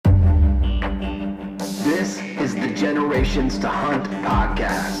Generations to Hunt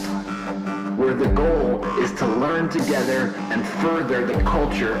podcast, where the goal is to learn together and further the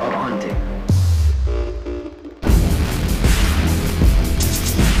culture of hunting.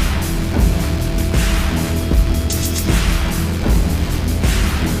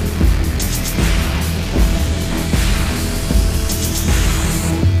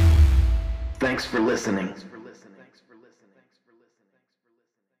 Thanks for listening.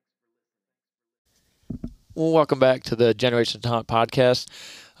 Welcome back to the Generation to Hunt podcast.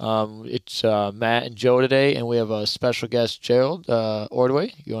 It's Matt and Joe today, and we have a special guest, Gerald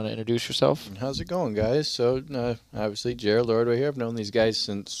Ordway. You want to introduce yourself? How's it going, guys? So, obviously, Gerald Ordway here. I've known these guys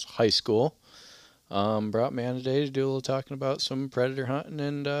since high school. Brought me on today to do a little talking about some predator hunting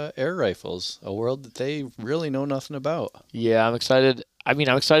and air rifles, a world that they really know nothing about. Yeah, I'm excited. I'm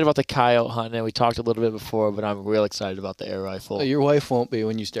excited about the coyote hunt, and we talked a little bit before, but I'm real excited about the air rifle. Your wife won't be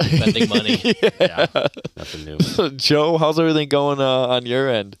when you start spending money. Yeah, nothing new. Joe, how's everything going on your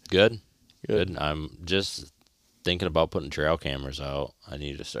end? Good. I'm just thinking about putting trail cameras out. I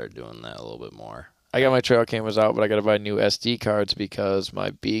need to start doing that a little bit more. I got my trail cameras out, but I got to buy new SD cards because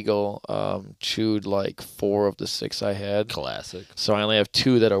my Beagle chewed like 4 of the 6 I had. Classic. So I only have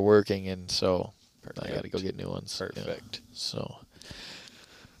 2 that are working, and so Perfect. I got to go get new ones. Perfect. Yeah. So,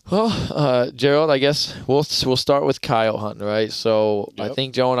 well, Gerald, I guess we'll start with coyote hunting, right? So Yep. I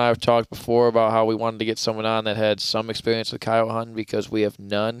think Joe and I have talked before about how we wanted to get someone on that had some experience with coyote hunting because we have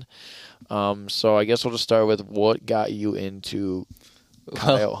none. So I guess we'll just start with what got you into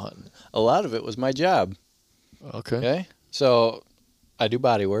coyote hunting. A lot of it was my job. Okay? So, I do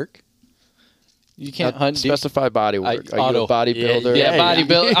body work. You can't hunt deep. Specify body work. Are you a bodybuilder? Yeah,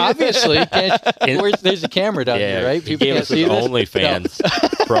 bodybuilder. Obviously. There's a camera down here, right? He gave us an OnlyFans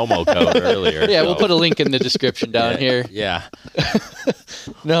promo code earlier. Yeah, we'll put a link in the description down here. Yeah.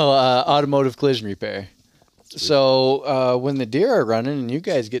 No, automotive collision repair. So when the deer are running and you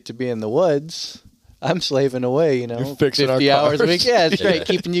guys get to be in the woods, I'm slaving away, You're fixing 50 our hours a week. Yeah, that's right.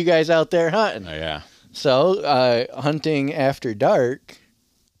 Keeping you guys out there hunting. Oh, yeah. So hunting after dark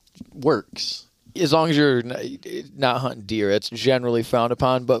works. As long as you're not hunting deer, it's generally frowned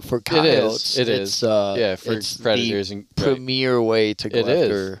upon. But for coyotes, It is. For it's predators the and premier way to go It is.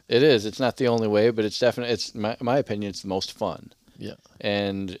 after. It is. It's not the only way, but it's definitely. It's my opinion. It's the most fun. Yeah.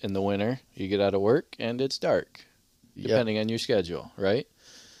 And in the winter, you get out of work and it's dark, depending on your schedule, right?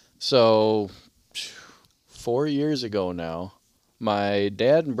 So, 4 years ago now, my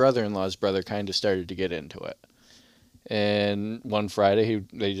dad and brother-in-law's brother kind of started to get into it. And one Friday,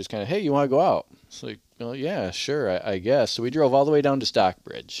 they just kind of, hey, you want to go out? It's like, well, yeah, sure, I guess. So we drove all the way down to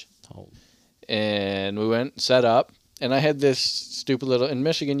Stockbridge. Oh. And we went, set up, and I had this stupid little, in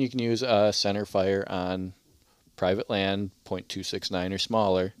Michigan, you can use a center fire on private land, .269 or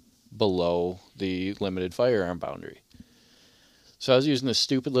smaller, below the limited firearm boundary. So I was using this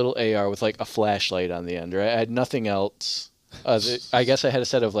stupid little AR with like a flashlight on the end, right? I had nothing else. I guess I had a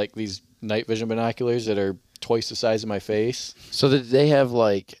set of like these night vision binoculars that are twice the size of my face. So did they have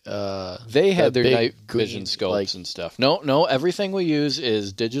like They had their big night green, vision scopes like- and stuff. No, everything we use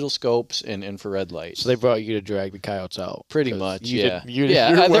is digital scopes and infrared lights. So they brought you to drag the coyotes out. Pretty 'Cause much, you yeah. did- you- yeah,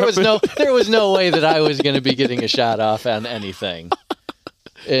 your there was no way that I was going to be getting a shot off on anything.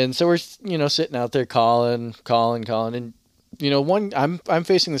 And so we're, sitting out there calling, and I'm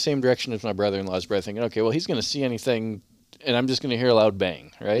facing the same direction as my brother-in-law's brother, thinking, okay, well, he's going to see anything, and I'm just going to hear a loud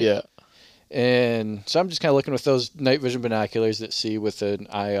bang, right? Yeah. And so I'm just kind of looking with those night vision binoculars that see with an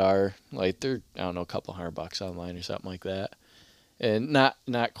IR, like they're, I don't know, a couple $100 online or something like that. And not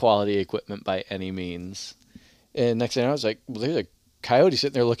quality equipment by any means. And next thing I was like, well, there's a coyote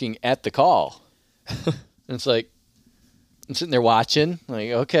sitting there looking at the call. And it's like, I'm sitting there watching, like,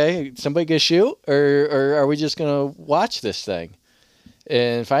 okay, somebody gonna shoot, or are we just gonna watch this thing?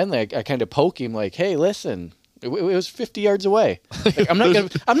 And finally, I kind of poke him, like, hey, listen, it was 50 yards away. Like, I'm not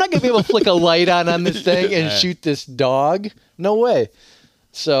gonna be able to flick a light on this thing and shoot this dog. No way.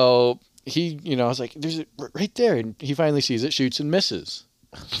 So he, I was like, there's it right there, and he finally sees it, shoots and misses.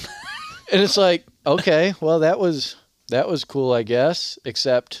 And it's like, okay, well, that was cool, I guess,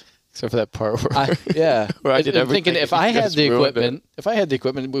 except for that part where where I did I'm everything. thinking if I had Just the ruined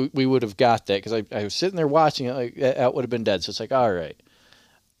equipment, we would have got that, because I was sitting there watching it, like that would have been dead. So it's like, all right,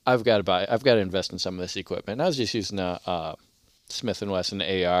 I've got to invest in some of this equipment. And I was just using a Smith & Wesson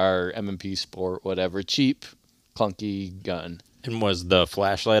AR or M&P Sport, whatever, cheap, clunky gun. And was the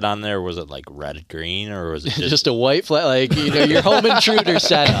flashlight on there? Was it like red, green, or was it Just a white flat, like, your home intruder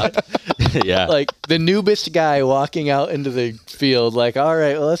setup. Yeah. Like the noobest guy walking out into the field, like, all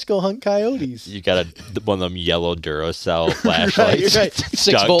right, well, let's go hunt coyotes. You got one of them yellow Duracell flashlights. Right.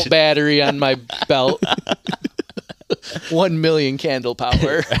 6-volt battery on my belt. 1 million candle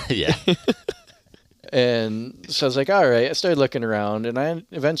power. Yeah. And so I was like, all right. I started looking around, and I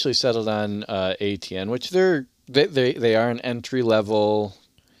eventually settled on ATN, which they are an entry level.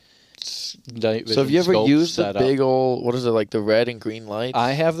 So have you ever used the big old, what is it, like the red and green lights?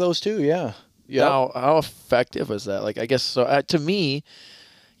 I have those too. Yeah. Yeah. Now, how effective is that? Like, I guess so. To me,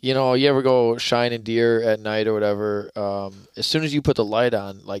 you know, you ever go shining deer at night or whatever? As soon as you put the light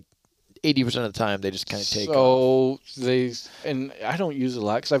on, like 80% of the time, they just kind of take off. And I don't use it a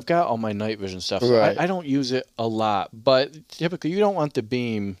lot because I've got all my night vision stuff. So Right. I don't use it a lot, but typically you don't want the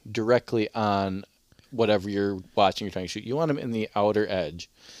beam directly on whatever you're watching, you're trying to shoot. You want them in the outer edge.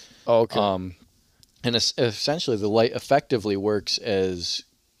 Okay. And essentially the light effectively works as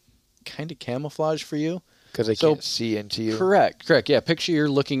kind of camouflage for you. Because they can't see into you. Correct. Yeah, picture you're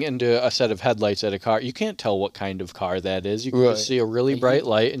looking into a set of headlights at a car. You can't tell what kind of car that is. You can just see a really bright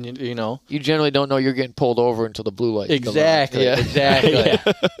light, and you know. You generally don't know you're getting pulled over until the blue light. Exactly.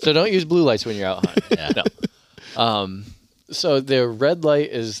 So don't use blue lights when you're out hunting. Yeah. No. So the red light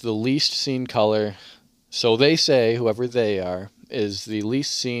is the least seen color. So they say, whoever they are, is the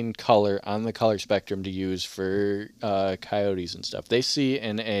least seen color on the color spectrum to use for coyotes and stuff. They see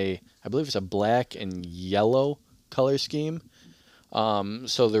in I believe it's a black and yellow color scheme.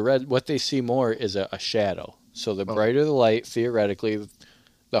 So the red, what they see more is a shadow. So the brighter the light, theoretically,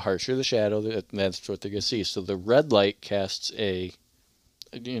 the harsher the shadow. That's what they're gonna see. So the red light casts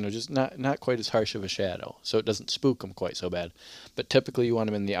just not quite as harsh of a shadow, so it doesn't spook them quite so bad. But typically, you want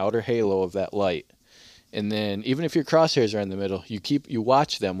them in the outer halo of that light. And then even if your crosshairs are in the middle, you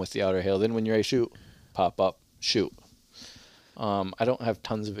watch them with the outer halo. Then when you're ready to shoot, pop up, shoot. I don't have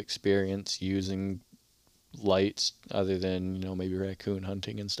tons of experience using lights other than, maybe raccoon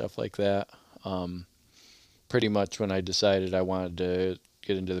hunting and stuff like that. Pretty much when I decided I wanted to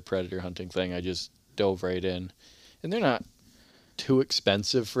get into the predator hunting thing, I just dove right in. And they're not too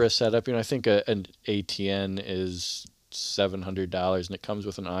expensive for a setup. I think an ATN is $700 and it comes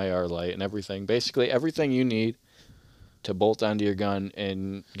with an IR light and everything. Basically everything you need to bolt onto your gun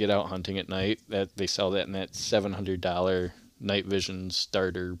and get out hunting at night, that they sell that in that $700 night vision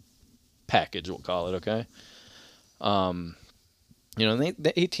starter package, we'll call it. Okay. And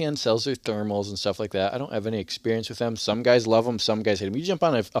the ATN sells their thermals and stuff like that. I don't have any experience with them. Some guys love them, some guys hate them. You jump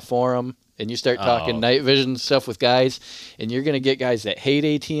on a forum and you start talking night vision stuff with guys, and you're going to get guys that hate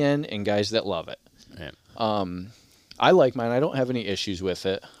ATN and guys that love it. Yeah. I like mine. I don't have any issues with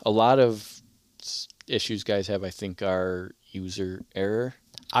it. A lot of issues guys have, I think, are user error.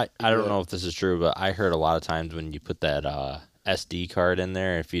 I don't know if this is true, but I heard a lot of times when you put that SD card in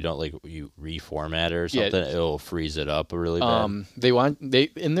there, if you don't you reformat it or something, it'll freeze it up really bad. In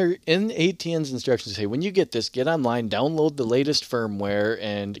ATN's instructions say, when you get this, get online, download the latest firmware,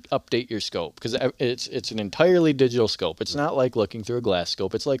 and update your scope, because it's an entirely digital scope. It's not like looking through a glass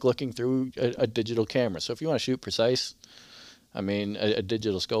scope. It's like looking through a digital camera. So if you want to shoot precise, a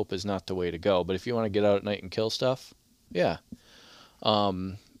digital scope is not the way to go. But if you want to get out at night and kill stuff, yeah.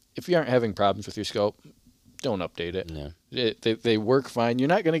 If you aren't having problems with your scope, don't update it. Yeah. They work fine. You're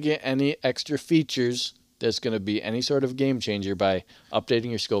not going to get any extra features that's going to be any sort of game changer by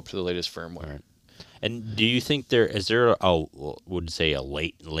updating your scope to the latest firmware. Right. And do you think there a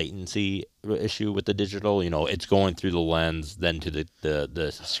latency issue with the digital? It's going through the lens then to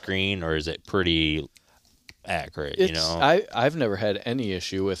the screen, or is it pretty accurate? I've never had any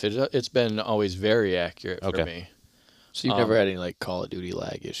issue with it. It's been always very accurate for me. So you've never had any Call of Duty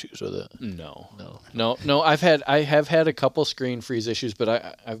lag issues with it? No. I have had a couple screen freeze issues,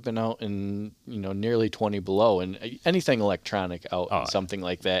 but I've been out in nearly 20 below, and anything electronic out in something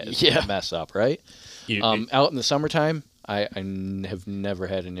like that is a mess up, right? Out in the summertime, I have never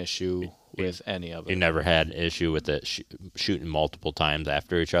had an issue with any of it. You never had an issue with it shooting multiple times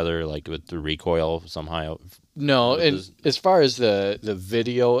after each other, like with the recoil somehow? No, and as far as the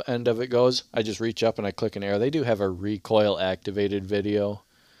video end of it goes, I just reach up and I click an arrow. They do have a recoil activated video,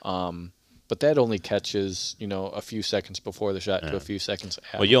 but that only catches a few seconds before the shot to a few seconds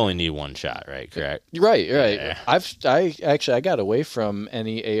after. Well, you only need one shot, right? Correct. Right. Yeah. I got away from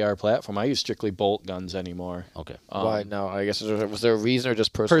any AR platform. I use strictly bolt guns anymore. Okay. Why? No, I guess was there a reason or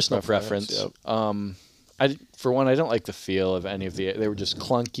just personal preference? Yep. For one, I don't like the feel of any of they were just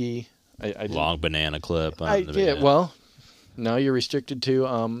clunky. Long banana clip. Well, no, you're restricted to.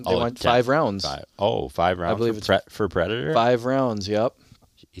 They want 5 rounds. 5 rounds. I believe it's for Predator. 5 rounds. Yep.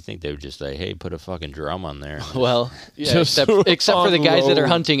 You think they would just say, "Hey, put a fucking drum on there"? Well, yeah, except for the guys that are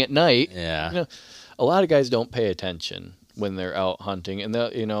hunting at night. Yeah. A lot of guys don't pay attention when they're out hunting, and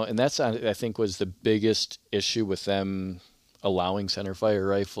and that's I think was the biggest issue with them allowing centerfire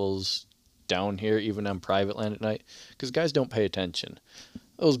rifles down here, even on private land at night, because guys don't pay attention.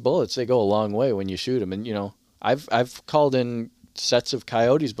 Those bullets, they go a long way when you shoot them. And, I've called in sets of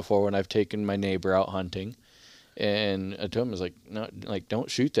coyotes before when I've taken my neighbor out hunting. And I told him, I was like, no, like, don't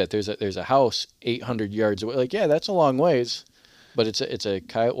shoot that. There's a house 800 yards away. Like, yeah, that's a long ways, but it's a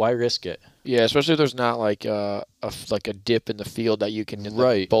coyote. Why risk it? Yeah, especially if there's not like a dip in the field that you can,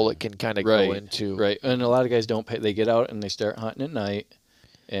 the bullet can kind of go into. Right, and a lot of guys don't pay. They get out and they start hunting at night,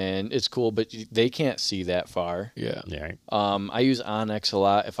 and it's cool, but they can't see that far. Yeah. Yeah. I use Onyx a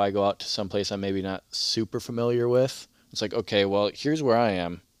lot if I go out to some place I'm maybe not super familiar with. It's like, okay, well, here's where I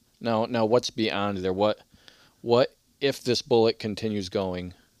am. Now what's beyond there? What if this bullet continues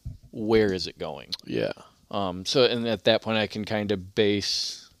going? Where is it going? Yeah. So, and at that point, I can kind of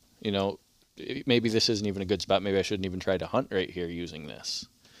base, maybe this isn't even a good spot. Maybe I shouldn't even try to hunt right here using this.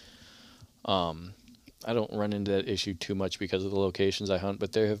 I don't run into that issue too much because of the locations I hunt,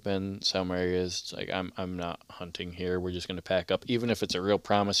 but there have been some areas it's like I'm not hunting here. We're just going to pack up, even if it's a real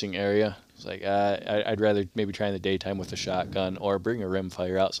promising area. It's like I'd rather maybe try in the daytime with a shotgun or bring a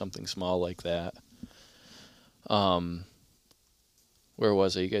rimfire out, something small like that. Where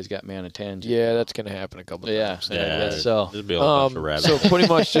was it? You guys got me on a tangent. Yeah, that's gonna happen a couple times. Yeah. So there'll be a bunch of rabbits. So pretty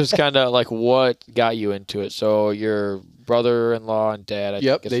much just kind of like what got you into it. So your brother-in-law and dad.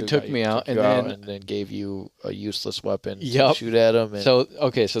 They took me out and then gave you a useless weapon. Yep. To shoot at them. So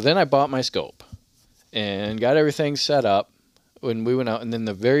then I bought my scope and got everything set up when we went out. And then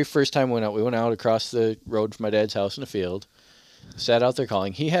the very first time we went out across the road from my dad's house in the field. Sat out there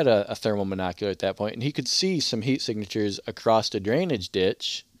calling. He had a thermal monocular at that point, and he could see some heat signatures across the drainage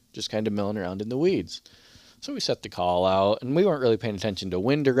ditch, just kind of milling around in the weeds. So we set the call out, and we weren't really paying attention to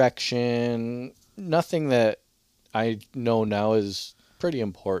wind direction. Nothing that I know now is pretty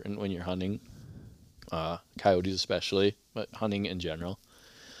important when you're hunting, coyotes especially, but hunting in general.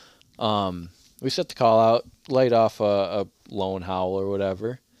 We set the call out, light off a lone howl or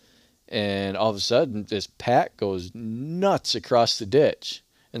whatever. And all of a sudden, this pack goes nuts across the ditch.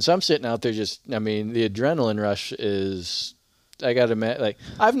 And so I'm sitting out there the adrenaline rush is, I got to imagine, like,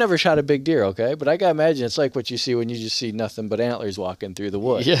 I've never shot a big deer, okay? But I got to imagine it's like what you see when you just see nothing but antlers walking through the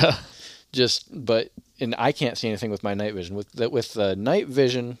woods. Yeah. And I can't see anything with my night vision. With the night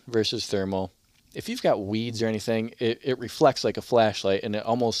vision versus thermal, if you've got weeds or anything, it reflects like a flashlight, and it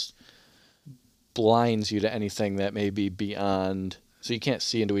almost blinds you to anything that may be beyond. So you can't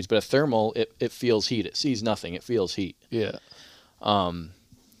see into weeds, but a thermal, it feels heat. It sees nothing. It feels heat. Yeah.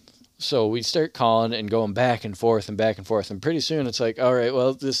 So we start calling and going back and forth, and pretty soon it's like, all right,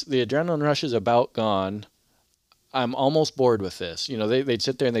 well, the adrenaline rush is about gone. I'm almost bored with this. They'd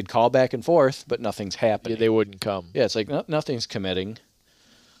sit there and they'd call back and forth, but nothing's happening. Yeah, they wouldn't come. Yeah, it's like nothing's committing.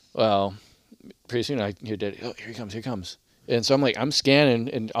 Well, pretty soon I hear Daddy, oh, here he comes. And so I'm scanning,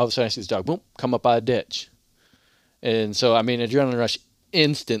 and all of a sudden I see this dog, boom, come up out of the ditch. And so, adrenaline rush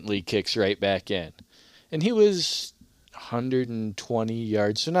instantly kicks right back in. And he was 120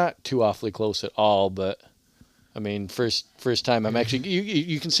 yards, so not too awfully close at all, but, first time I'm actually,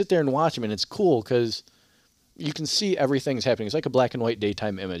 you can sit there and watch him, and it's cool because you can see everything's happening. It's like a black and white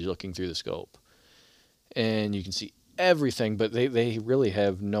daytime image looking through the scope. And you can see everything, but they really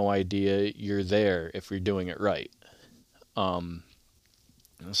have no idea you're there if you're doing it right.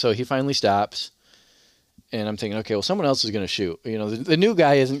 So he finally stops. And I'm thinking, okay, well, someone else is going to shoot. The new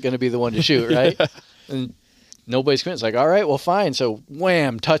guy isn't going to be the one to shoot, right? Yeah. And nobody's coming. It's like, all right, well, fine. So,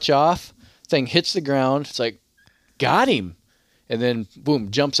 wham, touch off. Thing hits the ground. It's like, got him. And then,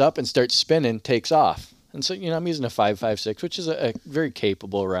 boom, jumps up and starts spinning, takes off. And so, I'm using a 5.56, which is a very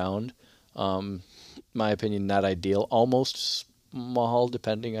capable round. My opinion, not ideal. Almost small,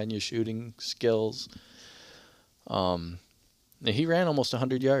 depending on your shooting skills. He ran almost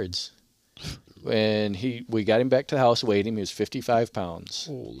 100 yards. When we got him back to the house, weighed him. He was 55 pounds.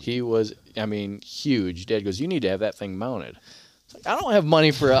 Holy. He was, huge. Dad goes, you need to have that thing mounted. It's like, I don't have money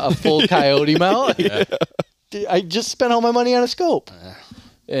for a full coyote mount. I just spent all my money on a scope.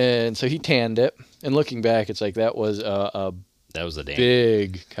 And so he tanned it. And looking back, it's like that was a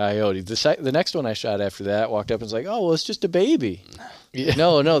big coyote. The next one I shot after that walked up and was like, oh, well, it's just a baby. Yeah.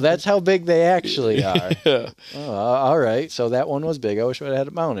 No, that's how big they actually are. Yeah. Oh, all right. So that one was big. I wish I had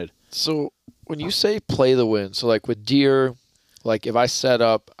it mounted. So when you say play the wind, so like with deer, like if I set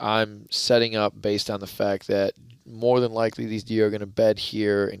up, I'm setting up based on the fact that more than likely these deer are going to bed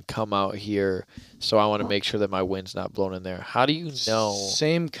here and come out here. So I want to make sure that my wind's not blown in there. How do you know?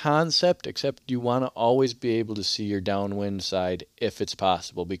 Same concept, except you want to always be able to see your downwind side if it's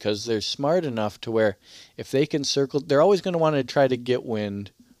possible, because they're smart enough to where if they can circle, they're always going to want to try to get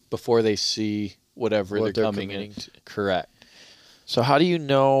wind before they see whatever they're coming in. Correct. So how do you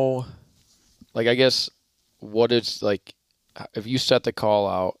know Like, I guess what is like, if you set the call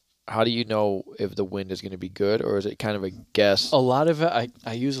out, how do you know if the wind is going to be good, or is it kind of a guess? A lot of it,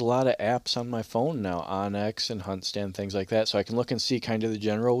 I use a lot of apps on my phone now, Onyx and HuntStand, things like that, so I can look and see kind of the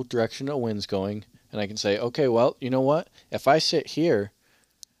general direction the wind's going, and I can say, okay, well, you know what? If I sit here,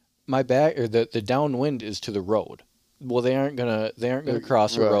 my back or the downwind is to the road. Well, they aren't gonna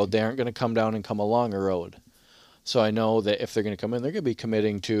cross a road. They aren't gonna come down and come along a road. So I know that if they're gonna come in, they're gonna be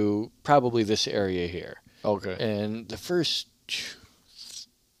committing to probably this area here. Okay. And the first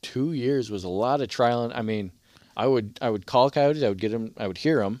 2 years was a lot of trial. And I mean, I would call coyotes. I would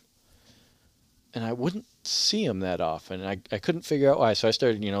hear them, and I wouldn't see them that often. I couldn't figure out why. So I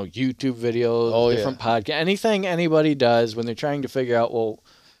started, YouTube videos, different podcasts, anything anybody does when they're trying to figure out, well,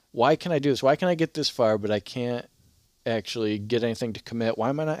 why can I do this? Why can I get this far, but I can't actually get anything to commit? Why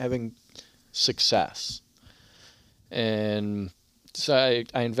am I not having success? And so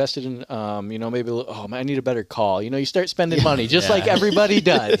I invested in, maybe, I need a better call. You start spending money just like everybody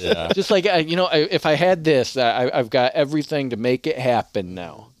does. Just like, if I had this, I've got everything to make it happen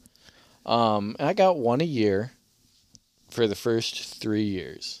now. And I got one a year for the first 3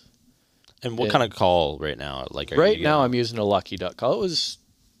 years. And what kind of call right now? Like now I'm using a Lucky Duck call. It was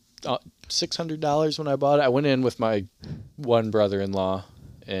 $600 when I bought it. I went in with my one brother-in-law.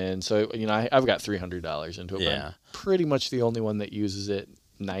 And so, I've got $300 into it. Yeah. I'm pretty much the only one that uses it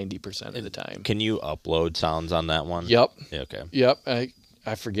 90% of the time. Can you upload sounds on that one? Yep. Yeah, okay. Yep.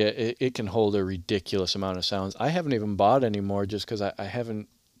 I forget. It can hold a ridiculous amount of sounds. I haven't even bought anymore just because I haven't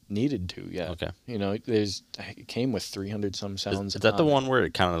needed to yet. Okay. It came with 300 some sounds. Is that the one where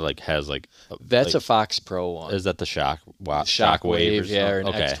it kind of like has like? That's a Fox Pro one. Is that the Shockwave? Or an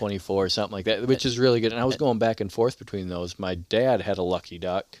X24 or something like that, which is really good. And I was going back and forth between those. My dad had a Lucky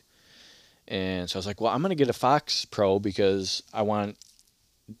Duck, and so I was like, well, I'm going to get a Fox Pro because I want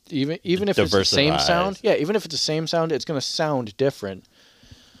even if it's the same sound. Yeah, even if it's the same sound, it's going to sound different.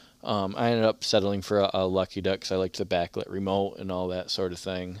 I ended up settling for a Lucky Duck because I liked the backlit remote and all that sort of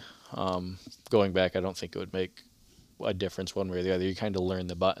thing. Going back, I don't think it would make a difference one way or the other. You kind of learn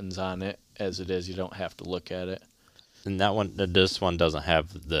the buttons on it as it is. You don't have to look at it. And this one doesn't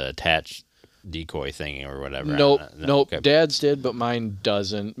have the attached decoy thing or whatever. Nope. Okay. Dad's did, but mine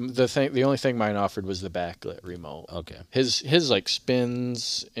doesn't. The only thing mine offered was the backlit remote. Okay. His like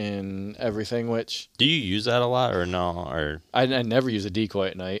spins and everything. Which do you use that a lot or no? Or I never use a decoy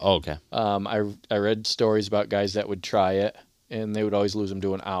at night. Oh, okay. I read stories about guys that would try it, and they would always lose them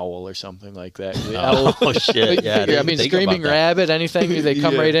to an owl or something like that. Oh shit! Yeah, I mean, screaming rabbit, anything they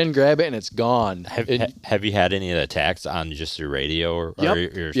come right in, grab it, and it's gone. Have you had any attacks on just your radio or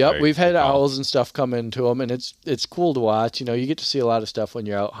Yep. We've had owls and stuff come into them, and it's cool to watch. You get to see a lot of stuff when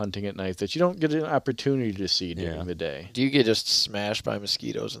you're out hunting at night that you don't get an opportunity to see during the day. Do you get just smashed by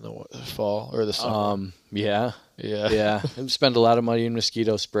mosquitoes in the fall or the summer? Yeah. I spend a lot of money in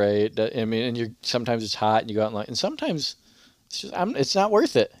mosquito spray. And sometimes it's hot and you go out and sometimes. It's not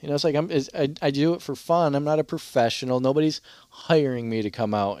worth it. It's like I do it for fun. I'm not a professional. Nobody's hiring me to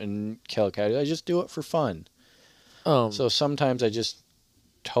come out and kill coyotes. I just do it for fun. So sometimes I just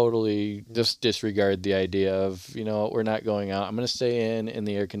totally just disregard the idea of, we're not going out. I'm going to stay in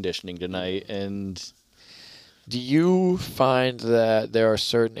the air conditioning tonight. And do you find that there are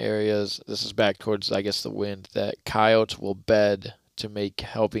certain areas, this is back towards, I guess, the wind, that coyotes will bed to make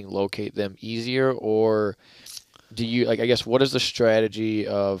helping locate them easier? Or do you, I guess, what is the strategy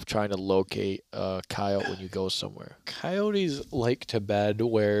of trying to locate a coyote when you go somewhere? Coyotes like to bed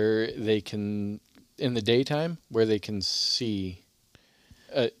where they can, in the daytime, where they can see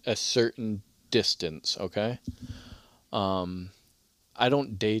a certain distance, okay? I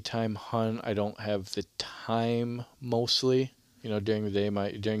don't daytime hunt. I don't have the time mostly. During the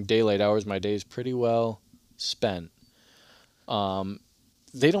day, during daylight hours, my day is pretty well spent.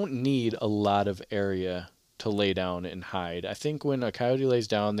 They don't need a lot of area to lay down and hide. I think when a coyote lays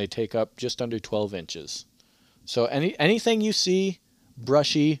down, they take up just under 12 inches. So anything you see,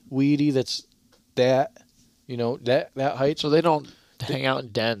 brushy, weedy, that's that height. So they don't hang out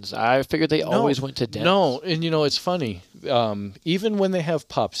in dens. I figured they always went to dens. No, and it's funny. Even when they have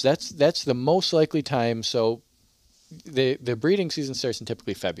pups, that's the most likely time. So the breeding season starts in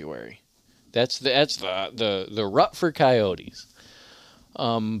typically February. That's the rut for coyotes.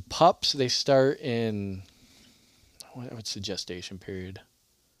 Pups, they start in, what's the gestation period?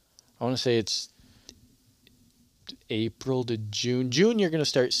 I want to say it's April to June. June, you're going to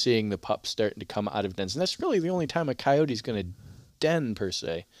start seeing the pups starting to come out of dens. And that's really the only time a coyote's going to den, per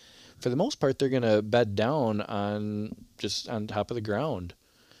se. For the most part, they're going to bed down on top of the ground.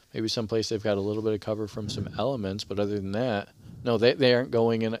 Maybe someplace they've got a little bit of cover from some elements, but other than that, No, they aren't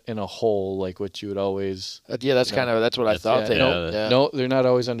going in a hole like what you would always. Yeah, that's what I thought. No, they're not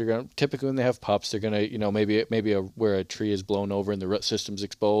always underground. Typically, when they have pups, they're gonna, maybe where a tree is blown over and the root system's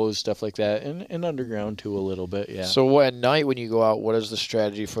exposed, stuff like that, and underground too a little bit. Yeah. So at night when you go out, what is the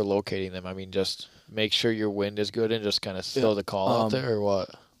strategy for locating them? I mean, just make sure your wind is good and just kind of throw the call out there, or what?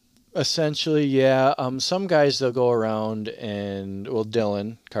 Essentially, yeah. Some guys, they'll go around and,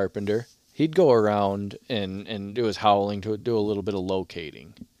 Dylan Carpenter, he'd go around and do his howling to do a little bit of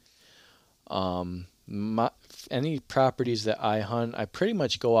locating. Any properties that I hunt, I pretty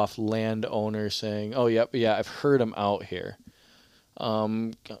much go off landowner saying, oh, yep, yeah, I've heard them out here.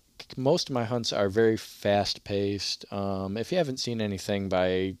 Most of my hunts are very fast-paced. If you haven't seen anything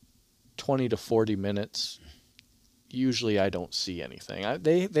by 20 to 40 minutes, usually I don't see anything.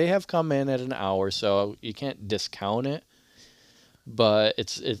 They have come in at an hour, so you can't discount it. But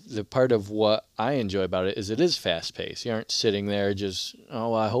it's the part of what I enjoy about it is fast paced. You aren't sitting there just,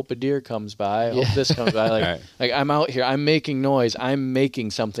 I hope a deer comes by. I hope this comes by. Like, like I'm out here, I'm making noise. I'm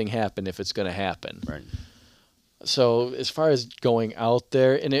making something happen if it's going to happen. Right. So as far as going out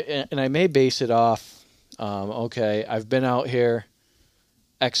there, and I may base it off, okay, I've been out here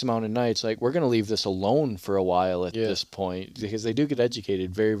X amount of nights, like we're going to leave this alone for a while at this point, because they do get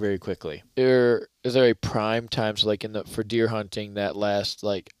educated very, very quickly. Is there a prime time, so like for deer hunting, that last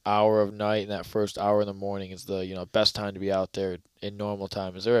like hour of night and that first hour in the morning is the best time to be out there in normal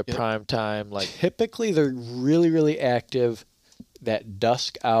time? Is there a prime time? Like typically they're really, really active that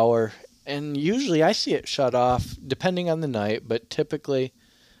dusk hour, and usually I see it shut off depending on the night, but typically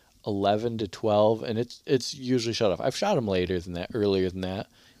 11 to 12, and it's usually shut off. I've shot them later than that, earlier than that,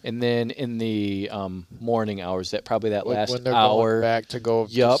 and then in the morning hours, that last when they're hour going back to go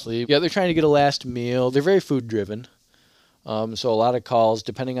to sleep. Yeah, they're trying to get a last meal. They're very food driven, so a lot of calls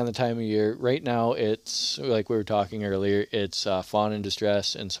depending on the time of year. Right now, it's like we were talking earlier. It's fawn in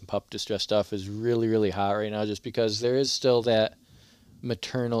distress and some pup distress stuff is really, really hot right now, just because there is still that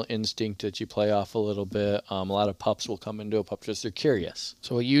maternal instinct that you play off a little bit. A lot of pups will come into a pup just they're curious.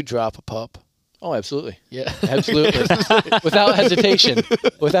 So will you drop a pup? Oh, absolutely. Yeah. Absolutely. Without hesitation.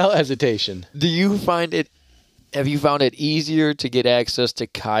 Without hesitation. Have you found it easier to get access to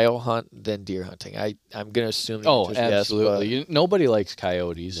coyote hunt than deer hunting? I'm going to assume the answer is absolutely. Yes, nobody likes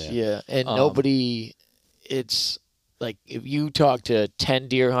coyotes. Yeah. And nobody, it's like if you talk to 10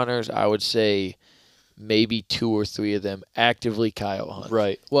 deer hunters, I would say maybe 2 or 3 of them actively coyote hunt.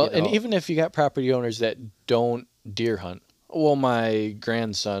 Right. Well, and even if you got property owners that don't deer hunt, my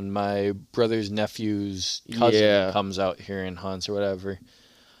grandson, my brother's nephew's cousin comes out here and hunts or whatever.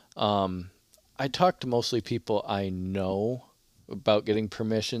 I talk to mostly people I know about getting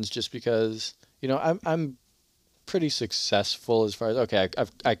permissions, just because I'm pretty successful as far as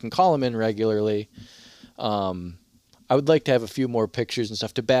I can call them in regularly. I would like to have a few more pictures and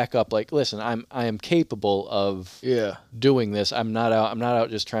stuff to back up. Like, listen, I am capable of doing this. I'm not out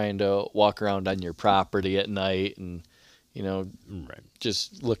just trying to walk around on your property at night and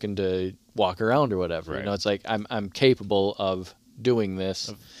just looking to walk around or whatever. Right. It's like I'm capable of doing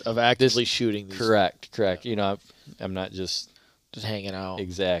this, of actively shooting these. Correct. I'm not just hanging out.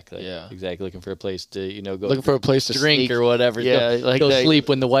 Exactly. Yeah. Exactly. Looking for a place to go looking for a place to drink sneak. or whatever. Yeah, go sleep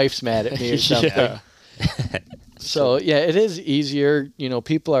when the wife's mad at me or something. Yeah. So yeah, it is easier.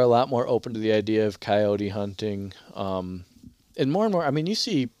 People are a lot more open to the idea of coyote hunting. And more, I mean, you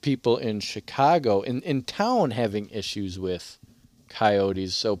see people in Chicago, in town, having issues with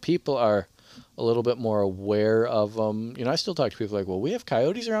coyotes. So people are a little bit more aware of them. I still talk to people like, well, we have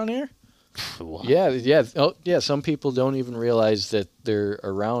coyotes around here? What? Yeah. Oh, yeah, some people don't even realize that they're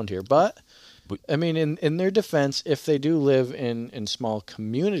around here. But, I mean, in their defense, if they do live in small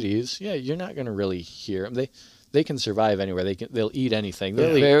communities, you're not going to really hear them. They can survive anywhere. They'll eat anything.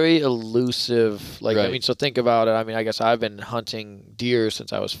 They're very elusive. Like, Right. I mean, so think about it. I mean, I guess I've been hunting deer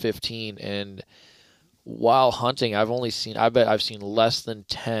since I was 15, and while hunting, I bet I've seen less than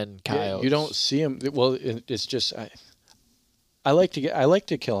 10 coyotes. You don't see them. Well, it's just I like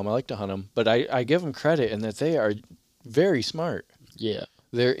to kill them. I like to hunt them, but I give them credit in that they are very smart. Yeah.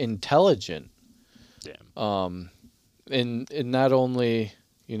 They're intelligent. Damn. And not only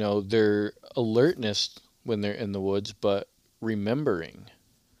their alertness when they're in the woods, but remembering.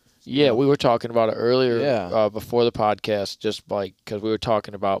 Yeah, we were talking about it earlier before the podcast, just like because we were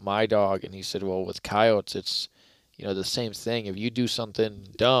talking about my dog, and he said, well, with coyotes, it's the same thing. If you do something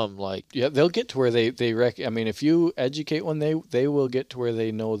dumb, like they'll get to where they I mean, if you educate one, they will get to where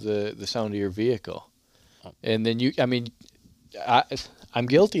they know the sound of your vehicle, and then I'm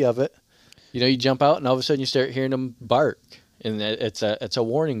guilty of it. You jump out, and all of a sudden you start hearing them bark, and it's a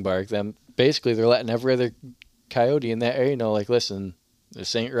warning bark. Basically, they're letting every other coyote in that area, like, listen,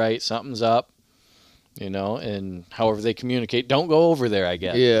 this ain't right. Something's up, and however they communicate, don't go over there, I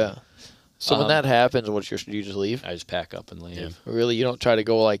guess. Yeah. So when that happens, do you just leave? I just pack up and leave. Yeah. Really? You don't try to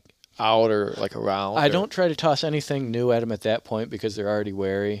go like out or like around? I don't try to toss anything new at them at that point because they're already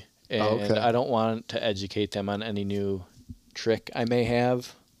wary. And I don't want to educate them on any new trick I may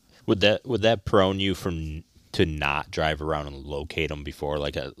have. Would that prone you to not drive around and locate them before,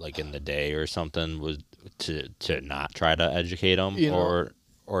 like in the day or something, to not try to educate them, or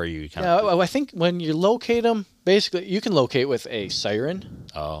are you kind of? Yeah, I think when you locate them, basically you can locate with a siren.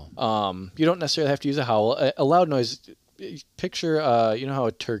 Oh. You don't necessarily have to use a howl. A loud noise. Picture, how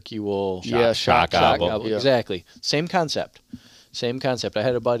a turkey will shock gobble. Yeah. Exactly. Same concept. I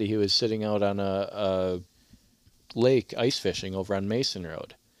had a buddy who was sitting out on a lake ice fishing over on Mason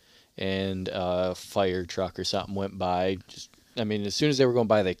Road, and a fire truck or something went by. As soon as they were going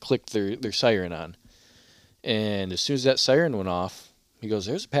by, they clicked their siren on, and as soon as that siren went off, he goes,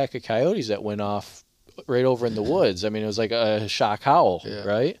 "There's a pack of coyotes that went off right over in the woods." It was like a shock howl,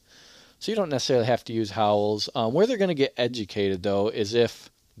 right? So you don't necessarily have to use howls. Where they're going to get educated, though, is if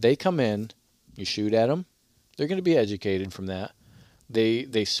they come in, you shoot at them, they're going to be educated from that.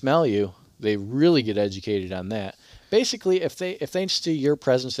 They smell you, they really get educated on that. Basically, if they see your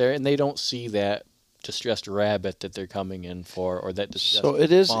presence there and they don't see that distressed rabbit that they're coming in for, or that distressed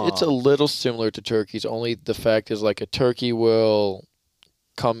fawn. It's a little similar to turkeys, only the fact is like a turkey will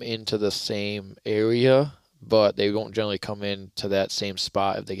come into the same area, but they won't generally come into that same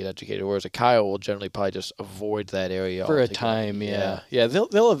spot if they get educated. Whereas a coyote will generally probably just avoid that area for altogether. A time. Yeah.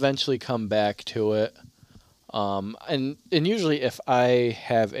 They'll eventually come back to it. And usually, if I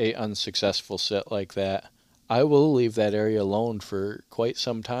have a unsuccessful sit like that, I will leave that area alone for quite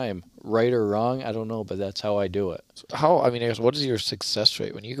some time. Right or wrong, I don't know, but that's how I do it. I guess, what is your success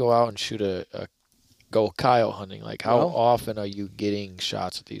rate when you go out and shoot go coyote hunting? Like, how often are you getting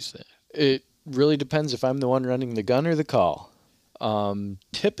shots at these things? It really depends if I'm the one running the gun or the call.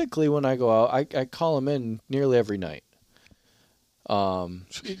 Typically, when I go out, I call them in nearly every night.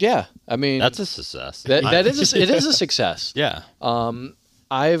 Yeah, that's a success. It is a success. Yeah.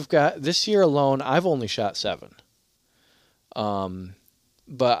 I've got this year alone, I've only shot 7.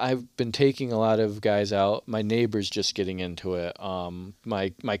 But I've been taking a lot of guys out. My neighbor's just getting into it.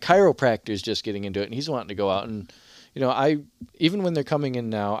 My chiropractor's just getting into it, and he's wanting to go out. And I even when they're coming in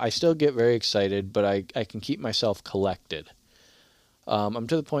now, I still get very excited, but I can keep myself collected. I'm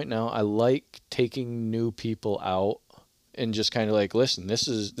to the point now I like taking new people out and just kind of like, listen, this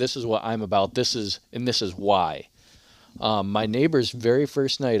is what I'm about. This is why. My neighbor's very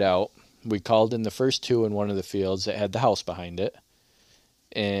first night out, we called in the first 2 in one of the fields that had the house behind it.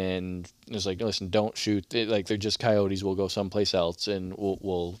 And it was like, listen, don't shoot. They're just coyotes. We'll go someplace else and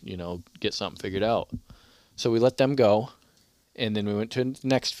we'll get something figured out. So we let them go. And then we went to the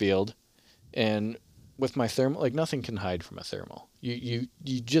next field. And with my thermal, nothing can hide from a thermal. You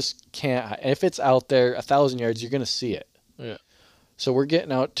just can't. If it's out there 1,000 yards, you're going to see it. Yeah. So we're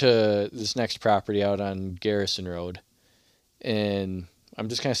getting out to this next property out on Garrison Road. And I'm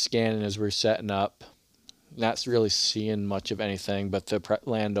just kind of scanning as we're setting up, not really seeing much of anything, but the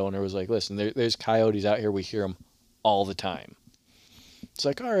landowner was like, listen, there's coyotes out here. We hear them all the time. It's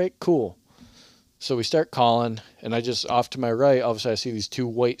like, all right, cool. So we start calling, and I just, off to my right, all of a sudden I see these 2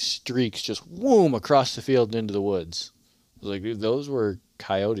 white streaks just whoom across the field and into the woods. I was like, dude, those were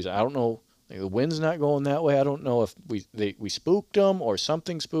coyotes. I don't know. The wind's not going that way. I don't know if we spooked them or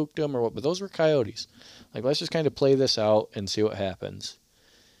something spooked them or what, but those were coyotes. Let's just kind of play this out and see what happens.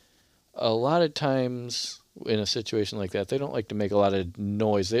 A lot of times in a situation like that, they don't like to make a lot of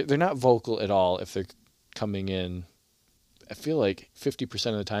noise. They're not vocal at all if they're coming in, I feel like 50%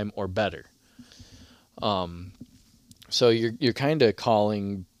 of the time or better. So you're kind of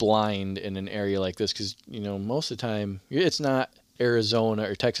calling blind in an area like this because, most of the time it's not Arizona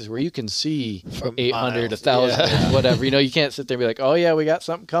or Texas where you can see from 800, 1,000, whatever. You can't sit there and be like, oh, yeah, we got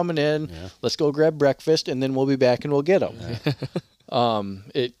something coming in. Yeah. Let's go grab breakfast, and then we'll be back and we'll get them. Yeah.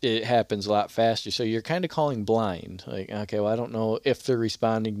 It happens a lot faster. So you're kind of calling blind. Like, okay, well, I don't know if they're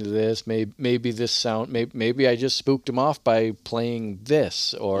responding to this. Maybe this sound, maybe I just spooked them off by playing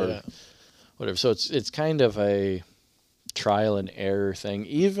this or whatever. So it's kind of a trial and error thing,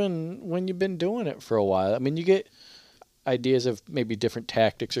 even when you've been doing it for a while. You get ideas of maybe different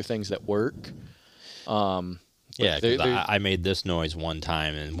tactics or things that work. I made this noise one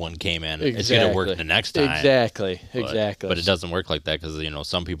time and one came in. Exactly. It's going to work the next time. Exactly. But it doesn't work like that because,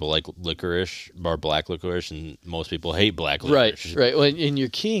 some people like licorice or black licorice and most people hate black licorice. Right. Well, and you're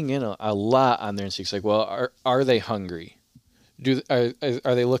keying in a lot on their instincts. Like, well, are they hungry?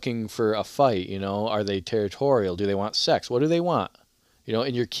 Are they looking for a fight? You know, are they territorial? Do they want sex? What do they want? You know,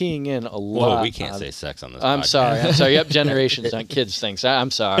 and you're keying in a lot. Well, we can't say sex on this. I'm podcast. sorry. Yep, generations on kids things. I'm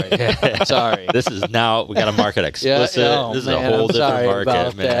sorry. Sorry. This is now we got to mark it explicit. Oh, this is man, a whole I'm different sorry market,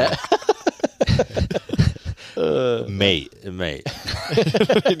 about man. that. Mate.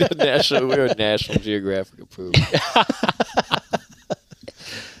 We're National Geographic approved.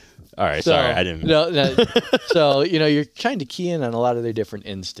 All right, sorry, I didn't. No. So you're trying to key in on a lot of their different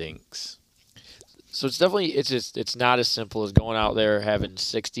instincts. So it's definitely it's not as simple as going out there having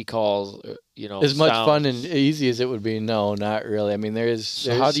 60 calls. As much fun and easy as it would be. No, not really. I mean, there's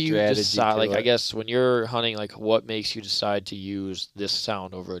So how do you decide? Like, it. I guess when you're hunting, like, what makes you decide to use this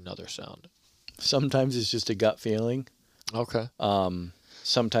sound over another sound? Sometimes it's just a gut feeling. Okay.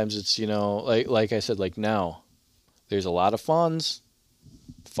 Sometimes it's like I said, like now, there's a lot of fawns.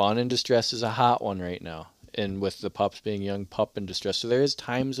 Fawn in distress is a hot one right now, and with the pups being young pup in distress, so there is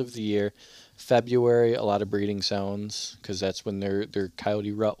times of the year. February, a lot of breeding sounds because that's when their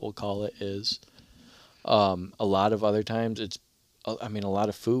coyote rut, we'll call it, is. A lot of other times it's, a lot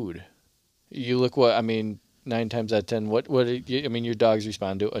of food. You look 9 times out of 10, your dogs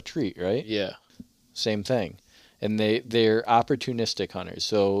respond to a treat, right? Yeah. Same thing. And they're opportunistic hunters.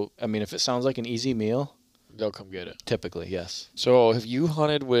 So, if it sounds like an easy meal, They'll come get it. typically, yes. So have you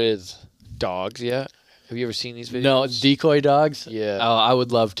hunted with dogs yet? Have you ever seen these videos? No, decoy dogs? Yeah. Oh, I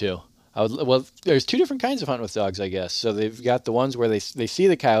would love to. Well, there's two different kinds of hunting with dogs, I guess. So they've got the ones where they see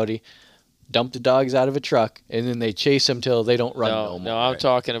the coyote, dump the dogs out of a truck, and then they chase them till they don't run no more. No, I'm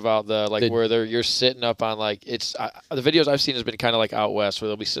talking about where you're sitting up on the videos I've seen has been kind of like out west where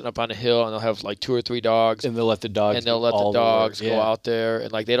they'll be sitting up on a hill and they'll have like 2 or 3 dogs and they'll let the dogs go out there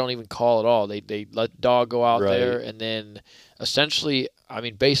and like they don't even call at all. They let the dog go out there and then essentially,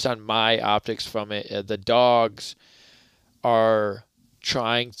 based on my optics from it, the dogs are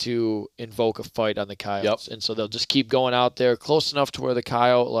trying to invoke a fight on the coyotes. Yep. And so they'll just keep going out there close enough to where the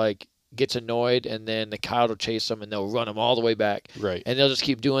coyote gets annoyed, and then the coyote will chase them and they'll run them all the way back. Right. And they'll just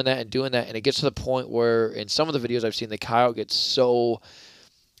keep doing that. And it gets to the point where in some of the videos I've seen, the coyote gets so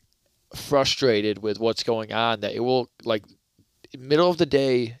frustrated with what's going on that it will, middle of the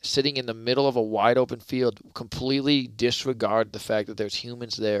day, sitting in the middle of a wide open field, completely disregard the fact that there's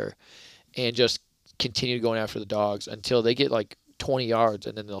humans there and just continue going after the dogs until they get 20 yards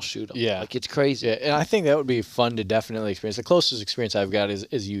and then they'll shoot them. Yeah. It's crazy. Yeah, and I think that would be fun to definitely experience. The closest experience I've got is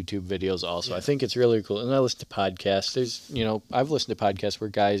YouTube videos also. Yeah. I think it's really cool. And I listen to podcasts. There's, I've listened to podcasts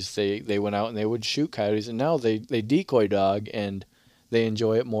where guys, they went out and they would shoot coyotes and now they decoy dog and they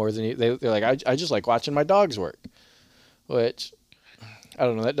enjoy it more than they're like, I just like watching my dogs work, which I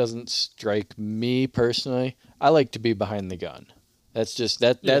don't know. That doesn't strike me personally. I like to be behind the gun. That's just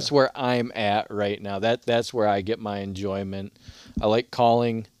that's where I'm at right now. That's where I get my enjoyment. I like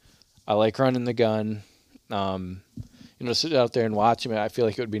calling. I like running the gun. Sit out there and watch him. I feel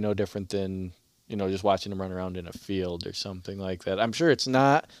like it would be no different than, just watching him run around in a field or something like that. I'm sure it's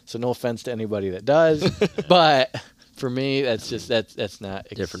not. So no offense to anybody that does, but for me, that's not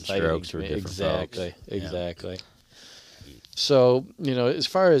different strokes for different exactly, folks. Exactly. So, as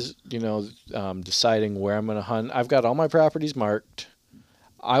far as, deciding where I'm going to hunt, I've got all my properties marked.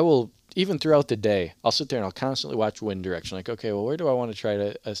 I will, even throughout the day, I'll sit there and I'll constantly watch wind direction. Like, okay, well, where do I want to try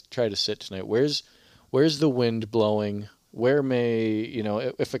to sit tonight? Where's the wind blowing? Where may,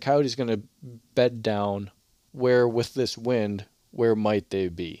 if a coyote's going to bed down, where with this wind, where might they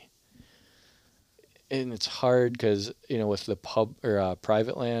be? And it's hard because, with the pub or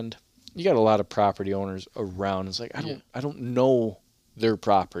private land, you got a lot of property owners around. It's like, I don't know their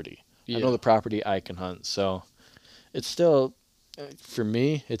property. Yeah. I know the property I can hunt. So it's still, for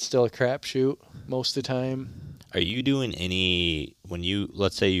me, it's still a crapshoot most of the time. Are you doing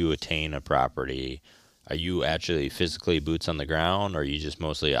let's say you attain a property, are you actually physically boots on the ground, or are you just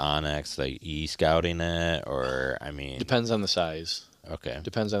mostly Onyx, e-scouting it, or, Depends on the size. Okay.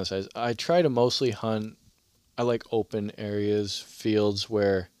 Depends on the size. I try to mostly hunt, I like open areas, fields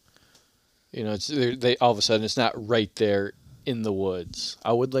where, they all of a sudden it's not right there in the woods.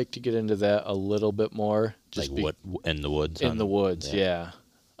 I would like to get into that a little bit more. What in the woods? In the woods, yeah.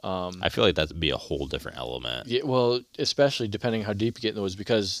 I feel like that'd be a whole different element. Yeah, well, especially depending how deep you get in the woods,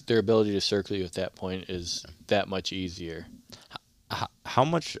 because their ability to circle you at that point is that much easier. How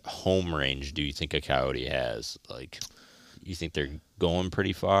much home range do you think a coyote has? You think they're going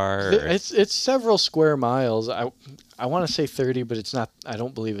pretty far? It's several square miles. I want to say 30, but it's not. I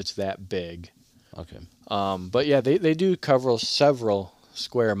don't believe it's that big. Okay. But yeah, they do cover several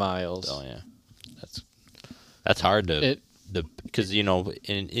square miles. Oh yeah, that's hard to because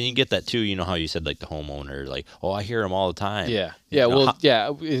and you get that too. You know how you said like the homeowner, like, oh, I hear them all the time. Yeah.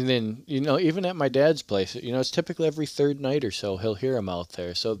 And then even at my dad's place, it's typically every third night or so he'll hear them out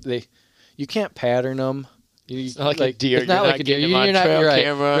there. So you can't pattern them. It's not like a deer. It's not like a deer. You're not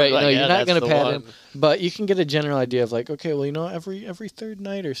camera. Right. Like, No, you're not going to pat pattern. But you can get a general idea of like, okay, well, every third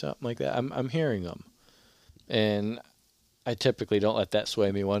night or something like that, I'm hearing them, and I typically don't let that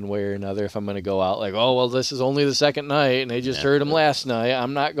sway me one way or another. If I'm going to go out, like, oh well, this is only the second night, and they just heard them last night.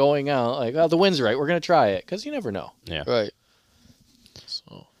 I'm not going out. Like, oh, the wind's right. We're going to try it because you never know. Yeah. Right.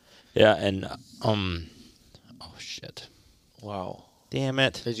 So. Yeah, and oh shit. Wow. Damn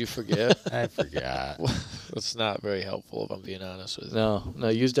it. Did you forget? I forgot. That's not very helpful, if I'm being honest with you. No,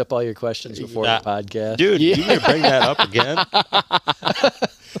 used up all your questions before the podcast. Dude, you going to bring that up again?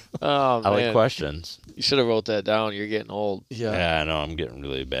 Oh, man. I like questions. You should have wrote that down. You're getting old. Yeah, I know. I'm getting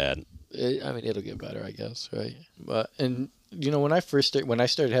really bad. It'll get better, I guess, right? But when I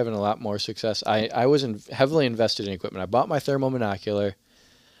started having a lot more success, I was heavily invested in equipment. I bought my thermal monocular.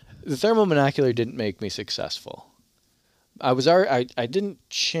 The thermal monocular didn't make me successful. I didn't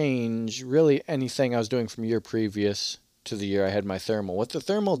change really anything I was doing from year previous to the year I had my thermal. What the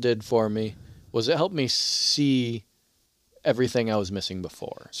thermal did for me was it helped me see everything I was missing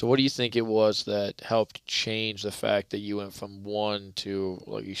before. So what do you think it was that helped change the fact that you went from 1 to,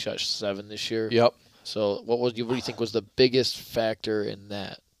 like, you shot 7 this year? Yep. So what do you think was the biggest factor in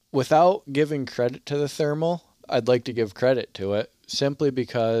that? Without giving credit to the thermal, I'd like to give credit to it simply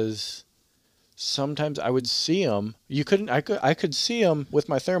because sometimes I would see them. I could see them with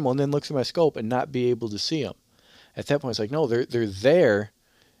my thermal and then look through my scope and not be able to see them. At that point, it's like, no, they're there.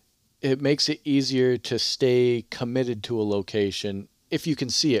 It makes it easier to stay committed to a location if you can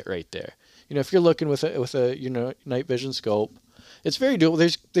see it right there. If you're looking with a night vision scope, it's very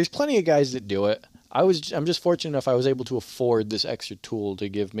doable. There's plenty of guys that do it. I'm just fortunate enough I was able to afford this extra tool to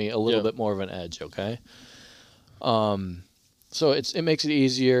give me a little bit more of an edge. Okay. So it makes it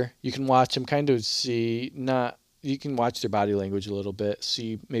easier. You can watch them, kind of see, you can watch their body language a little bit,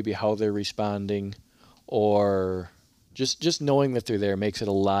 see maybe how they're responding, or just knowing that they're there makes it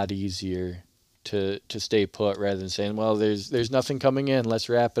a lot easier to stay put rather than saying, well, there's nothing coming in, let's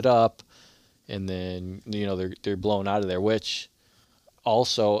wrap it up, and then they're blown out of there, which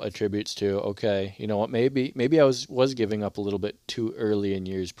also attributes to, okay, you know what, maybe I was giving up a little bit too early in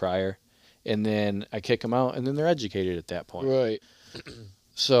years prior. And then I kick them out, and then they're educated at that point. Right.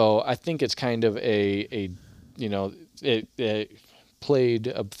 So I think it's kind of it played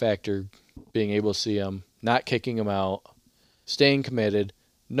a factor, being able to see them, not kicking them out, staying committed,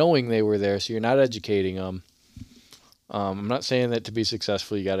 knowing they were there, so you're not educating them. I'm not saying that to be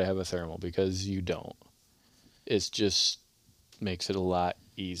successful you got to have a thermal, because you don't. It's just makes it a lot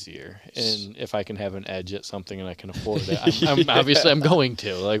easier. And if I can have an edge at something and I can afford it, I'm obviously I'm going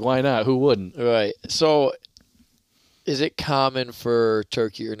to. Like, why not? Who wouldn't? Right. So is it common for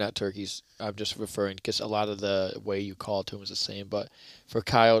turkey, or not turkeys, I'm just referring, because a lot of the way you call to them is the same, but for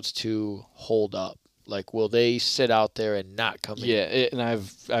coyotes to hold up? Like, will they sit out there and not come in? Yeah, and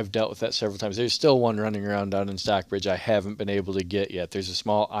I've dealt with that several times. There's still one running around down in Stockbridge I haven't been able to get yet. There's a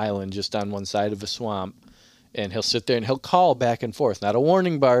small island just on one side of a swamp, and he'll sit there and he'll call back and forth. Not a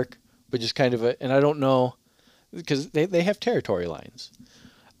warning bark, but just kind of and I don't know, because they have territory lines.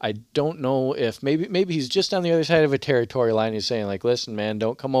 I don't know if maybe he's just on the other side of a territory line. He's saying, like, listen, man,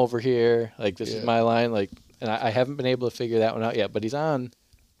 don't come over here. Like, this is my line. Like, and I haven't been able to figure that one out yet, but he's on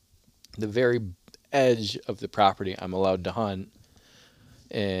the very edge of the property I'm allowed to hunt,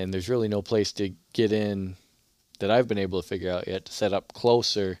 and there's really no place to get in that I've been able to figure out yet to set up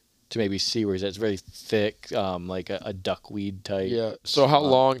closer to maybe see where he's at. It's very thick, like a duckweed type. Yeah. So how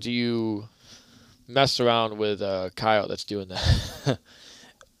long do you mess around with a coyote that's doing that?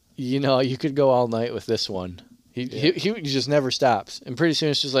 You could go all night with this one. He just never stops, and pretty soon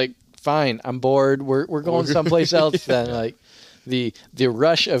it's just like, fine, I'm bored. We're going someplace else. Then, like, the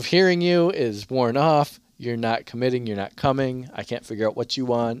rush of hearing you is worn off. You're not committing. You're not coming. I can't figure out what you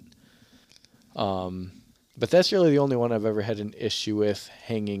want. But that's really the only one I've ever had an issue with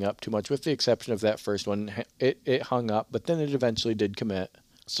hanging up too much, with the exception of that first one. It hung up, but then it eventually did commit.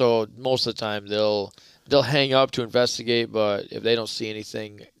 So most of the time they'll hang up to investigate, but if they don't see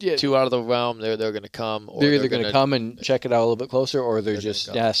anything too out of the realm, they're going to come. Or they're either going to come and check it out a little bit closer, or they're just,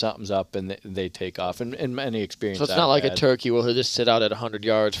 something's up, and they take off. And in any experience, so it's not like a turkey where he'll just sit out at 100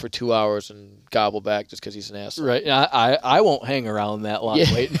 yards for 2 hours and gobble back just because he's an asshole. Right. I won't hang around that long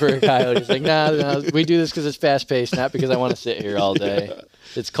waiting for a coyote. It's like, no, we do this because it's fast paced, not because I want to sit here all day.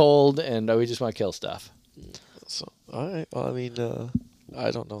 It's cold, and we just want to kill stuff. So, all right. Well, I mean,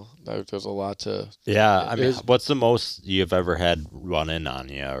 I don't know. There's a lot to. Yeah, I mean, what's the most you've ever had run in on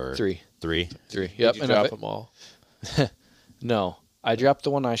you? Or 3. 3? 3. Yep. Did you drop them all? No, I dropped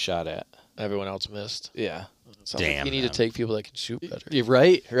the one I shot at. Everyone else missed. Yeah. Sounds Damn, like you need man. to take people that can shoot better. You're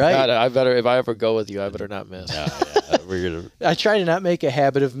right. God, I better. If I ever go with you, I better not miss. Yeah, we're gonna. I try to not make a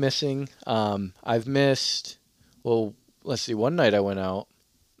habit of missing. I've missed. Well, let's see. One night I went out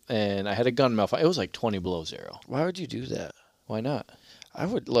and I had a gun malfunction. It was like 20 below zero. Why would you do that? Why not? I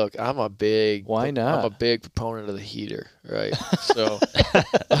would look. I'm a big. Why not? I'm a big proponent of the heater, right? So,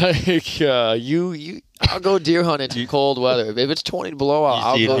 like, you, I'll go deer hunting in cold weather. If it's 20 below,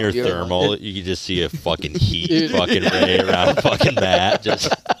 I'll You see go in your deer thermal, hunting. you can just see a fucking heat fucking ray around fucking Matt. Just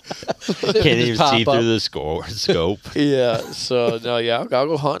can't even pop see up. through the scope. Yeah. So no, yeah, I'll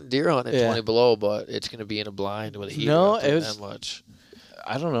go hunt deer hunt at Yeah. 20 below, but it's gonna be in a blind with a heater. No, up there it was- that much.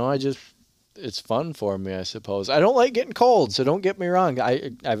 I don't know. It's fun for me, I suppose. I don't like getting cold, so don't get me wrong.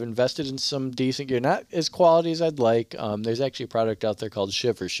 I've invested in some decent gear, not as quality as I'd like. There's actually a product out there called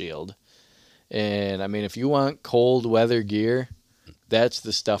Shiver Shield, and I mean, if you want cold weather gear, that's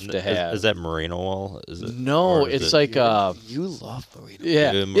the stuff to have. Is that merino wool? Is it? No, or is it's it- like You love merino.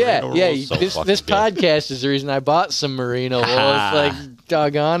 yeah, Dude, yeah, merino yeah. wool's so This fucking good. podcast is the reason I bought some merino wool. It's like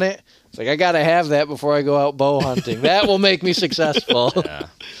doggone it. It's like I gotta have that before I go out bow hunting. That will make me successful.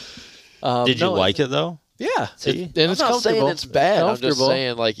 Yeah. Did you no, like it though? Yeah, See? and I'm it's not saying comfortable. it's bad. I'm just Comfortable.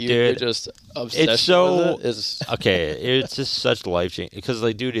 saying like you're Dude, just obsessed it's so- with it. Is Okay, it's just such life changing because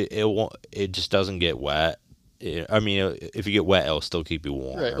like, dude, it won't. It just doesn't get wet. I mean, if you get wet, it'll still keep you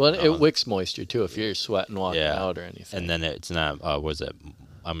warm. Right. Well, it wicks moisture too if you're sweating walking Yeah. out or anything. And then it's not. Was it?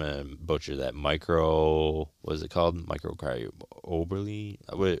 I'm gonna butcher that. Micro. What is it called? Microcryoberly,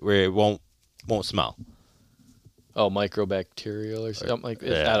 where it won't smell. microbacterial or something like that.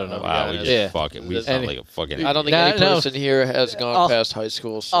 Yeah. I don't know. Wow, we Yeah. just Yeah. fucking. We Does- sound any- like a fucking. I don't think No, any no. person here has gone All- past high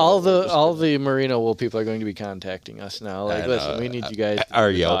school. So all we're the just all gonna- the merino wool people are going to be contacting us now. Like, I listen, know. we need you guys to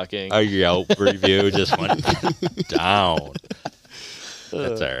Our be Yelp, talking. our Yelp review just went down.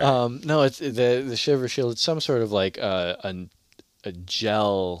 That's all right. No, it's the Shiver Shield. It's some sort of like a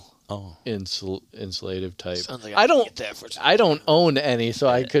gel Oh, insulative type. Sounds like I don't- get that for I don't own any, so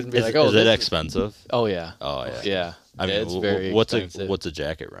I couldn't be is, like, oh, is it this expensive? Oh yeah, Oh yeah. yeah. I mean, it's very what's expensive. what's a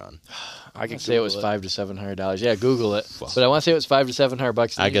jacket run? I can Say it was Google $500 to $700. Yeah, Google it. Fuck. But I want to say it was $500 to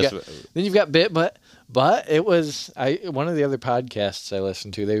 $700. I guess. Then you've got bit, but it was one of the other podcasts I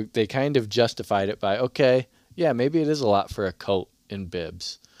listened to. They kind of justified it by yeah, maybe it is a lot for a coat in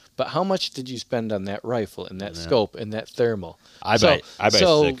bibs, but how much did you spend on that rifle and that Yeah. scope and that thermal? I So- buy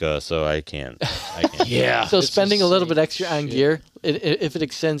so- Sitka, so I can't. I can't. Yeah. So It's spending a little bit insane extra on shit. gear, if it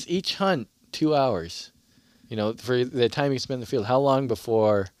extends each hunt 2 hours, for the time you spend in the field, how long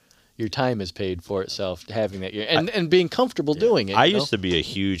before your time is paid for itself having that gear and being comfortable doing it? I used to be a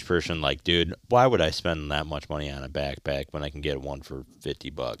huge person like, dude, why would I spend that much money on a backpack when I can get one for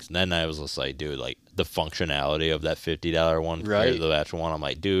 $50? And then I was just like, dude, like the functionality of that $50 one compared Right. to the actual one, I'm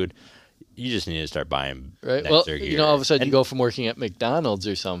like, dude, you just need to start buying Right. nicer Well, gear. all of a sudden And- you go from working at McDonald's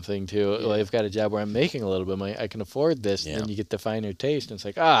or something to, well, I've got a job where I'm making a little bit of money. I can afford this. Yeah. And then you get the finer taste. And it's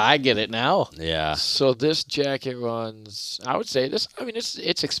like, I get it now. Yeah. So this jacket runs. I would say this. I mean,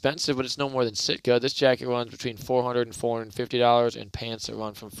 it's expensive, but it's no more than Sitka. This jacket runs between $400 and $450, and pants that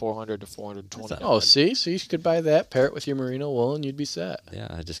run from $400 to $420. Oh, see? So you could buy that, pair it with your merino wool, and you'd be set. Yeah,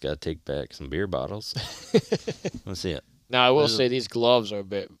 I just got to take back some beer bottles. Let's see it. Now I will say these gloves are a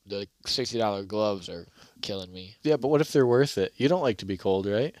bit. The $60 gloves are killing me. Yeah, but what if they're worth it? You don't like to be cold,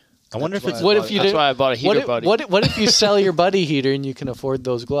 right? I wonder if it's. What if you That's didn't- why I bought a heater buddy. What if you sell your buddy heater and you can afford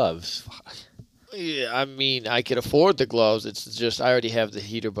those gloves? Yeah, I mean, I could afford the gloves. It's just I already have the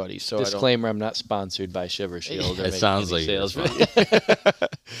heater buddy, so Disclaimer: I'm not sponsored by Shiver Shield. or It making sounds any like sales.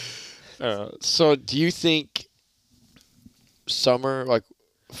 So, do you think summer, like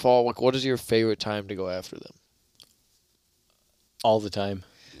fall, like what is your favorite time to go after them? all the time.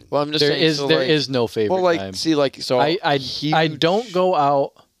 Well, I'm just There saying. is so, there like, is no favorite well, like time. see, like so. I huge- don't go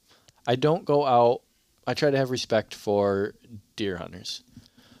out. I don't go out. I try to have respect for deer hunters.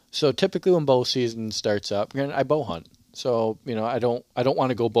 So typically when bow season starts up, granted, I bow hunt. So I don't want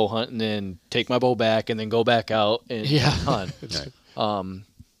to go bow hunt and then take my bow back and then go back out and hunt. Right.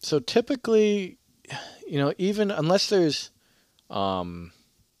 So typically, even unless there's, public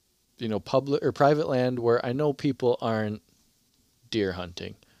or private land where I know people aren't deer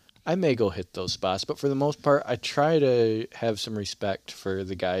hunting, I may go hit those spots. But for the most part, I try to have some respect for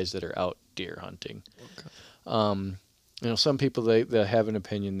the guys that are out deer hunting. Okay. Some people they have an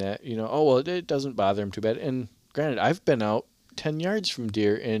opinion that it doesn't bother them too bad. And granted, I've been out 10 yards from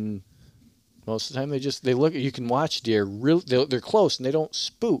deer in Most of the time, they look. You can watch deer. They're close and they don't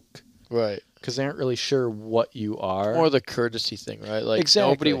spook. Right. Because they aren't really sure what you are. More the courtesy thing, right? Like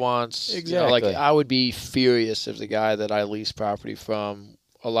Exactly. nobody wants. Exactly. Like I would be furious if the guy that I lease property from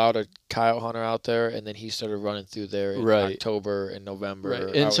allowed a coyote hunter out there, and then he started running through there in October and November.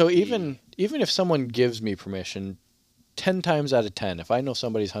 Right. And so even if someone gives me permission, 10 times out of 10, if I know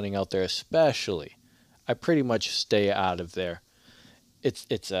somebody's hunting out there, especially, I pretty much stay out of there.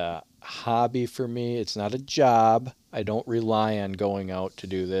 It's a hobby for me. It's not a job. I don't rely on going out to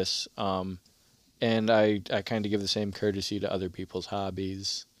do this. And I kind of give the same courtesy to other people's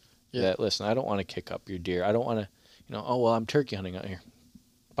hobbies. Yeah. That, listen, I don't want to kick up your deer. I don't want to, oh, well, I'm turkey hunting out here.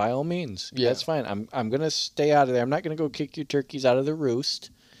 By all means. Yeah. That's fine. I'm going to stay out of there. I'm not going to go kick your turkeys out of the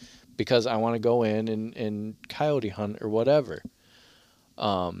roost because I want to go in and coyote hunt or whatever.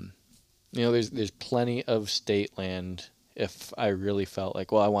 There's plenty of state land if I really felt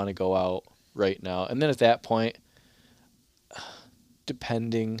like, well, I want to go out right now. And then at that point,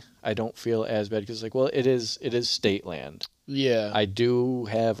 depending, I don't feel as bad because it is state land. Yeah. I do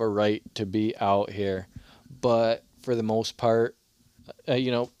have a right to be out here, but for the most part,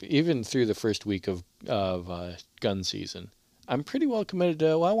 even through the first week of gun season, I'm pretty well committed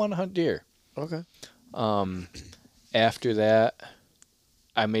to, I want to hunt deer. Okay. After that,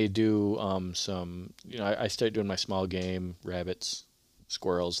 I may do some, I start doing my small game, rabbits,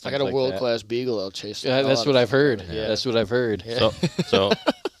 squirrels, things I got a like world-class beagle I'll chase. Yeah, that's what I've heard. Yeah. That's what I've heard. Yeah. So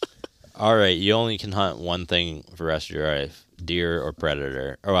all right, you only can hunt one thing for the rest of your life, deer or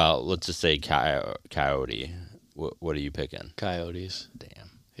predator. Or, well, let's just say coyote. What are you picking? Coyotes. Damn.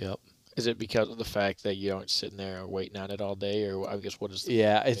 Yep. Is it because of the fact that you aren't sitting there waiting on it all day, or I guess what is the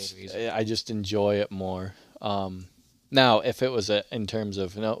main reason? I just enjoy it more. Now, if it was in terms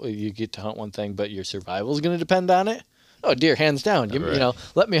of, you get to hunt one thing, but your survival is going to depend on it, deer, hands down.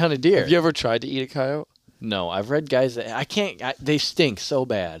 Let me hunt a deer. Have you ever tried to eat a coyote? No, I've read guys that I can't. They stink so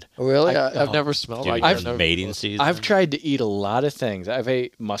bad. Oh, really? I've never smelled like I've mating season. I've tried to eat a lot of things. I've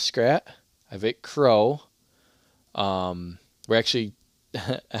ate muskrat. I've ate crow. We're actually,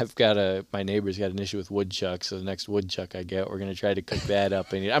 my neighbor's got an issue with woodchuck, so the next woodchuck I get, we're gonna try to cook that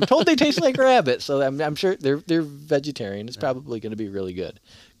up and eat. I'm told they taste like rabbit, so I'm sure they're vegetarian. It's probably gonna be really good.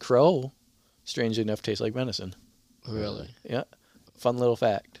 Crow, strangely enough, tastes like venison. Really? Yeah. Fun little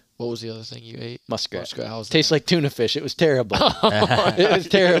fact. What was the other thing you ate? Muskrat. How was that? Tastes like tuna fish. It was terrible. It was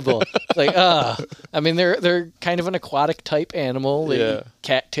terrible. It's like, they're kind of an aquatic type animal. They eat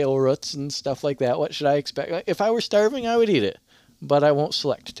cattail roots and stuff like that. What should I expect? If I were starving, I would eat it, but I won't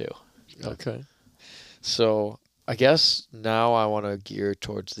select to. Okay. So I guess now I want to gear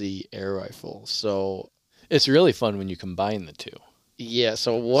towards the air rifle. So it's really fun when you combine the two. Yeah.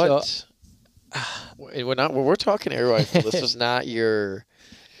 So what? We're talking air rifle. This is not your.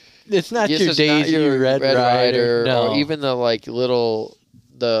 It's not your Daisy or Red Ryder, no. Or even the little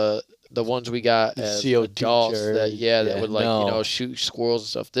the ones we got as CO2 adults that would shoot squirrels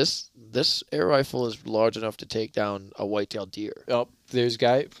and stuff. This air rifle is large enough to take down a white-tailed deer. Oh, there's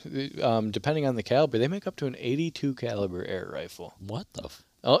depending on the caliber, they make up to an 82 caliber air rifle. What the?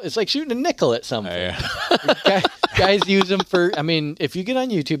 It's like shooting a nickel at something. Guys use them for. I mean, if you get on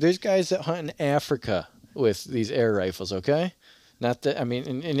YouTube, there's guys that hunt in Africa with these air rifles. Okay. Not that,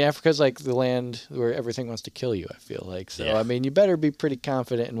 in Africa's like the land where everything wants to kill you, I feel like. So, you better be pretty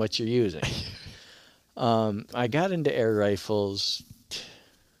confident in what you're using. I got into air rifles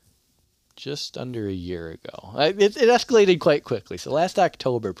just under a year ago. It escalated quite quickly. So last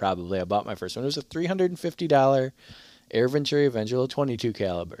October, probably, I bought my first one. It was a $350 Air Venturi Evangelo 22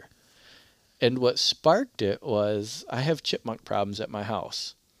 caliber. And what sparked it was I have chipmunk problems at my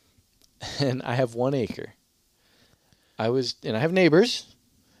house. And I have 1 acre. I have neighbors,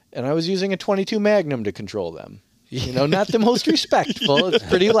 and I was using a 22 Magnum to control them. Not the most respectful. It's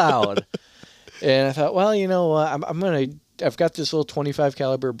pretty loud. And I thought, well, I've got this little 25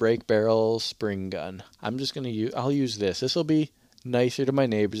 caliber break barrel spring gun. I'm just I'll use this. This will be nicer to my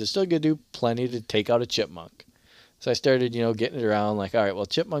neighbors. It's still going to do plenty to take out a chipmunk. So I started, getting it around like, all right, well,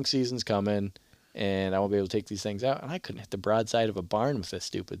 chipmunk season's coming, and I won't be able to take these things out. And I couldn't hit the broadside of a barn with this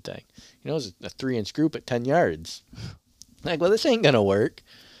stupid thing. It was a 3-inch group at 10 yards. Like, well, this ain't going to work.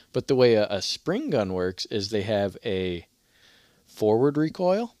 But the way a spring gun works is they have a forward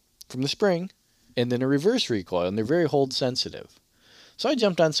recoil from the spring and then a reverse recoil, and they're very hold sensitive. So I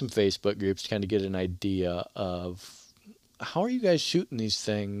jumped on some Facebook groups to kind of get an idea of how are you guys shooting these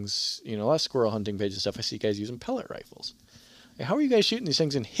things? A lot of squirrel hunting pages and stuff, I see guys using pellet rifles. How are you guys shooting these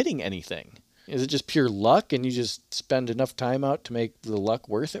things and hitting anything? Is it just pure luck and you just spend enough time out to make the luck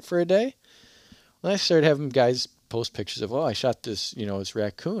worth it for a day? Well, I started having guys post pictures of, I shot this, this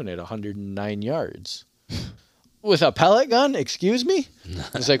raccoon at 109 yards. With a pellet gun? Excuse me?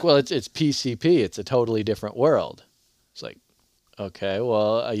 It's like, well, it's PCP. It's a totally different world. It's like, okay,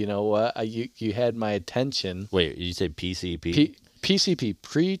 well, you know what? You had my attention. Wait, you say PCP? PCP,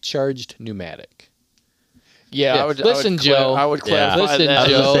 pre-charged pneumatic. Yeah, Yeah, listen, Joe. I would clarify Listen, that. I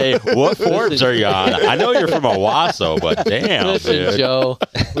was Joe. gonna say, what Forbes are you on? I know you're from Owasso, but damn, Listen, dude. Joe.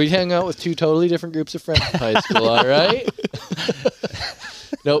 We hang out with two totally different groups of friends in high school, all right?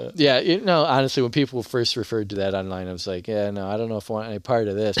 Nope. Yeah, honestly, when people first referred to that online, I was like, yeah, no, I don't know if I want any part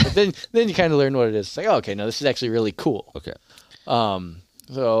of this. But then you kind of learn what it is. It's like, okay, no, this is actually really cool. Okay.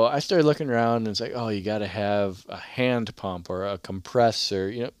 So I started looking around, and it's like, you got to have a hand pump or a compressor,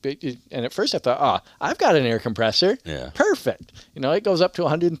 And at first I thought, I've got an air compressor. Yeah. Perfect. It goes up to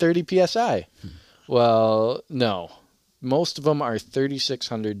 130 psi. Well, no. Most of them are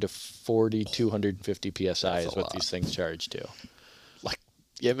 3,600 to 4,250 psi is what these things charge to.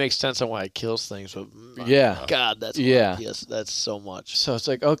 Yeah, it makes sense on why it kills things. But Yeah. God, that's Yeah. Yes, that's so much. So it's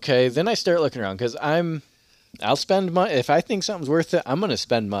like, okay. Then I start looking around because I'll spend money. If I think something's worth it, I'm going to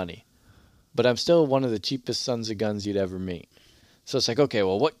spend money. But I'm still one of the cheapest sons of guns you'd ever meet. So it's like, okay,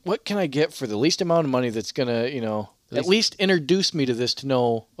 well, what can I get for the least amount of money that's going to, at least introduce me to this to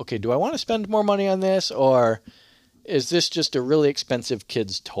know, okay, do I want to spend more money on this, or is this just a really expensive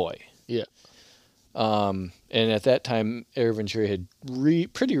kid's toy? Yeah. And at that time, Air Ventura had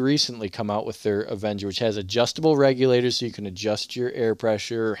pretty recently come out with their Avenger, which has adjustable regulators so you can adjust your air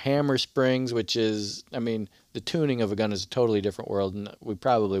pressure, hammer springs, which is, the tuning of a gun is a totally different world, and we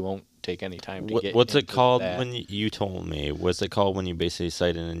probably won't take any time to get What's it called that. when you told me? What's it called when you basically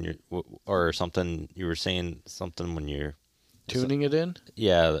sight it in your, or something, you were saying something when you're... Tuning it in?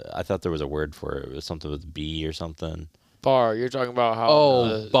 Yeah, I thought there was a word for it. It was something with B or something. Bar. You're talking about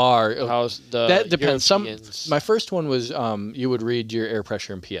how bar. How's the That depends. Europeans- My first one was you would read your air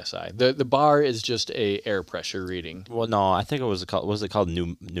pressure in PSI. The bar is just a air pressure reading. Well, no, I think it was called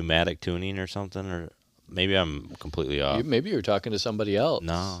pneumatic tuning or something, or maybe I'm completely off. Maybe you were talking to somebody else.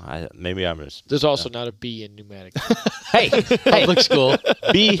 No, maybe I'm just... There's also not a B in pneumatic. Hey, Public school.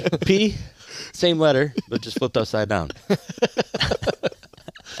 B, P, same letter, but just flipped upside down.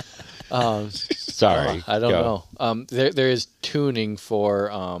 Sorry. I don't know. There is tuning for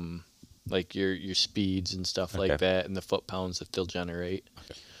like your speeds and stuff like that, and the foot pounds that they'll generate.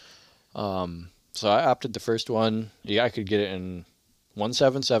 Okay. So I opted the first one. Yeah, I could get it in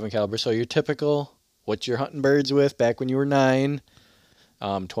 177 caliber. So your typical, what you're hunting birds with back when you were 9,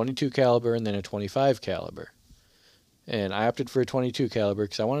 22 caliber, and then a 25 caliber. And I opted for a 22 caliber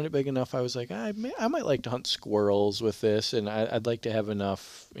because I wanted it big enough. I was like, I might like to hunt squirrels with this, and I'd like to have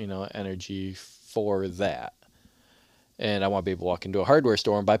enough, energy for that. And I want to be able to walk into a hardware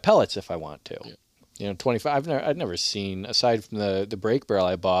store and buy pellets if I want to. Yeah. 25. I've never seen, aside from the brake barrel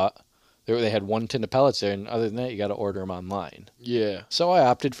I bought, they had one tin of pellets there, and other than that, you got to order them online. Yeah. So I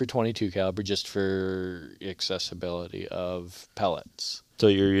opted for 22 caliber just for accessibility of pellets. So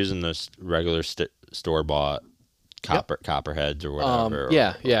you're using this regular store bought copperheads or whatever.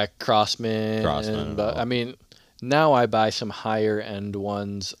 Crossman. But now I buy some higher end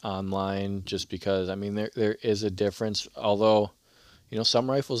ones online just because there is a difference. Although,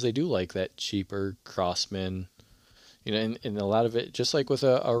 some rifles they do like that cheaper Crossman. And a lot of it, just like with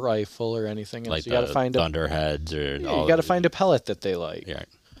a rifle or anything else, like you got to find Thunderheads or you got to find a pellet that they like. Yeah.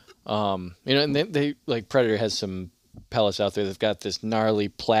 And they like Predator has some pellets out there that've got this gnarly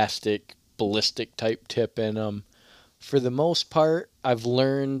plastic ballistic type tip in them. For the most part, I've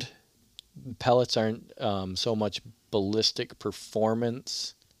learned pellets aren't so much ballistic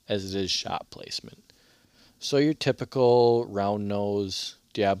performance as it is shot placement. So your typical round nose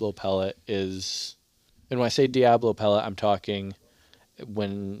Diablo pellet is, and when I say Diablo pellet, I'm talking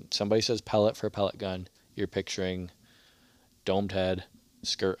when somebody says pellet for a pellet gun, you're picturing domed head,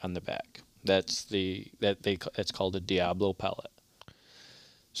 skirt on the back. That's called a Diablo pellet.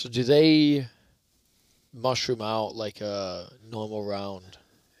 So do they mushroom out like a normal round?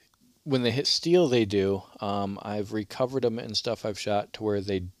 When they hit steel, they do. I've recovered them and stuff I've shot to where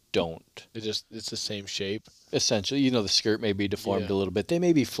they don't. It's the same shape. Essentially, the skirt may be deformed a little bit. They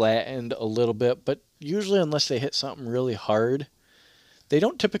may be flattened a little bit, but usually unless they hit something really hard, they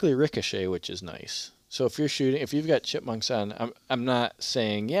don't typically ricochet, which is nice. So if you've got chipmunks on, I'm not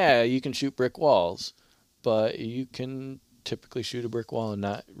saying, you can shoot brick walls, but you can typically shoot a brick wall and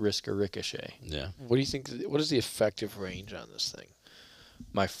not risk a ricochet. Yeah. What do you think? What is the effective range on this thing?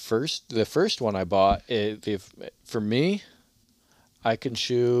 The first one I bought, for me, I can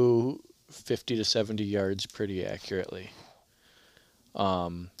shoot 50 to 70 yards pretty accurately.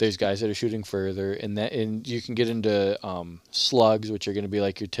 There's guys that are shooting further, and you can get into slugs, which are going to be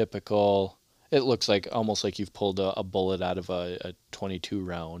like your typical. It looks like almost like you've pulled a bullet out of a 22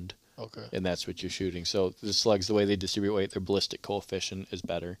 round. Okay. And that's what you're shooting. So the slugs, the way they distribute weight, their ballistic coefficient is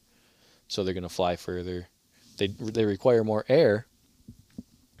better, so they're going to fly further. They require more air,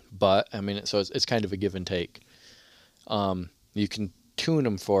 but I mean, so it's kind of a give and take. You can tune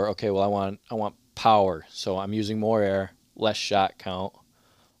them for, okay, well, I want power, so I'm using more air, less shot count.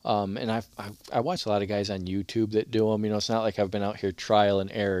 And I watch a lot of guys on YouTube that do them. You know, it's not like I've been out here trial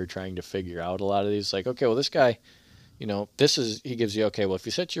and error trying to figure out a lot of these. Like, okay, well, this guy, you know, he gives you, okay, well, if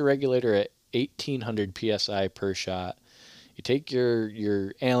you set your regulator at 1800 psi per shot, you take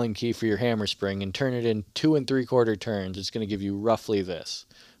your Allen key for your hammer spring and turn it in 2 3/4 turns, it's going to give you roughly this.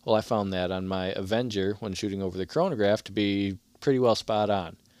 Well, I found that on my Avenger when shooting over the chronograph to be pretty well spot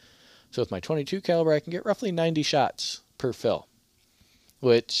on. So with my 22 caliber, I can get roughly 90 shots per fill,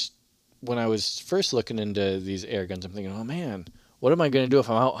 which when I was first looking into these air guns, I'm thinking, oh man, what am I going to do if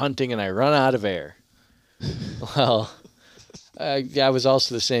I'm out hunting and I run out of air? Well, I was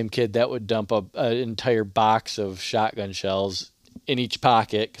also the same kid that would dump an entire box of shotgun shells in each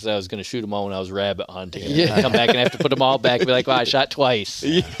pocket because I was going to shoot them all when I was rabbit hunting. And I'd come back and have to put them all back and be like, wow, I shot twice.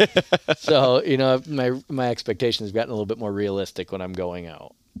 Yeah. So, you know, my expectations have gotten a little bit more realistic when I'm going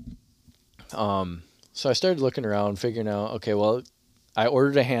out. So I started looking around, figuring out, okay, well, I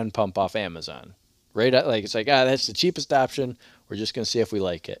ordered a hand pump off Amazon. Right? It's like, that's the cheapest option. We're just going to see if we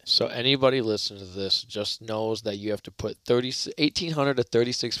like it. So anybody listening to this just knows that you have to put 1800 to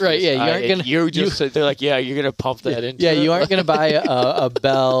 36. Right, yeah. You aren't gonna. They're like, yeah, you're gonna pump that into. Yeah, you aren't gonna buy a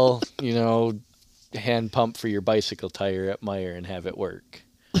Bell, you know, hand pump for your bicycle tire at Meijer and have it work.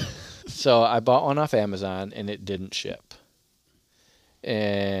 So I bought one off Amazon and it didn't ship.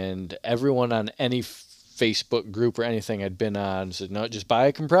 And everyone on any Facebook group or anything I'd been on said, no, just buy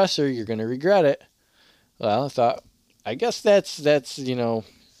a compressor. You're gonna regret it. Well, I thought, I guess that's you know,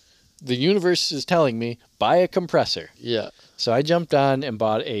 the universe is telling me, buy a compressor. Yeah. So I jumped on and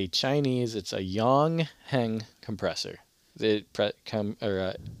bought a Chinese, it's a Yongheng compressor. It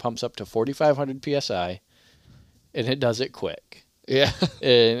pumps up to 4,500 PSI, and it does it quick. Yeah.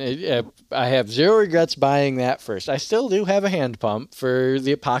 And I have zero regrets buying that first. I still do have a hand pump for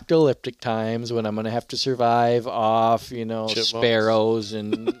the apocalyptic times when I'm going to have to survive off, you know, Chipmunks. Sparrows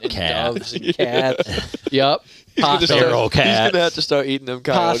and doves and cats. Yep. He's Possums. gonna have to start eating them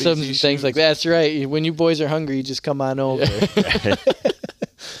coyotes. Possums and things like that. That's right. When you boys are hungry, you just come on over.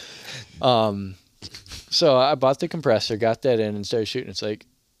 So I bought the compressor, got that in, and started shooting. It's like,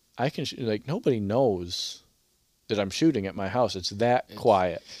 I can shoot, like, nobody knows that I'm shooting at my house. It's that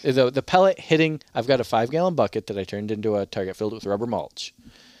quiet. The pellet hitting, I've got a 5-gallon bucket that I turned into a target filled with rubber mulch.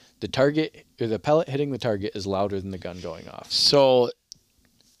 The pellet hitting the target is louder than the gun going off. So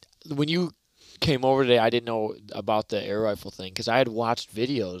when you came over today, I didn't know about the air rifle thing because I had watched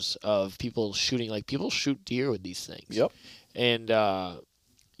videos of people shooting, like people shoot deer with these things. Yep. And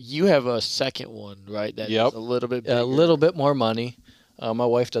you have a second one, right? That's a little bit bigger. A little bit more money. My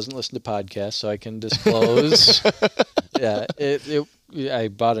wife doesn't listen to podcasts, so I can disclose. Yeah, I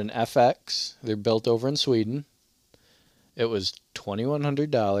bought an FX. They're built over in Sweden. It was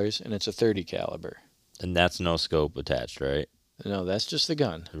 $2,100, and it's a 30 caliber. And that's no scope attached, right? No, that's just the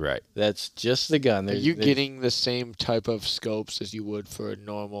gun. Right. That's just the gun. Are you getting the same type of scopes as you would for a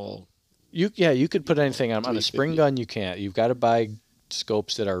normal? You could put anything on a spring gun. You can't. You've got to buy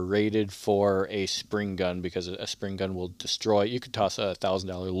scopes that are rated for a spring gun because a spring gun will destroy. You could toss a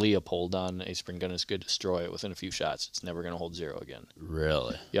 $1,000 Leopold on a spring gun; it's good to destroy it within a few shots. It's never going to hold zero again.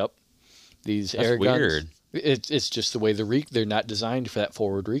 Really? Yep. These That's air weird. guns. It's just the way they're not designed for that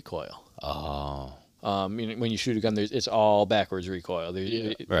forward recoil. Oh. When you shoot a gun, it's all backwards recoil.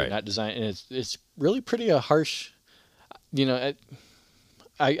 They're not designed, and it's really pretty harsh. You know,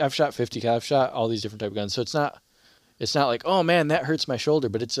 I've shot 50 cal. I've shot all these different type of guns, so it's not like, oh man, that hurts my shoulder,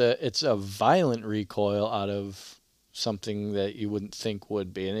 but it's a violent recoil out of something that you wouldn't think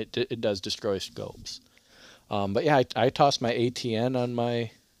would be, and it does destroy scopes. But yeah, I tossed my ATN on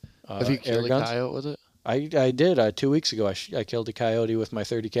my Have you killed air guns. a coyote with it? I did 2 weeks ago. I killed a coyote with my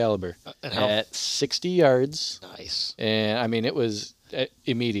 30 caliber at 60 yards. Nice. And I mean, it was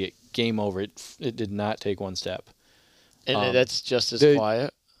immediate game over. It did not take one step. And that's just as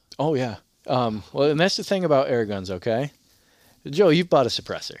quiet. Oh yeah. Well, and that's the thing about air guns. Okay, Joe, you've bought a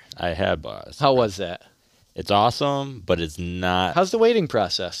suppressor. I had bought a suppressor. How was that? It's awesome, but it's not. How's the waiting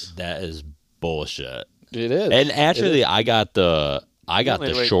process? That is bullshit. It is. And actually, I got the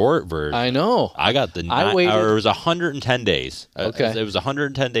short version. I know. I got the. waited. Or it was 110 days. Okay. It was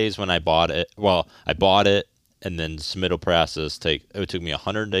 110 days when I bought it. Well, I bought it, and then this middle process it took me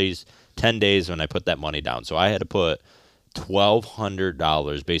 100 days, 10 days when I put that money down. So I had to put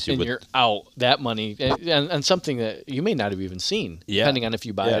 $1,200 basically. And you're out that money and something that you may not have even seen, Yeah. depending on if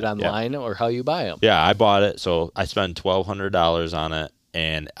you buy it online or how you buy them. Yeah, I bought it, so I spent $1,200 on it,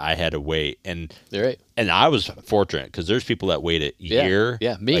 and I had to wait. And Right. and I was fortunate because there's people that wait a year,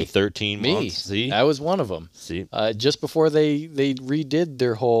 me, like 13 me. months. See, I was one of them. see, Just before they redid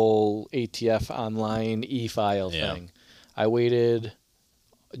their whole ATF online e-file Yeah. thing, I waited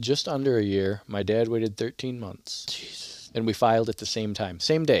just under a year. My dad waited 13 months. Jesus. And we filed at the same time,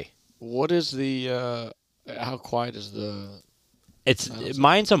 same day. What is the how quiet is the?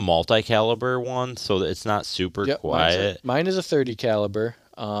 Mine's a multi-caliber one, so it's not super Yep, quiet. Mine is a 30 caliber.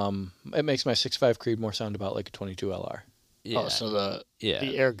 It makes my 6.5 Creed more sound about like a 22 LR. Yeah, Oh, so the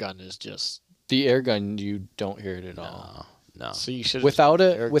air gun is just. The air gun, you don't hear it at all. no. So you should Without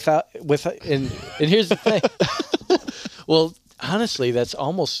and here's the thing. Well, honestly, that's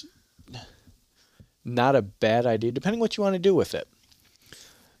almost not a bad idea, depending what you want to do with it.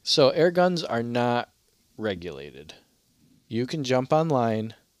 So air guns are not regulated. You can jump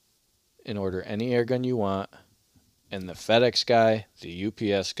online and order any air gun you want, and the FedEx guy, the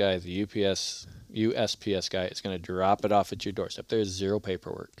UPS guy, the USPS guy is going to drop it off at your doorstep. There's zero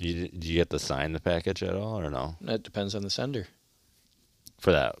paperwork. Did you get to sign the package at all, or no? That depends on the sender.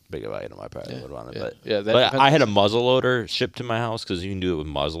 For that big of an item, I probably would want it. Yeah. But, Yeah, that but depends. I had a muzzleloader shipped to my house because you can do it with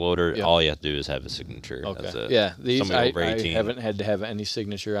muzzleloader. Yeah. All you have to do is have a signature. Okay. That's it. Yeah, these Somebody I over 18. haven't had to have any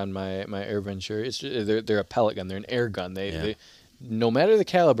signature on my AirVenture. It's they're a pellet gun. They're an air gun. They no matter the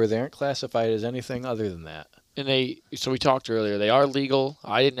caliber, they aren't classified as anything other than that. And so we talked earlier, they are legal.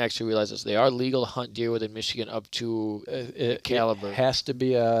 I didn't actually realize this. They are legal to hunt deer within Michigan up to caliber. It has to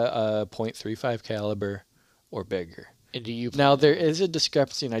be a .35 caliber or bigger. And do you Now there is a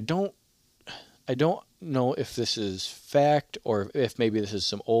discrepancy, and I don't know if this is fact or if maybe this is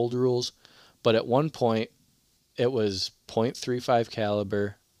some old rules, but at one point it was .35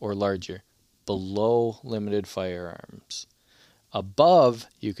 caliber or larger, below limited firearms. Above,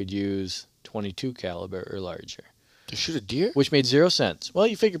 you could use 22 caliber or larger, to shoot a deer? which made 0 sense. Well,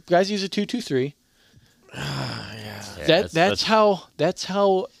 you figure guys use a .223. Yeah, That's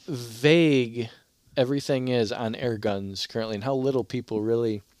how vague everything is on air guns currently, and how little people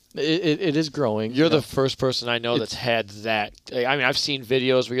really. It is growing. You're the first person I know that's had that. I mean, I've seen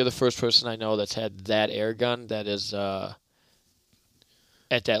videos where you're the first person I know that's had that air gun that is at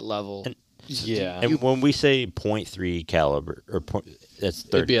that level. And when we say .3 caliber or that's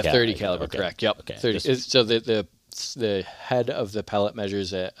 30. It'd be a 30 caliber, Okay. correct? Yep. Okay. 30. So the head of the pellet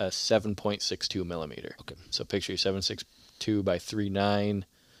measures at a 7.62 millimeter. Okay. So picture 7.62 by 3.9.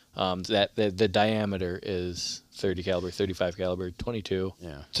 The diameter is 30 caliber, 35 caliber, 22.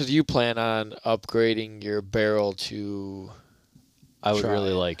 Yeah. So do you plan on upgrading your barrel to I would Try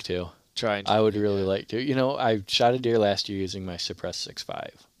really it. like to. try and? I would really like to. You know, I shot a deer last year using my Suppress 6.5,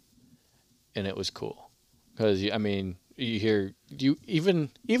 and it was cool because I mean, you hear even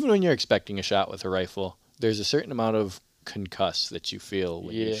when you're expecting a shot with a rifle, there's a certain amount of concuss that you feel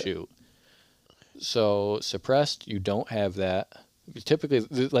when you shoot. So suppressed, you don't have that. Typically,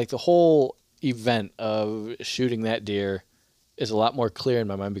 the whole event of shooting that deer is a lot more clear in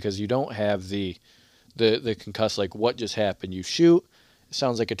my mind because you don't have the concuss, like what just happened. You shoot, it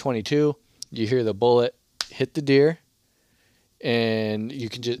sounds like a 22. You hear the bullet hit the deer, and you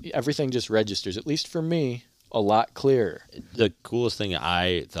can everything just registers. At least for me, a lot clearer. The coolest thing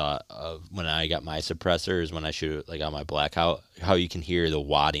I thought of when I got my suppressor is when I shoot like on my black, how you can hear the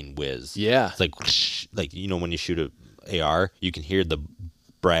wadding whiz. Yeah. It's like whoosh, like you know when you shoot a AR, you can hear the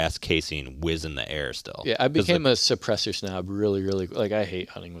brass casing whiz in the air still. Yeah, I became a suppressor snob really, really. Like, I hate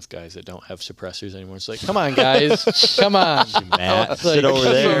hunting with guys that don't have suppressors anymore. It's like, come on, guys. Come on. Matt, sit over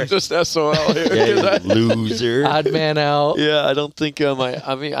there. Just SOL here. Yeah, you loser. Odd man out. Yeah, I don't think I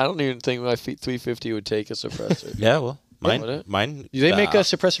don't even think my 350 would take a suppressor. Yeah, well, would it? mine. They make a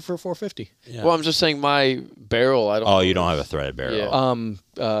suppressor for 450. Yeah. Well, I'm just saying my barrel. I don't. Oh, you don't have a threaded barrel.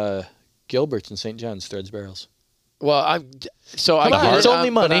 Yeah. Gilbert's in St. John's threads barrels. Well, Come on, it's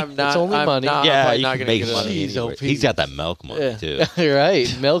only money. I'm not, It's only I'm money. Not, Yeah, I'm you not can gonna make get money. it. Jeez, Anyway. OP. He's got that milk money too. You're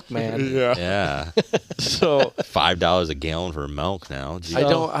right, milkman. Yeah, So $5 a gallon for milk now. Gee. I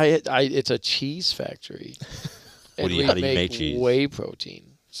don't. I it's a cheese factory. How And do we you make cheese? Whey protein.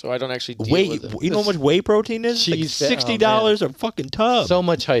 So I don't actually deal Wait, with it. you know how much whey protein is? Like Cheese- $60 a fucking tub. So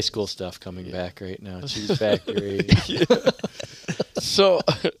much high school stuff coming back right now. Cheese factory. So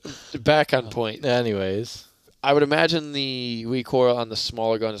back on point. Anyways, I would imagine the recoil on the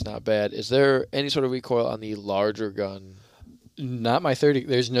smaller gun is not bad. Is there any sort of recoil on the larger gun? not my 30.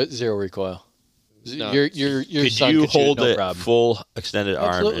 There's zero recoil. No. Your Could son you could shoot hold no it problem. full extended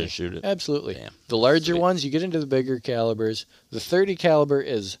arm Absolutely. and shoot it? Absolutely. Damn. The larger Sweet. ones, you get into the bigger calibers. The 30 caliber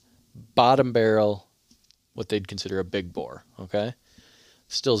is bottom barrel, what they'd consider a big bore. Okay,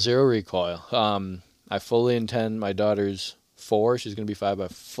 still zero recoil. I fully intend. My daughter's 4; she's going to be 5. I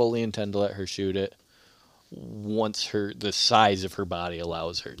fully intend to let her shoot it once the size of her body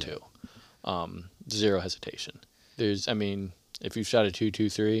allows her to. Zero hesitation. If you've shot a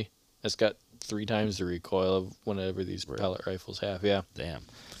 2.23, that's got 3 times the recoil of whatever these pellet rifles have. Yeah. Damn.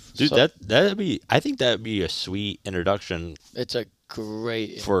 Dude, So- I think that'd be a sweet introduction It's a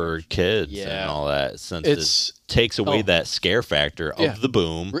great for kids Yeah. and all that, since It's- it takes away oh. that scare factor Yeah. of the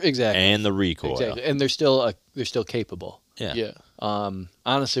boom Exactly. and the recoil. Exactly. And they're still capable. Yeah. Yeah.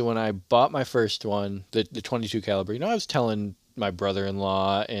 Honestly, when I bought my first one, the 22 caliber, I was telling my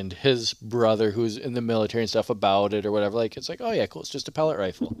brother-in-law and his brother who's in the military and stuff about it or whatever. Like, it's like, oh yeah, cool. It's just a pellet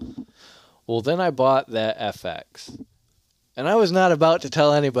rifle. Well, then I bought that FX. And I was not about to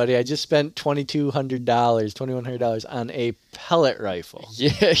tell anybody. I just spent $2,100 on a pellet rifle.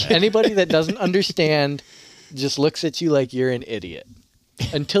 Yeah. Anybody that doesn't understand just looks at you like you're an idiot.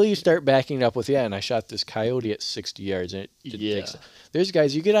 Until you start backing it up with, and I shot this coyote at 60 yards. And there's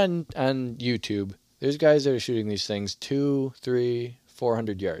guys, you get on YouTube, there's guys that are shooting these things 200, 300,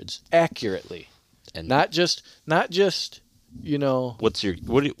 400 yards accurately. And Not just what's your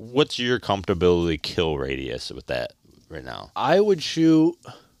comfortability kill radius with that right now? I would shoot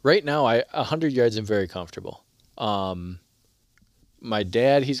right now. 100 yards. I'm very comfortable. My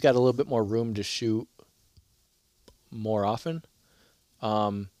dad, he's got a little bit more room to shoot more often.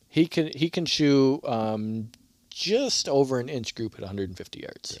 He can shoot just over an inch group at 150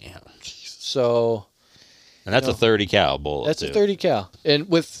 yards. Damn. So And that's a 30 cal bullet. that's a 30 cal, and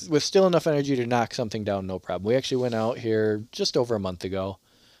with still enough energy to knock something down, no problem. We actually went out here just over a month ago.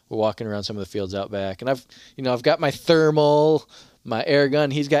 We're walking around some of the fields out back, and I've got my thermal, my air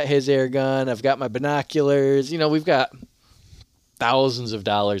gun. He's got his air gun. I've got my binoculars. We've got thousands of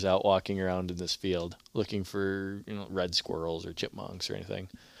dollars out walking around in this field looking for red squirrels or chipmunks or anything.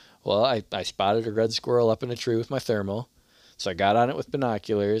 Well, I spotted a red squirrel up in a tree with my thermal, so I got on it with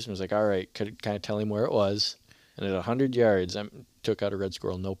binoculars and was like, all right, could kind of tell him where it was. And at 100 yards, I took out a red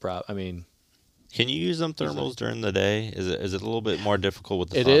squirrel, no problem. Can you use them thermals during the day? Is it a little bit more difficult with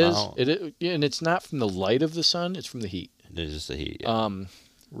the It sun is. out? It is, and it's not from the light of the sun; it's from the heat. It is just the heat. Yeah.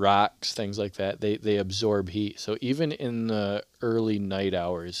 Rocks, things like that, they absorb heat. So even in the early night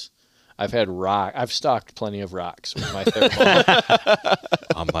hours, I've stocked plenty of rocks with my thermal.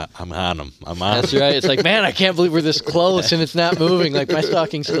 I'm on them. I'm on That's 'em. right. It's like, man, I can't believe we're this close and it's not moving. Like, my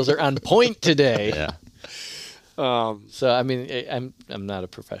stalking skills are on point today. Yeah. So I'm not a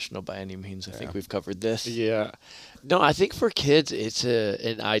professional by any means. I think we've covered this. Yeah. No, I think for kids, it's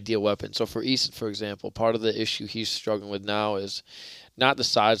an ideal weapon. So for Easton, for example, part of the issue he's struggling with now is not the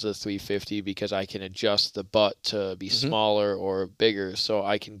size of the 350, because I can adjust the butt to be smaller or bigger, so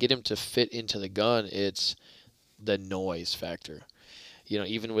I can get him to fit into the gun. It's the noise factor.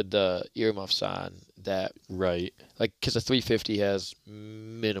 Even with the earmuffs on, that Right. because the 350 has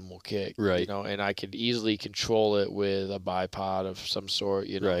minimal kick, Right. and I could easily control it with a bipod of some sort,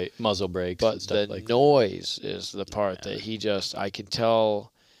 Right. Muzzle brakes. But and stuff the like noise is the part that I can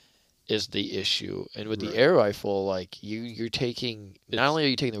tell is the issue. And with the air rifle, you're taking, not only are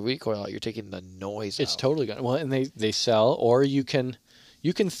you taking the recoil out, you're taking the noise It's out. totally gone. Well, and they sell, or you can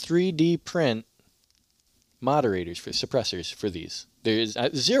 3D print moderators for suppressors for these. There's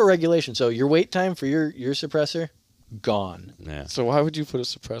zero regulation, so your wait time for your suppressor gone. Yeah. So why would you put a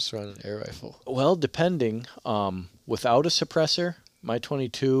suppressor on an air rifle? Well, depending. Without a suppressor, my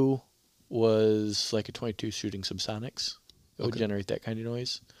 22 was like a 22 shooting subsonics. It would generate that kind of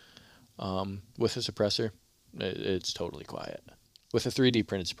noise. With a suppressor, it's totally quiet. With a 3D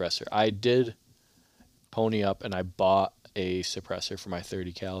printed suppressor, I did pony up and I bought a suppressor for my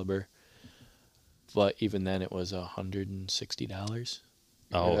 30 caliber. But even then, it was $160.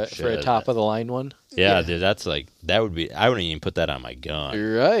 Oh, For a shit. top of the line one. Yeah, dude, that's that would be. I wouldn't even put that on my gun.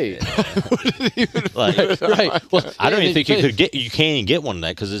 Right. Like, Right. Well, I don't even think you you can't even get one of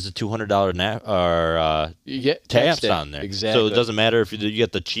that because it's a $200 you get tabs tax on there. Exactly. So it doesn't matter if you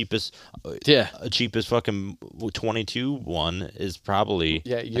get the cheapest. Yeah. Cheapest fucking 22 one is probably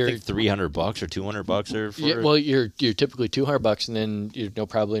Yeah, I you're- think $300 or $200 or for Yeah, well, you're typically $200, and then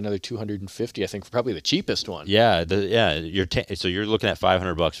probably another $250. I think for probably the cheapest one. yeah so you're looking at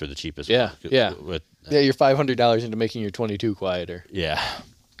 $500 for the cheapest Yeah, one. yeah. With, Yeah, you're $500 into making your 22 quieter. yeah.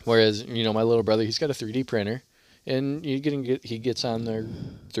 Whereas my little brother, he's got a 3D printer, and he gets on their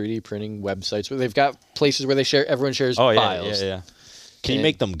 3D printing websites where they've got places where everyone shares Oh yeah, files. yeah. Can you And-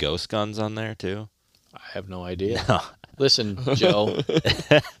 make them ghost guns on there too? I have no idea. No. Listen, Joe.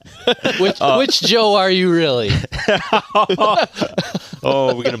 Which Joe are you really?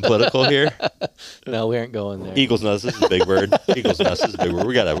 Oh, we're getting political here. No, we aren't going there. Eagle's Nest is a big word. Eagle's Nest is a big word.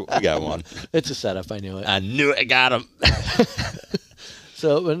 We got one. It's a setup. I knew it. I knew it. I got him.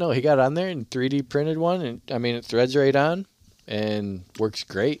 So, but no, he got on there and 3D printed one, and I mean, it threads right on and works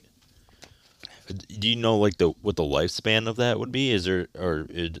great. Do you know like what the lifespan of that would be? Is there or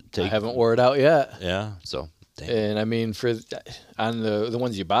it take? I haven't wore it out yet. Yeah. So. Damn. And I mean, on the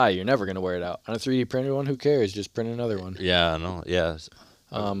ones you buy, you're never gonna wear it out. On a 3D printed one, who cares? Just print another one. Yeah. No. Yeah.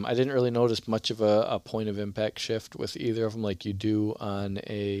 I didn't really notice much of a point of impact shift with either of them, like you do on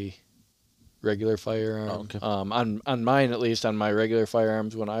a regular firearm. Oh, okay. On mine, at least, on my regular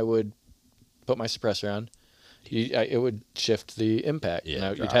firearms, when I would put my suppressor on, it would shift the impact.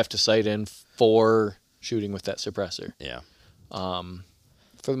 Yeah, you'd have to sight in for shooting with that suppressor. Yeah.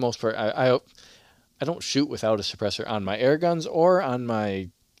 For the most part, I don't shoot without a suppressor on my air guns or on my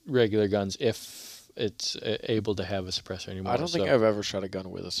regular guns if it's able to have a suppressor anymore. I don't think I've ever shot a gun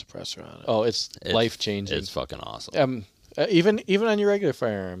with a suppressor on it. Oh, it's life-changing. It's fucking awesome. Even on your regular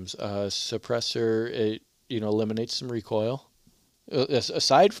firearms, suppressor, it eliminates some recoil.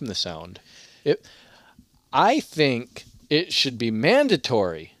 Aside from the sound, I think it should be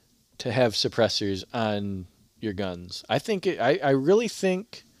mandatory to have suppressors on your guns. I really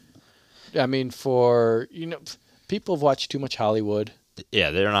think. I mean, people have watched too much Hollywood.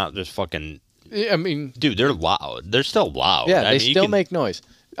 Yeah, they're not just fucking. I mean, dude, they're loud. They're still loud. Yeah, they still make noise.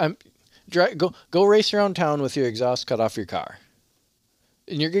 Go race around town with your exhaust cut off your car,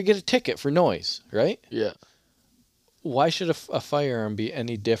 and you're gonna get a ticket for noise, right? Yeah. Why should a firearm be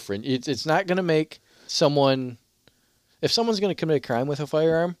any different? It's not gonna make someone. If someone's gonna commit a crime with a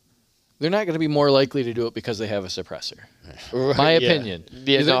firearm, they're not going to be more likely to do it because they have a suppressor. My opinion.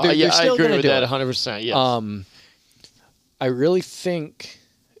 Yeah, they're still I agree with that 100%. Yes. I really think,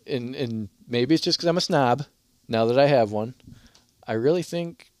 and maybe it's just because I'm a snob, now that I have one, I really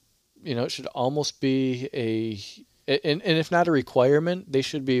think, it should almost be and if not a requirement, they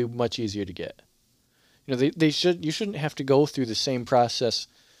should be much easier to get. You shouldn't have to go through the same process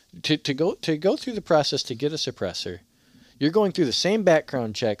to go through the process to get a suppressor. You're going through the same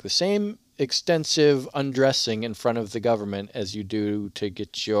background check, the same extensive undressing in front of the government as you do to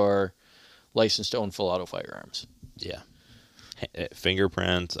get your license to own full auto firearms. Yeah.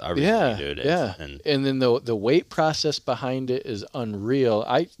 Fingerprints, everything, dude. Yeah. And then the weight process behind it is unreal.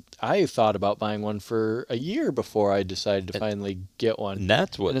 I thought about buying one for a year before I decided to finally get one. And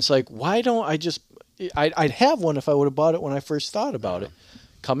that's what. And it's like, why don't I just... I'd have one if I would have bought it when I first thought about it.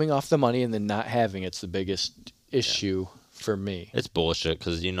 Coming off the money and then not having it's the biggest issue for me. It's bullshit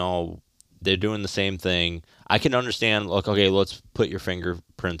because, they're doing the same thing. I can understand, look, okay, let's put your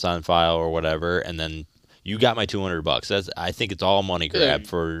fingerprints on file or whatever, and then you got my $200. I think it's all money grab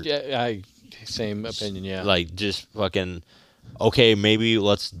for... Yeah, same opinion, yeah. Like, just fucking... Okay, maybe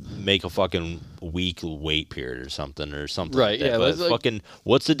let's make a fucking week wait period or something Right, like that. yeah. But fucking,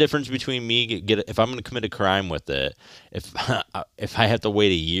 what's the difference between me if I'm going to commit a crime with it, if I have to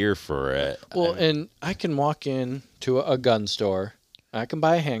wait a year for it? Well, and I can walk in to a gun store, I can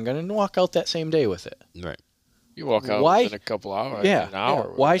buy a handgun and walk out that same day with it. Right. You walk out within a couple hours. Yeah. An hour.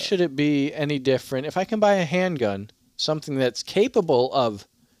 Yeah. Why should it be any different? If I can buy a handgun, something that's capable of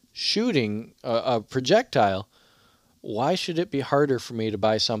shooting a projectile, why should it be harder for me to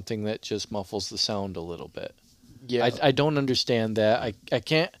buy something that just muffles the sound a little bit? Yeah. I don't understand that. I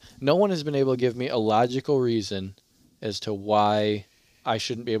can't. No one has been able to give me a logical reason as to why I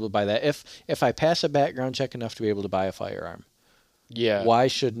shouldn't be able to buy that. If I pass a background check enough to be able to buy a firearm. Yeah. Why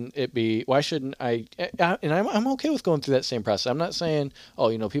shouldn't it be? Why shouldn't I? And I'm okay with going through that same process. I'm not saying,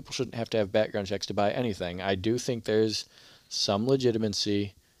 people shouldn't have to have background checks to buy anything. I do think there's some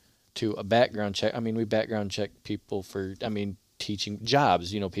legitimacy to a background check. I mean, we background check people for, teaching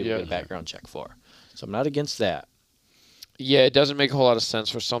jobs, people get a background check for. So I'm not against that. Yeah, it doesn't make a whole lot of sense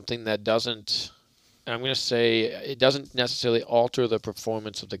for something that doesn't... I'm going to say it doesn't necessarily alter the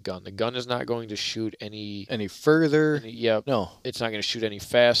performance of the gun. The gun is not going to shoot any further. No, it's not going to shoot any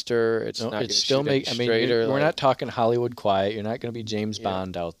faster. It's not going to shoot any straighter. We're not talking Hollywood quiet. You're not going to be James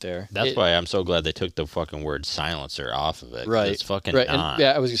Bond out there. That's why I'm so glad they took the fucking word silencer off of it. Right, it's fucking right. not. And,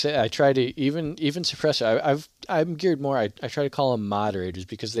 I was going to say I try to even suppressor. I'm geared more. I try to call them moderators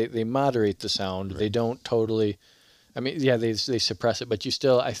because they moderate the sound. Right. They don't totally. They suppress it, but you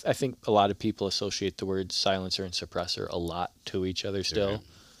still, I think a lot of people associate the words silencer and suppressor a lot to each other still.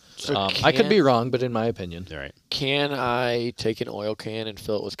 So I could be wrong, but in my opinion, All right. Can I take an oil can and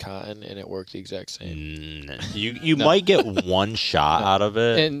fill it with cotton and it worked the exact same? You might get one shot out of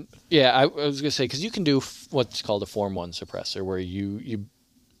it. and yeah, I was gonna say because you can do what's called a Form 1 suppressor, where you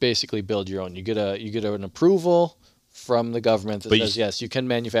basically build your own. You get an approval from the government that But says yes, you can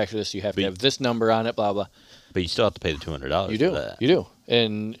manufacture this. You have to have this number on it. Blah blah. But you still have to pay the $200. You do. For that. You do.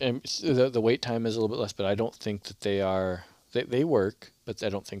 And the wait time is a little bit less, but I don't think that they are. They work, but I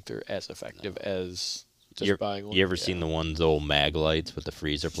don't think they're as effective as Just buying one. You ever seen the ones old mag lights with the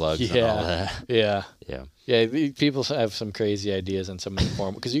freezer plugs and all that? Yeah. Yeah. People have some crazy ideas on some of the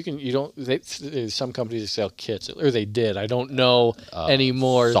form because there's some companies that sell kits, or they did. I don't know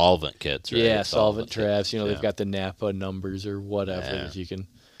anymore. Solvent kits, right? Yeah, solvent traps. kits, They've got the Napa numbers or whatever that you can.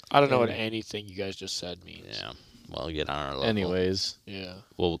 I don't know what anything you guys just said means. Yeah. Well, get on our level. Anyways. Yeah.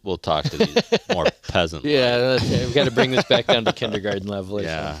 We'll talk to these more peasant. Yeah, we've got to bring this back down to kindergarten level or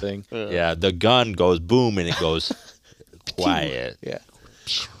something. Yeah, the gun goes boom and it goes quiet. Yeah.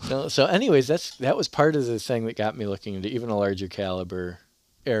 So anyways, that was part of the thing that got me looking into even a larger caliber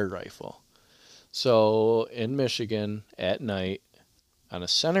air rifle. So in Michigan at night on a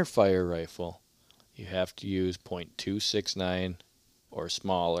center fire rifle, you have to use .269 or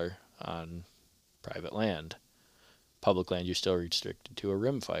smaller on private land. Public land, you're still restricted to a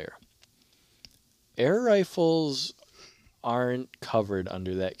rimfire. Air rifles aren't covered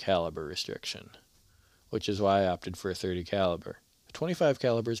under that caliber restriction, which is why I opted for a 30 caliber. A 25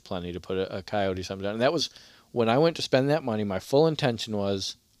 caliber is plenty to put a coyote something down. And that was when I went to spend that money. My full intention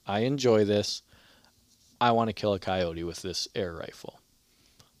was, I enjoy this. I want to kill a coyote with this air rifle.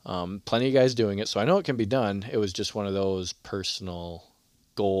 Plenty of guys doing it, so I know it can be done. It was just one of those personal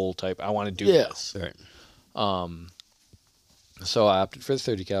goal type. I want to do this. Right. So I opted for the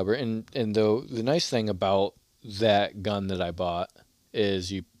 30 caliber, and the nice thing about that gun that I bought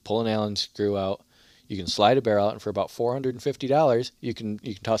is you pull an Allen screw out, you can slide a barrel out, and for about $450, you can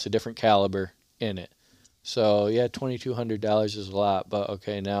toss a different caliber in it. So yeah, $2,200 is a lot, but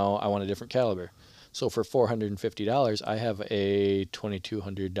okay, now I want a different caliber. So for $450, I have a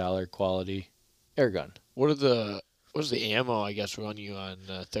 $2,200 quality air gun. What does the ammo, I guess, run you on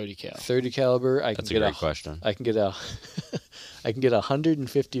 30 cal? 30 caliber, That's a great question. I can get I can get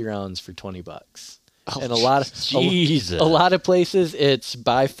 150 rounds for $20. Oh, And a lot of places it's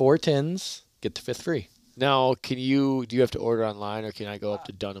buy 4 tins, get the 5th free. Now, do you have to order online, or can I go up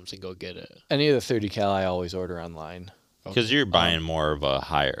to Dunham's and go get it? Any of the 30 cal I always order online. Because you're buying more of a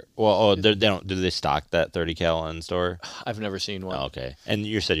higher. Well, they don't. Do they stock that 30 cal in store? I've never seen one. Oh, okay. And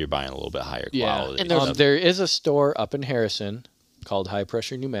you said you're buying a little bit higher quality. And there is a store up in Harrison called High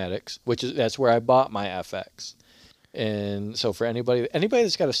Pressure Pneumatics, that's where I bought my FX. And so for anybody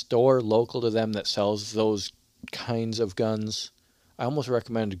that's got a store local to them that sells those kinds of guns, I almost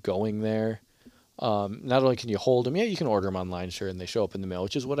recommend going there. Not only can you hold them, you can order them online, sure, and they show up in the mail,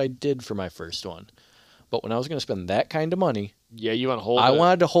 which is what I did for my first one. But when I was going to spend that kind of money, you want to hold it. I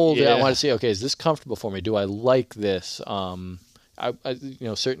wanted to hold it. I wanted to see, okay, is this comfortable for me? Do I like this?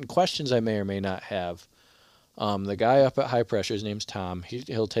 Certain questions I may or may not have. The guy up at High Pressure, his name's Tom.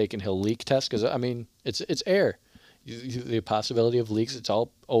 He'll take and he'll leak test because it's air. The possibility of leaks. It's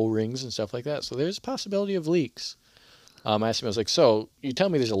all O-rings and stuff like that. So there's a possibility of leaks. I asked him. I was like, so you tell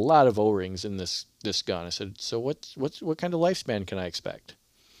me there's a lot of O-rings in this gun. I said, so what kind of lifespan can I expect?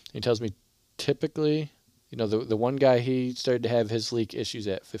 And he tells me typically. The one guy, he started to have his leak issues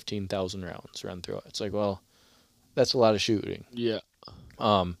at 15,000 rounds run through it. It's like, well, that's a lot of shooting. Yeah.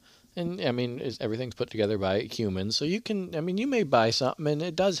 And I mean, everything's put together by humans, so you may buy something and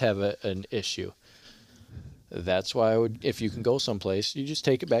it does have an issue. That's why if you can go someplace, you just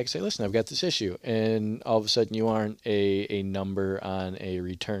take it back and say, listen, I've got this issue. And all of a sudden you aren't a number on a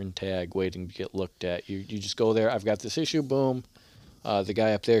return tag waiting to get looked at. You just go there, I've got this issue, boom. The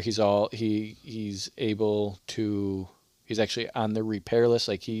guy up there, he's actually on the repair list.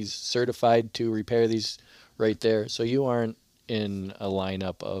 Like he's certified to repair these right there. So you aren't in a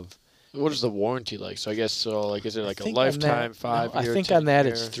lineup of. What is the warranty like? So I guess is it like a lifetime 5 year? I think on that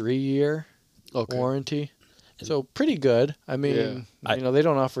it's 3-year warranty. So pretty good. I mean, they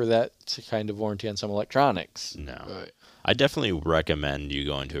don't offer that kind of warranty on some electronics. No. Right. I definitely recommend you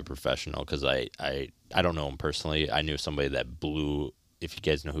going to a professional because I don't know him personally. I knew somebody that blew. If you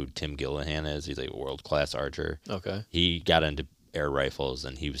guys know who Tim Gillihan is, he's like a world-class archer. Okay. He got into air rifles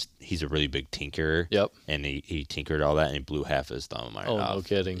and he's a really big tinkerer. Yep. And he tinkered all that and he blew half his thumb right off. No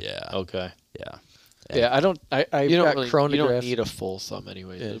kidding. Yeah. Okay. Yeah. Yeah, you don't need a full thumb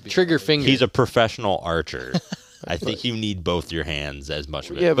anyway. Trigger finger. He's a professional archer. I think you need both your hands as much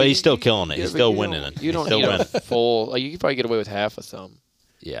of it. Yeah, but he's still killing it. He's still winning it. You don't need a full. You could probably get away with half a thumb.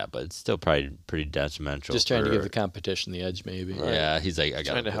 Yeah, but it's still probably pretty detrimental. Just trying to give the competition the edge, maybe. Yeah, he's like, I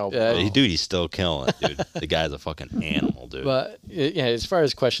got Trying to help. Yeah, Dude, he's still killing it, dude. The guy's a fucking animal, dude. But yeah, as far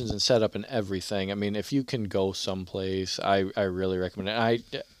as questions and setup and everything, I mean, if you can go someplace, I really recommend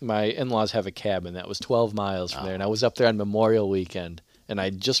it. My in-laws have a cabin that was 12 miles from there, and I was up there on Memorial Weekend, and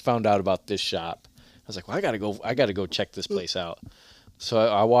I just found out about this shop. I was like, well, I gotta go check this place out. So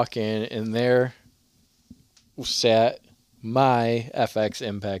I walk in, and there sat my FX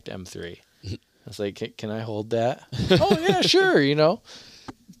Impact M3. I was like, can I hold that? Oh yeah, sure.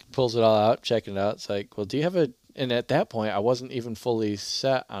 Pulls it all out, checking it out. It's like, well, do you have a? And at that point, I wasn't even fully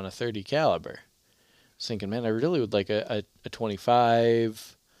set on a 30 caliber. I was thinking, man, I really would like a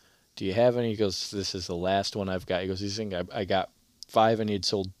 25. Do you have any? He goes, this is the last one I've got. He goes, he's thinking, I got 5, and he had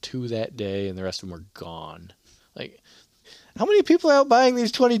sold 2 that day, and the rest of them were gone. Like, how many people are out buying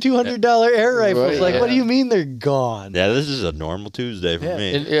these $2,200 air rifles? Right, like, yeah. what do you mean they're gone? Yeah, this is a normal Tuesday for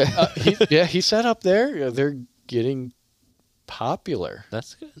me. And, he said up there, they're getting popular.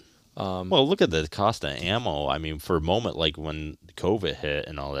 That's good. Well, look at the cost of ammo. I mean, for a moment, like when COVID hit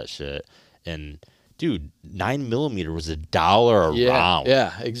and all that shit, and dude, 9mm was $1 a round.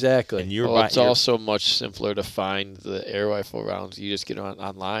 Yeah, exactly. And It's also much simpler to find the air rifle rounds. You just get them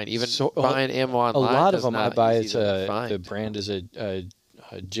online. Even buying ammo online. A lot of is them I not buy. easy to find. The brand is a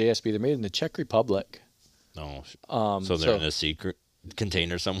JSB. They're made in the Czech Republic. No. So They're in a secret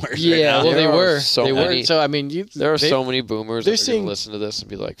container somewhere. Yeah, right now. well, There they are were. so They many. were. So I mean, There are so many boomers they're that are seeing- going to listen to this and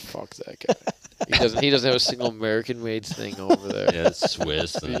be like, "Fuck that guy." He doesn't have a single American-made thing over there. Yeah, it's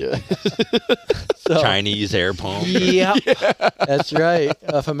Swiss and Yeah. Chinese air pump. Yep, that's right.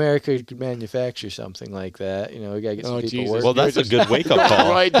 If America could manufacture something like that, we gotta get some people Jesus. working. Well, that's a good wake-up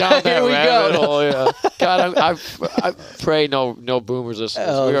call. Right down that Here we rabbit go. hole. Yeah. God, I pray no boomers listen.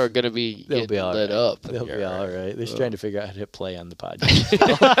 Oh, We are going to be they'll getting be all lit right. up. They'll be all right. They're just trying to figure out how to hit play on the podcast.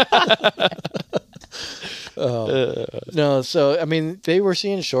 No, so I mean, they were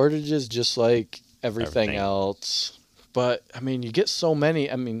seeing shortages just like everything else. But I mean, you get so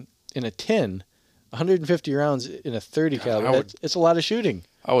many. I mean, in a tin, 150 rounds in a 30 caliber. It's a lot of shooting.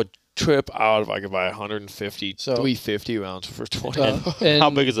 I would trip out if I could buy 150, So- 350 rounds for 20. And How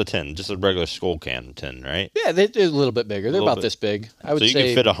big is a tin? Just a regular skull can tin, right? Yeah, they're a little bit bigger. They're little about bit. this big. I would So you say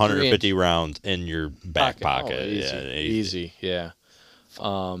can fit 3 150 rounds in your back Oh, pocket. easy, Yeah, easy. Yeah.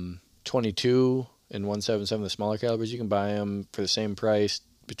 22 and 177, the smaller calibers, you can buy them for the same price,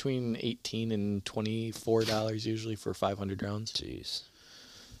 between $18 and $24 usually for 500 rounds. Jeez.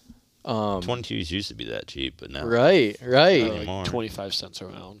 22s used to be that cheap, but now Right. anymore. 25 cents a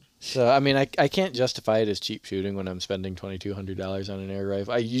round. So I mean, I can't justify it as cheap shooting when I'm spending $2,200 on an air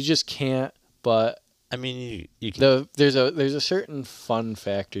rifle. You just can't. But I mean, you can. there's a certain fun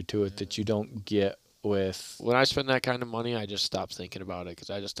factor to it that you don't get with. When I spend that kind of money, I just stop thinking about it because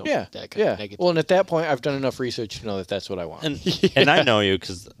I just don't Yeah, think that kind yeah. of negative. Well, and at that point, I've done enough research to know that that's what I want. And I know you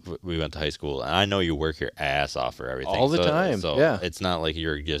because we went to high school, and I know you work your ass off for everything All the time, So yeah. it's not like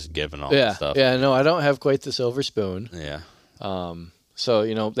you're just giving all yeah, that stuff. yeah. No, I don't have quite the silver spoon. Yeah,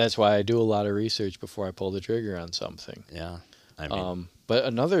 So that's why I do a lot of research before I pull the trigger on something. yeah. I mean, But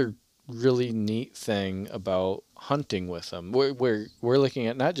another really neat thing about hunting with them, we're looking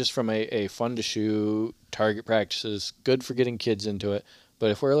at not just from a fun to shoot, target practices, good for getting kids into it,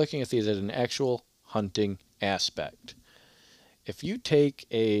 but if we're looking at these at an actual hunting aspect, if you take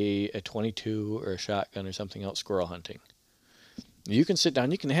a 22 or a shotgun or something else squirrel hunting, you can sit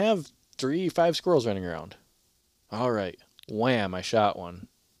down, you can have 3-5 squirrels running around. All right, wham, I shot one.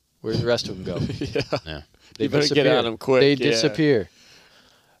 Where'd the rest of them go? yeah. They You better get disappear. on 'em quick, They yeah. disappear.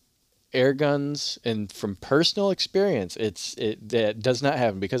 Air guns, and from personal experience, that does not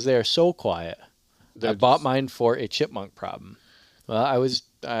happen because they are so quiet. I bought mine for a chipmunk problem. Well,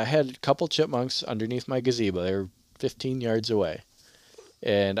 I had a couple chipmunks underneath my gazebo. They were 15 yards away.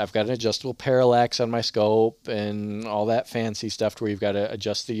 And I've got an adjustable parallax on my scope and all that fancy stuff where you've got to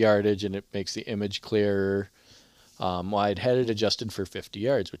adjust the yardage and it makes the image clearer. Well, I'd had it adjusted for 50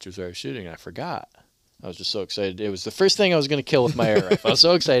 yards, which was where I was shooting, and I forgot. I was just so excited. It was the first thing I was going to kill with my air rifle. I was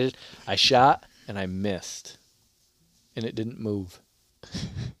so excited. I shot, and I missed. And it didn't move.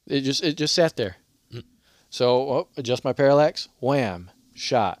 It just sat there. So, adjust my parallax, wham,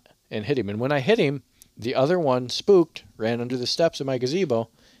 shot, and hit him. And when I hit him, the other one spooked, ran under the steps of my gazebo,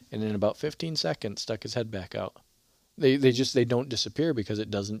 and in about 15 seconds stuck his head back out. They don't disappear because it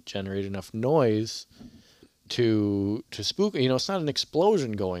doesn't generate enough noise to spook. It's not an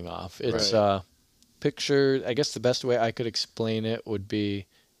explosion going off. It's Right. Picture, I guess the best way I could explain it would be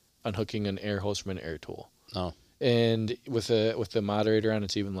unhooking an air hose from an air tool. Oh. And with the moderator on,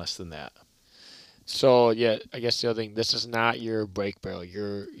 it's even less than that. So yeah, I guess the other thing, this is not your break barrel.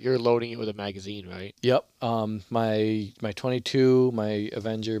 You're loading it with a magazine, right? Yep. My 22, my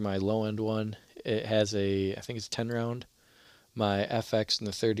Avenger, my low end one, it has I think it's 10 round. My FX in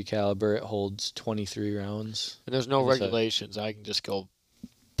the 30 caliber, it holds 23 rounds. And there's no And it's regulations. I can just go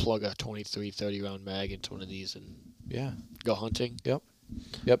plug a 23, 30 round mag into one of these and Yeah. go hunting.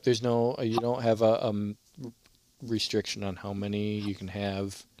 Yep. There's no, you don't have a restriction on how many you can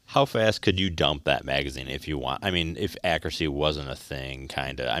have. How fast could you dump that magazine if you want? I mean, if accuracy wasn't a thing,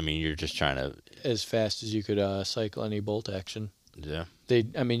 kind of. I mean, you're just trying to. As fast as you could cycle any bolt action. Yeah.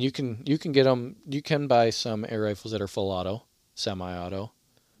 I mean, you can get them. You can buy some air rifles that are full auto, semi-auto.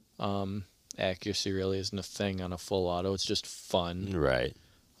 Accuracy really isn't a thing on a full auto. It's just fun. Right.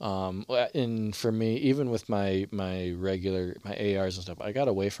 And for me, even with my regular ARs and stuff, I got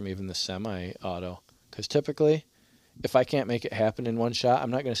away from even the semi-auto because typically, if I can't make it happen in one shot, I'm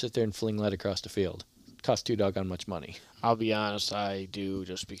not going to sit there and fling lead across the field. It costs too doggone much money. I'll be honest, I do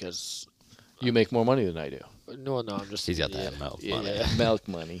just because. You make more money than I do. No, I'm just. He's got that milk money. Yeah. Milk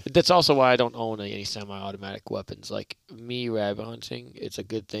money. That's also why I don't own any semi-automatic weapons. Like me rabbit hunting, it's a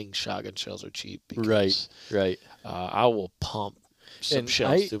good thing shotgun shells are cheap. Because, Right. I will pump some And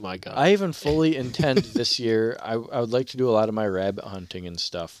shells through my gun. I even fully intend this year. I would like to do a lot of my rabbit hunting and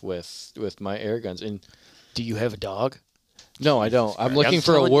stuff with my air guns. And Do you have a dog? no, I don't. I'm looking I'm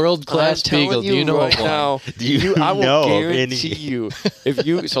for a telling- world-class I'm telling beagle. Do you know right of one? now? Do you I will know of guarantee any- you. If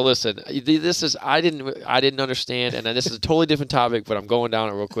you so listen, this is I didn't understand, and this is a totally different topic, but I'm going down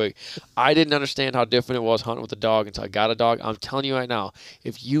it real quick. I didn't understand how different it was hunting with a dog until I got a dog. I'm telling you right now,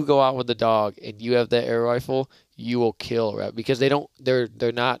 if you go out with a dog and you have that air rifle, you will kill a rabbit because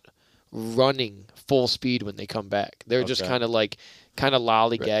they're not running full speed when they come back. They're just Okay. kind of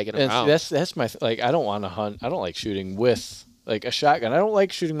lollygagging And around. that's my like. I don't want to hunt. I don't like shooting with like a shotgun. I don't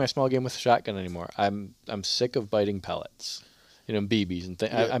like shooting my small game with a shotgun anymore. I'm sick of biting pellets, BBs and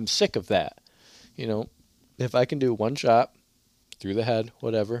things. Yeah. I'm sick of that. If I can do one shot through the head,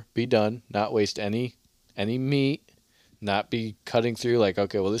 whatever, be done. Not waste any meat. Not be cutting through like,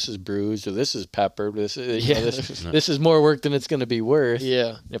 okay, well, this is bruised or this is peppered. This is this is more work than it's going to be worth.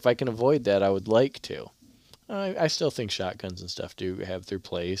 Yeah. If I can avoid that, I would like to. I still think shotguns and stuff do have their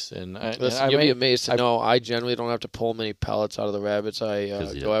place, and Listen, you'll be amazed to know I generally don't have to pull many pellets out of the rabbits I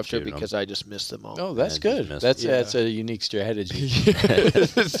 'Cause you go don't after shoot 'em. because I just miss them all. Oh, that's I just good. missed That's it. that's a unique strategy.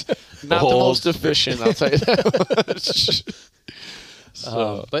 It's not the Bold. most efficient, I'll tell you that much.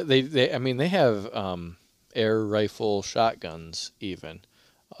 So, But they have air rifle shotguns even.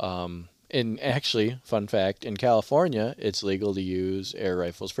 And actually, fun fact, in California, it's legal to use air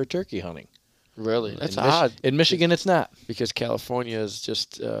rifles for turkey hunting. really, that's in odd In Michigan, it's not. because California is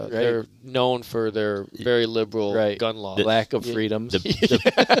just they're known for their very liberal Right. gun law. Lack of Yeah. freedoms.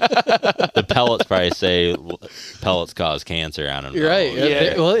 The pellets probably say pellets cause cancer. I don't know. You're right.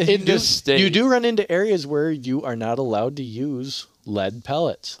 Yeah. Well, In this state. you do run into areas where you are not allowed to use lead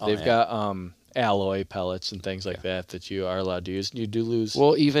pellets. Oh, They've yeah. got alloy pellets and things like that you are allowed to use. You do lose.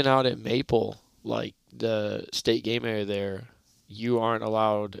 Well, even out at Maple, like the state game area there, you aren't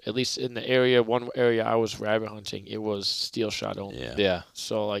allowed. At least in the area, one area I was rabbit hunting, it was steel shot only. Yeah. yeah.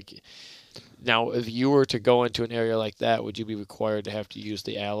 So like, now if you were to go into an area like that, would you be required to have to use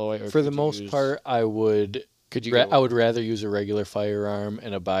the alloy? Or For the could you most use- part, I would. could you? I would rather use a regular firearm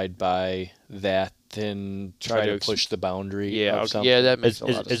and abide by that than try to ex- push the boundary. Yeah, of okay, something. yeah, that makes Is, a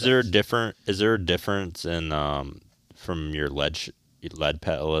lot of is sense. there a difference in from your lead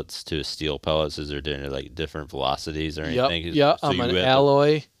pellets to steel pellets? Is there different velocities or anything? Yeah. So you An have to-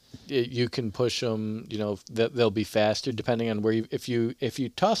 alloy, you can push them. They'll be faster depending on where if you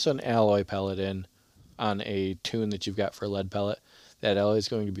toss an alloy pellet in on a tune that you've got for a lead pellet, that alloy is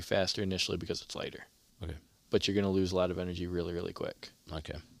going to be faster initially because it's lighter. Okay. But you're going to lose a lot of energy really, really quick.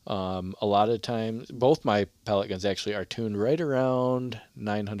 Okay. A lot of times, both my pellet guns actually are tuned right around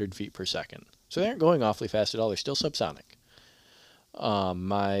 900 feet per second. So they aren't going awfully fast at all. They're still subsonic.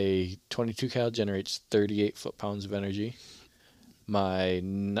 My 22 cal generates 38 foot-pounds of energy. My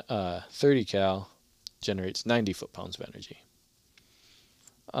 30 cal generates 90 foot-pounds of energy.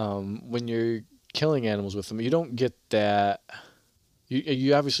 When you're killing animals with them, you don't get that.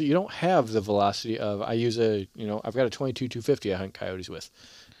 You obviously you don't have the velocity of. I use I've got a 22 250 I hunt coyotes with.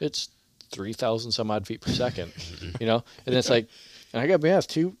 It's 3,000 some odd feet per second, and it's like, and I gotta be honest,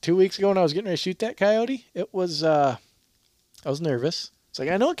 two weeks ago when I was getting ready to shoot that coyote, it was I was nervous. It's like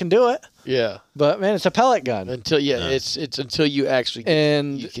I know it can do it, Yeah. but man, it's a pellet gun, Until it's until you actually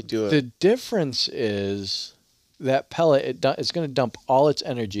and you can do it. the difference is that pellet it's going to dump all its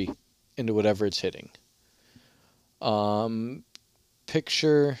energy into whatever it's hitting.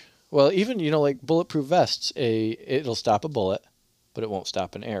 Picture Well, even like bulletproof vests, it'll stop a bullet, but it won't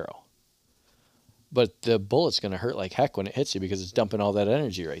stop an arrow. But the bullet's going to hurt like heck when it hits you because it's dumping all that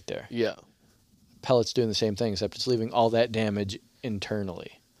energy right there. Yeah. Pellet's doing the same thing, except it's leaving all that damage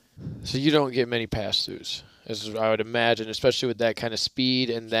internally. So you don't get many pass-throughs, as I would imagine, especially with that kind of speed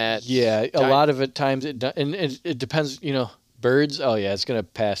and that. Yeah, a lot of times it depends. Birds. Oh yeah, it's gonna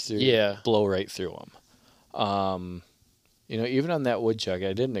pass through. Yeah. Blow right through them. Even on that woodchuck,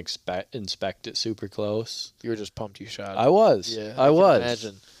 I didn't inspect it super close. You were just pumped you shot it. I was. Yeah, I was.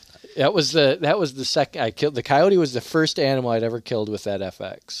 Imagine. That was the second I killed. The coyote was the first animal I'd ever killed with that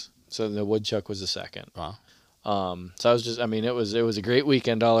FX. So the woodchuck was the second. Wow. So I was just, it was a great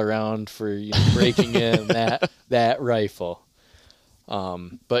weekend all around for breaking in that rifle.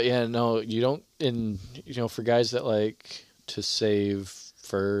 But yeah, no, you don't, for guys that like to save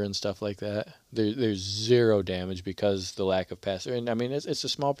fur and stuff like that, there's zero damage because the lack of pass. And it's a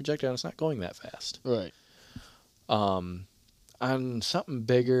small projectile and it's not going that fast. Right. On something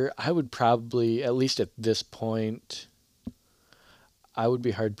bigger, I would probably, at least at this point, I would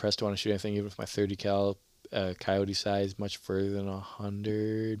be hard pressed to want to shoot anything even with my 30 cal coyote size much further than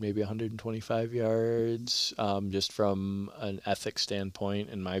 100, maybe 125 yards, just from an ethics standpoint,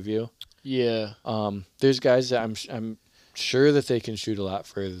 in my view. Yeah. There's guys that I'm sure that they can shoot a lot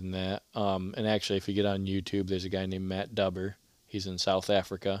further than that. And actually, if you get on YouTube, there's a guy named Matt Dubber. He's in South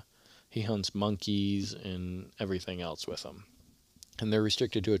Africa. He hunts monkeys and everything else with them, and they're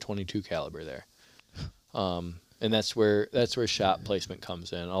restricted to a 22 caliber there. And that's where shot placement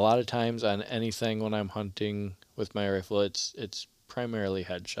comes in. A lot of times on anything when I'm hunting with my rifle, it's primarily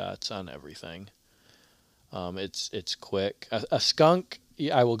headshots on everything. It's quick. A skunk,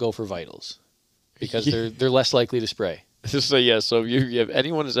 I will go for vitals because they're less likely to spray. So yeah, so if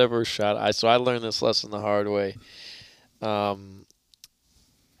anyone has ever shot, I learned this lesson the hard way.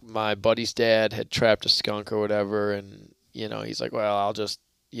 My buddy's dad had trapped a skunk or whatever, and he's like, well, I'll just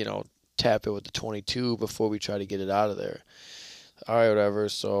tap it with the 22 before we try to get it out of there. All right, whatever.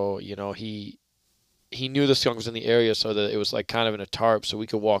 So he knew the skunk was in the area, so that it was like kind of in a tarp, so we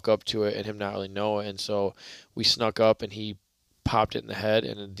could walk up to it and him not really know it. And so we snuck up, and he popped it in the head,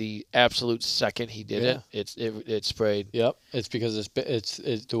 and the absolute second he did it sprayed. Yep, it's because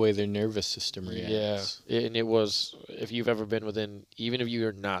it's the way their nervous system reacts. Yeah, and it was, if you've ever been within, even if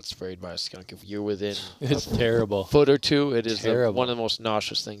you're not sprayed by a skunk, if you're within it's terrible foot or two, it is terrible. One of the most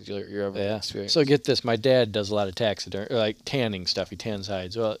nauseous things you're ever experienced. So get this, my dad does a lot of taxidermy, like tanning stuff. He tans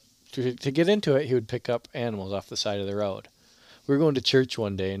hides. Well, to get into it, he would pick up animals off the side of the road. We were going to church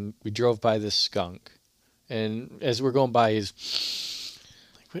one day, and we drove by this skunk. And as we're going by, he's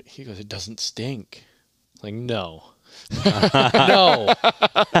like, what? He goes, it doesn't stink. I'm like, no. No.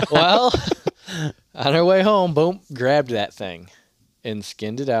 Well, on our way home, boom, grabbed that thing and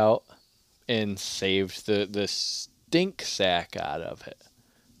skinned it out and saved the stink sack out of it.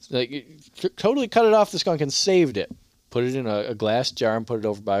 Like, totally cut it off the skunk and saved it. Put it in a glass jar and put it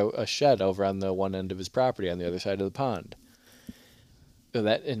over by a shed over on the one end of his property on the other side of the pond.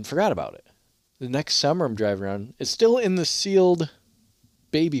 And forgot about it. The next summer I'm driving around, it's still in the sealed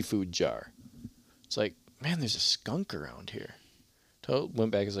baby food jar. It's like, man, there's a skunk around here. Went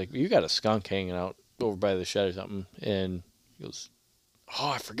back, it's like, you got a skunk hanging out over by the shed or something. And he goes,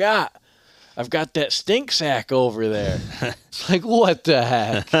 oh, I forgot. I've got that stink sack over there. It's like, what the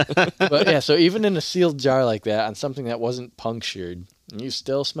heck? But yeah, so even in a sealed jar like that, on something that wasn't punctured, you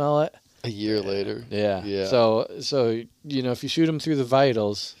still smell it. A year later. Yeah. So if you shoot them through the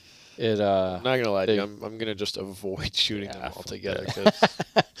vitals, I'm not gonna lie to you. I'm gonna just avoid shooting them altogether. Cause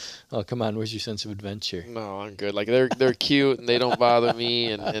oh come on, where's your sense of adventure? No, I'm good. Like they're cute and they don't bother me,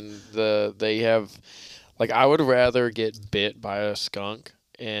 and they have, like, I would rather get bit by a skunk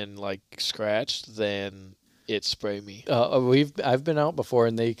and like scratched than it spray me. I've been out before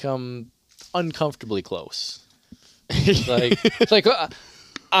and they come uncomfortably close. It's like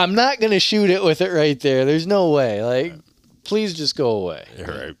I'm not gonna shoot it with it right there. There's no way. Like, please just go away. You're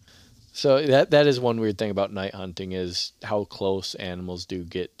right. So that is one weird thing about night hunting is how close animals do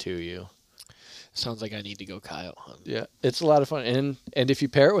get to you. Sounds like I need to go coyote hunt. Yeah, it's a lot of fun. And if you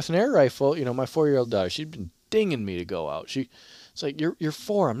pair it with an air rifle, my 4-year-old daughter, she'd been dinging me to go out. It's like, you're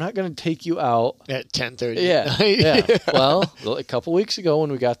 4. I'm not going to take you out at 10:30. Yeah. Well, a couple weeks ago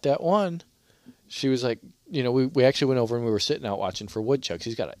when we got that one, she was like, we actually went over and we were sitting out watching for woodchucks.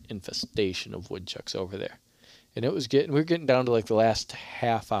 He's got an infestation of woodchucks over there. And we were getting down to like the last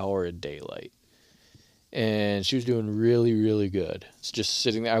half hour of daylight. And she was doing really, really good. It's just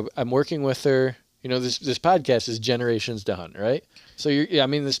sitting there. I'm working with her, This podcast is Generations to Hunt, right? So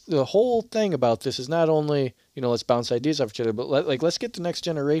the whole thing about this is not only, let's bounce ideas off each other, but let's get the next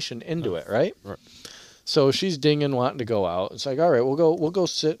generation into it, right? Right. So she's dinging, wanting to go out. It's like, all right, we'll go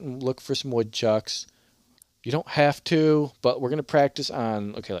sit and look for some woodchucks. You don't have to, but we're gonna practice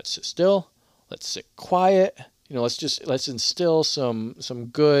on. Okay, let's sit still. Let's sit quiet. Let's instill some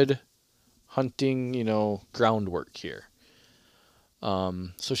good hunting, groundwork here.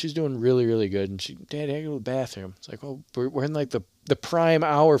 So she's doing really, really good. And Daddy, I go to the bathroom. It's like, well, we're in like the prime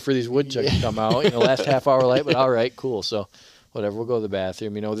hour for these woodchucks to come out. Last half hour light, but all right, cool. So whatever, we'll go to the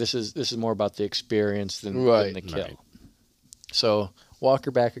bathroom. This is more about the experience than the kill. Right. So walk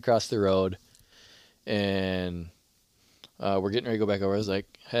her back across the road, and we're getting ready to go back over. I was like,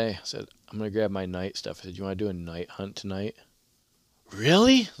 hey, I said, I'm going to grab my night stuff. I said, you want to do a night hunt tonight?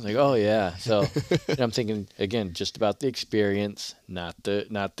 Really? I was like, oh yeah. So I'm thinking again, just about the experience, not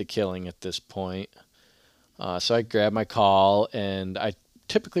the killing at this point. So I grab my call, and I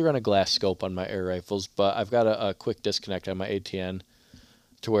typically run a glass scope on my air rifles, but I've got a quick disconnect on my ATN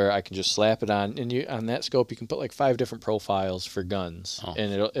to where I can just slap it on. And on that scope, you can put like 5 different profiles for guns,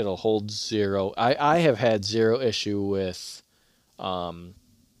 and it'll hold 0. I have had 0 issue with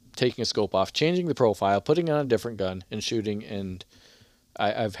taking a scope off, changing the profile, putting it on a different gun, and shooting, and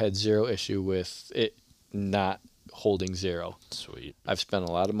I've had 0 issue with it not holding 0. Sweet. I've spent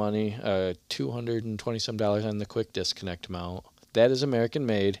a lot of money, $220-some on the quick disconnect mount. That is American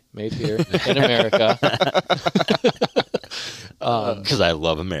made here in America. Because I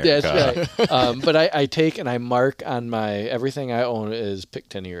love America. That's right. But I take and I mark on everything I own is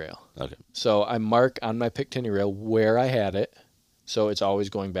Picatinny rail. Okay. So I mark on my Picatinny rail where I had it. So it's always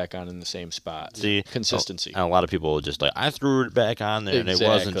going back on in the same spot. See, consistency. And a lot of people just like, I threw it back on there, and it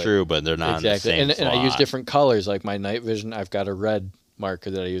wasn't true, but they're not in the same and I use different colors. Like my night vision, I've got a red marker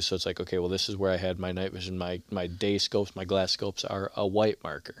that I use. So it's like, okay, well, this is where I had my night vision. My day scopes, my glass scopes are a white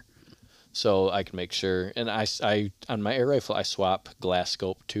marker. So I can make sure. And I on my air rifle, I swap glass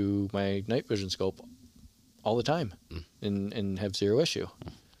scope to my night vision scope all the time and have 0 issue.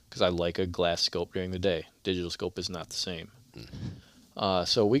 Because I like a glass scope during the day. Digital scope is not the same.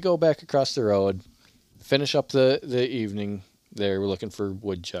 So we go back across the road, finish up the evening there. We're looking for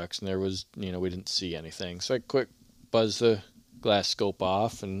woodchucks, and there was, we didn't see anything. So I quick buzz the glass scope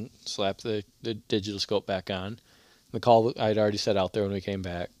off and slap the digital scope back on. The call I'd already set out there when we came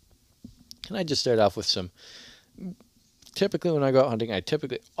back. And I just started off with typically when I go out hunting, I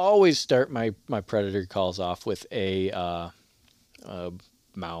typically always start my predator calls off with a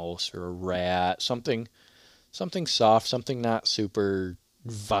mouse or a rat, something soft, something not super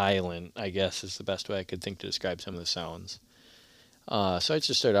violent, I guess is the best way I could think to describe some of the sounds. So I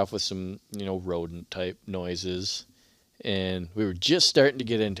just started off with some, rodent type noises, and we were just starting to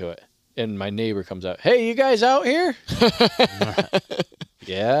get into it. And my neighbor comes out, "Hey, you guys out here?"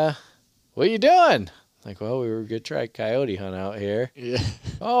 "Yeah." "What are you doing?" Like, "Well, we were going to try a coyote hunt out here." Yeah.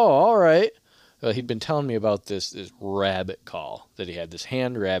 "Oh, all right." Well, he'd been telling me about this rabbit call that he had, this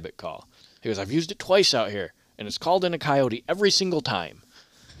hand rabbit call. He goes, "I've used it twice out here, and it's called in a coyote every single time."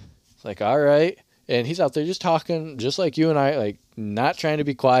 It's like, all right. And he's out there just talking, just like you and I, like not trying to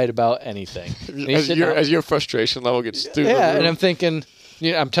be quiet about anything. As your frustration level gets through the roof. And I'm thinking,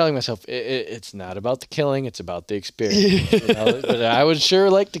 I'm telling myself, it's not about the killing, it's about the experience. But I would sure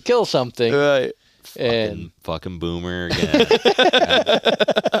like to kill something. Right. Fucking boomer again.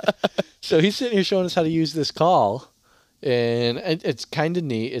 So he's sitting here showing us how to use this call. And it's kind of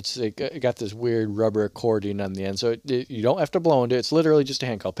neat. It's got this weird rubber accordion on the end, so you don't have to blow into it. It's literally just a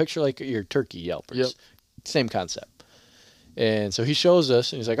hand call. Picture like your turkey yelpers. Yep. Same concept. And so he shows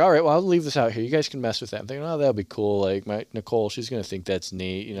us, and he's like, "All right, well, I'll leave this out here. You guys can mess with that." I'm thinking, "Oh, that'll be cool. Like my Nicole, she's gonna think that's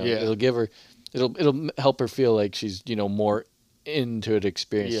neat. It'll help her feel like she's more into it,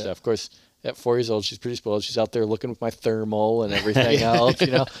 experience stuff." Of course, at 4 years old, she's pretty spoiled. She's out there looking with my thermal and everything else.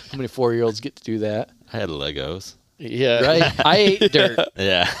 How many 4-year-olds get to do that? I had Legos. Yeah. Right? I ate dirt.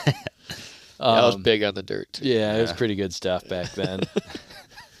 Yeah. I was big on the dirt, too. Yeah, it was pretty good stuff back then.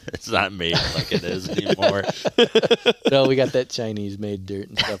 It's not made like it is anymore. No, we got that Chinese-made dirt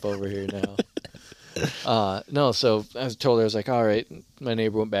and stuff over here now. No, so I told her, I was like, all right. My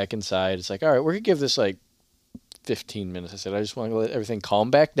neighbor went back inside. It's like, all right, we're going to give this like 15 minutes. I said, I just want to let everything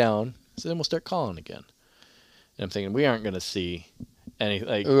calm back down, so then we'll start calling again. And I'm thinking, we aren't going to see any,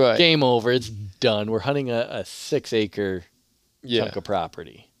 game over. It's done. We're hunting a 6-acre chunk of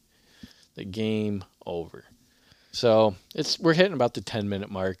property. The game over. So we're hitting about the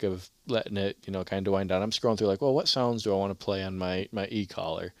 10-minute mark of letting it, kind of wind down. I'm scrolling through like, well, what sounds do I want to play on my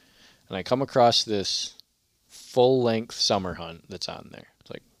e-collar? And I come across this full-length summer hunt that's on there.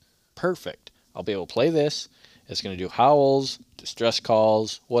 It's like, perfect. I'll be able to play this. It's going to do howls, distress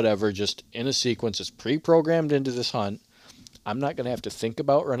calls, whatever, just in a sequence. It's pre-programmed into this hunt. I'm not going to have to think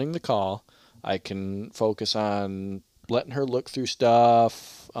about running the call. I can focus on letting her look through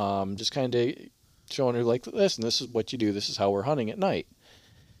stuff, just kind of showing her like this, and this is what you do. This is how we're hunting at night.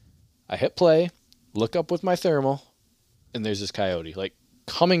 I hit play, look up with my thermal, and there's this coyote, like,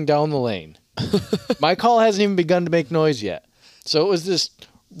 coming down the lane. My call hasn't even begun to make noise yet. So it was this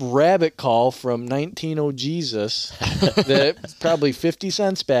rabbit call from 19 Jesus that probably 50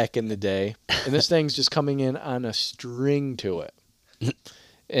 cents back in the day, and this thing's just coming in on a string to it.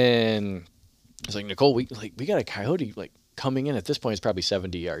 And it's like, Nicole, we got a coyote like coming in. At this point, it's probably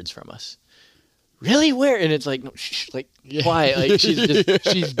 70 yards from us. Really? Where? And it's like, no, shh, like, quiet. Like, she's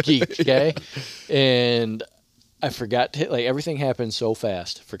geeked, okay? And I forgot to hit, like, everything happened so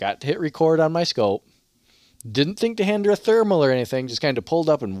fast. Forgot to hit record on my scope. Didn't think to hand her a thermal or anything. Just kind of pulled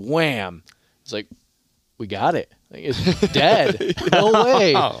up and wham. It's like, we got it. Like, it's dead. No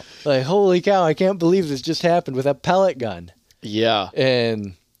way. Like, holy cow, I can't believe this just happened with a pellet gun. Yeah.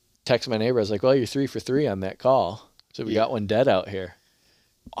 And text my neighbor. I was like, well, you're 3 for 3 on that call. So we got one dead out here.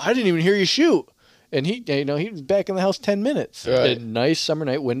 I didn't even hear you shoot. And he was back in the house 10 minutes. Right. A nice summer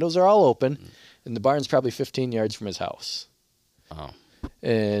night. Windows are all open. And the barn's probably 15 yards from his house. Oh.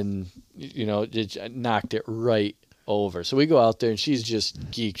 And, it knocked it right over. So we go out there, and she's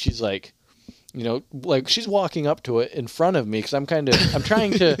just geek. She's like, like she's walking up to it in front of me because I'm trying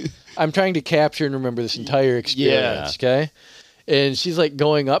to capture and remember this entire experience. Yeah. Okay. And she's like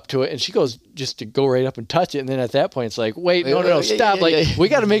going up to it, and she goes just to go right up and touch it. And then at that point, it's like, wait, no, stop. We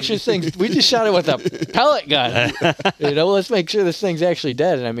got to make sure this thing, we just shot it with a pellet gun. Let's make sure this thing's actually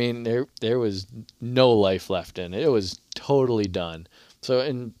dead. And I mean, there was no life left in it. It was totally done. So,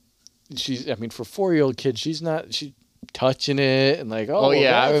 and for 4-year-old kids, she's touching it and like, oh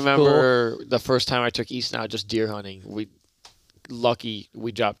yeah, I remember cool. The first time I took Easton out just deer hunting. We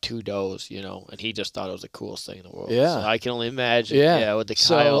dropped 2 does, and he just thought it was the coolest thing in the world. Yeah. So I can only imagine. Yeah, with the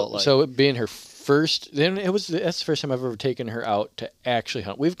coyote. So it being her first, that's the first time I've ever taken her out to actually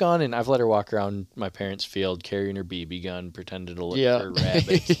hunt. We've gone and I've let her walk around my parents' field carrying her BB gun, pretending to look for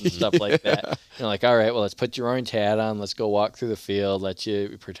rabbits and stuff like that. Like, all right, well, let's put your orange hat on. Let's go walk through the field. Let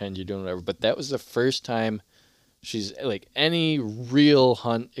you pretend you're doing whatever. But that was the first time she's like any real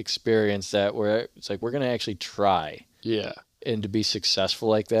hunt experience where it's like, we're going to actually try. Yeah. And to be successful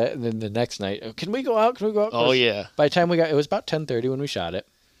like that. And then the next night, can we go out? Oh, yeah. By the time it was about 10:30 when we shot it.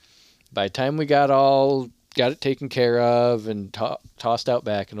 By the time we got it taken care of and tossed out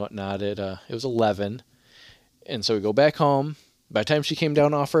back and whatnot, it was 11. And so we go back home. By the time she came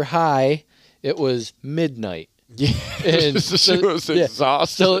down off her high, it was midnight. Yeah. And she was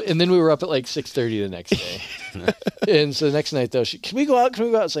exhausted. So, and then we were up at like 6:30 the next day. And so the next night, though, can we go out?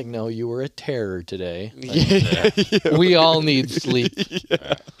 It's like, no, you were a terror today. Like, we all need sleep.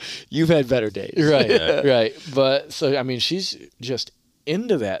 Yeah. You've had better days. Right, right. But, so, I mean, she's just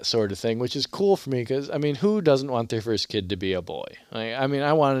into that sort of thing, which is cool for me because, I mean, who doesn't want their first kid to be a boy?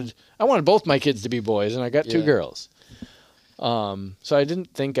 I wanted both my kids to be boys, and I got 2 girls. So I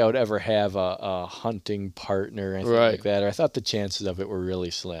didn't think I would ever have a hunting partner or anything like that. Or I thought the chances of it were really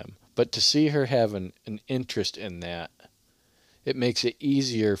slim. But to see her have an interest in that, it makes it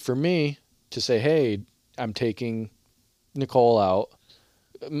easier for me to say, hey, I'm taking Nicole out.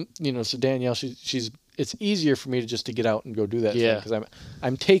 So Danielle, it's easier for me to get out and go do that thing because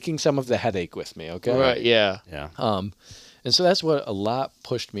I'm taking some of the headache with me, okay? Right, yeah. Yeah. And so that's what a lot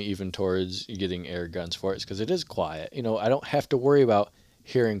pushed me even towards getting air guns for it, because it is quiet. I don't have to worry about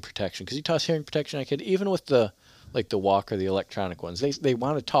hearing protection, because you toss hearing protection, I could, even with the Walker, the electronic ones, they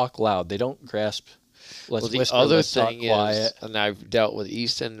want to talk loud. They don't grasp. Let's whisper, let's talk quiet. And I've dealt with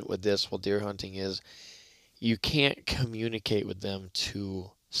Easton with this while deer hunting, is you can't communicate with them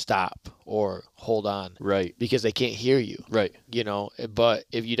to stop or hold on. Right. Because they can't hear you. Right. But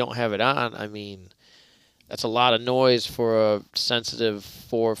if you don't have it on, I mean, that's a lot of noise for a sensitive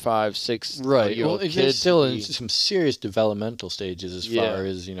 4, 5, 6 year old kid. They're still in some serious developmental stages as far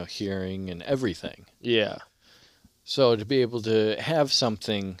as, hearing and everything. Yeah. So to be able to have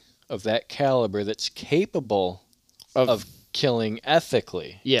something of that caliber that's capable of killing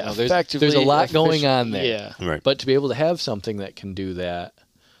ethically. Yeah, there's a lot going on there. Yeah. Right. But to be able to have something that can do that,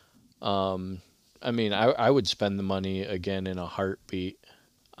 I would spend the money again in a heartbeat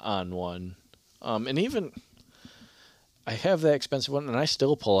on one. And even I have that expensive one, and I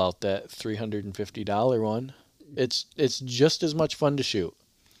still pull out that $350 one. It's just as much fun to shoot.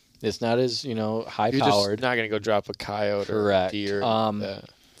 It's not as high You're powered. just not gonna go drop a coyote Correct. or a deer.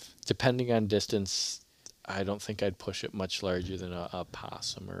 Depending on distance, I don't think I'd push it much larger than a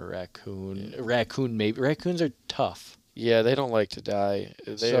possum or a raccoon. A raccoon, maybe. Raccoons are tough. Yeah, they don't like to die.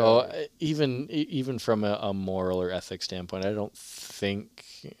 Even from a moral or ethics standpoint, I don't think.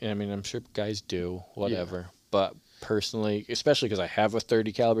 I mean, I'm sure guys do, whatever. But personally, especially because I have a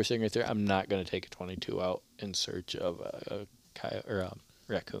 30 caliber sitting right there, I'm not going to take a 22 out in search of a coyote or a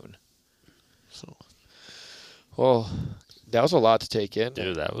raccoon. So, well, that was a lot to take in.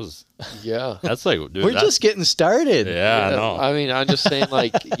 Dude, that was. Yeah. That's like. Dude, We're just getting started. Yeah, I know. I mean, I'm just saying,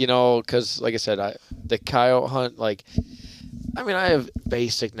 like, because, like I said, the coyote hunt, like, I mean, I have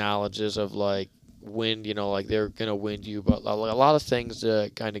basic knowledges of, like, wind, like, they're going to wind you, but a lot of things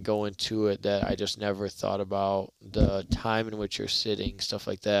that kind of go into it that I just never thought about, the time in which you're sitting, stuff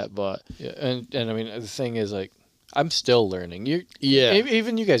like that, but. Yeah, and I mean, the thing is, like, I'm still learning. Yeah.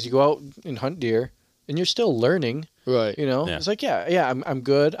 Even you guys, you go out and hunt deer, and you're still learning. Right. Yeah. It's like, I'm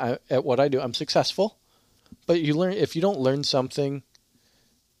good at what I do. I'm successful. But you learn, if you don't learn something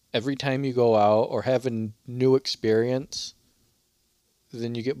every time you go out or have a new experience,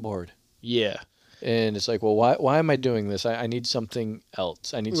 then you get bored. Yeah. And it's like, well, why am I doing this? I need something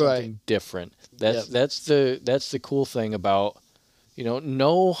else. I need something different. That's the cool thing about,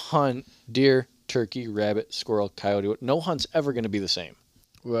 no hunt, deer, turkey, rabbit, squirrel, coyote, no hunt's ever going to be the same.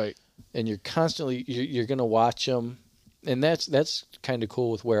 Right. And you're constantly you're going to watch them, and that's kind of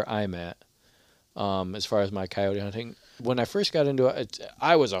cool with where I'm at, as far as my coyote hunting. When I first got into it,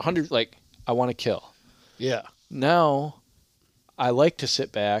 I was 100, like, I want to kill. Yeah. Now, I like to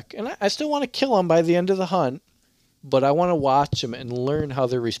sit back, and I still want to kill them by the end of the hunt, but I want to watch them and learn how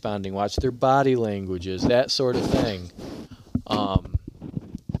they're responding, watch their body languages, that sort of thing.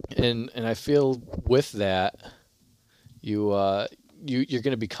 And I feel with that, you're going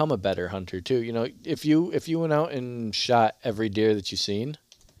to become a better hunter too. If you went out and shot every deer that you've seen,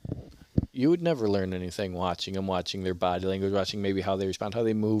 you would never learn anything watching them, watching their body language, watching maybe how they respond, how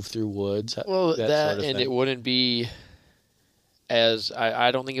they move through woods. Well, that that sort of and thing. it wouldn't be as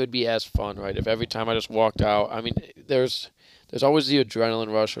I don't think it would be as fun, right? If every time I just walked out, I mean, there's always the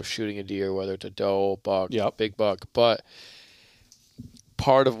adrenaline rush of shooting a deer, whether it's a doe, buck, big buck. But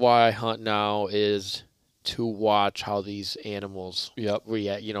part of why I hunt now is to watch how these animals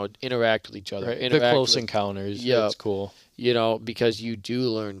react, interact with each other. Right. The close encounters. Yeah, that's cool. Because you do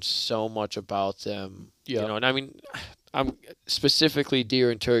learn so much about them. Yeah. And I mean, I'm specifically deer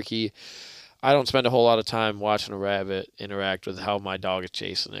and turkey. I don't spend a whole lot of time watching a rabbit interact with how my dog is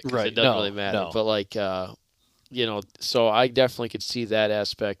chasing it. Right. It doesn't really matter. No. But, like, so I definitely could see that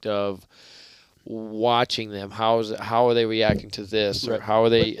aspect of watching them. How are they reacting to this? Or how are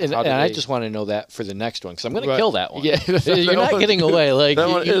they... And I just want to know that for the next one, because I'm going to kill that one. Yeah. You're not getting away. Like,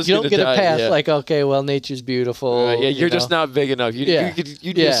 you don't get a pass. Yeah. Like, okay, well, nature's beautiful. Yeah, you're just not big enough.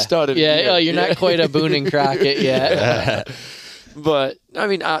 You just started. Yeah, you're not quite a Boone and Crockett yet. But, I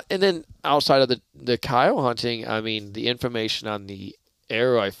mean, and then outside of the coyote hunting, I mean, the information on the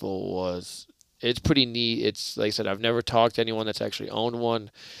air rifle it's pretty neat. It's, like I said, I've never talked to anyone that's actually owned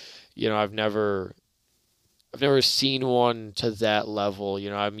one. I've never seen one to that level.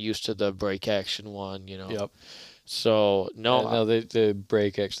 I'm used to the break action one, Yep. So, no. The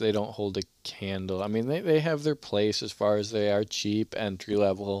break action, they don't hold a candle. I mean, they have their place as far as they are cheap, entry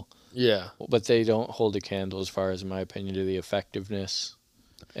level. Yeah. But they don't hold a candle as far as, in my opinion, to the effectiveness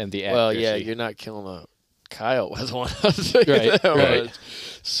and the accuracy. Well, yeah, you're not killing a coyote with one. Right.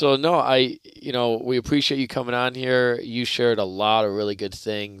 So, no, we appreciate you coming on here. You shared a lot of really good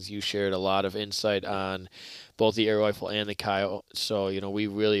things. You shared a lot of insight on both the air rifle and the coyote. So, we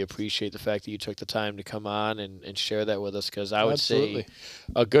really appreciate the fact that you took the time to come on and share that with us, because I would say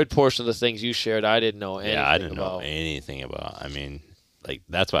a good portion of the things you shared, I didn't know anything about. Yeah, I didn't know anything about. I mean, like,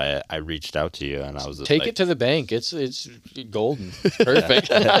 that's why I reached out to you, and I was just take it to the bank. It's golden. Perfect.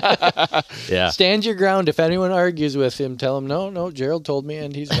 Yeah. Stand your ground. If anyone argues with him, tell him no. Gerald told me,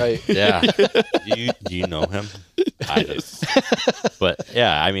 and he's right. Yeah. Do you know him? I do. But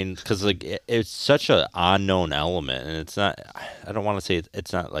yeah, I mean, because like it's such an unknown element, and it's not. I don't want to say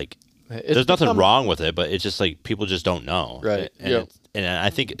it's not like there's nothing wrong with it, but it's just like people just don't know. Right. And I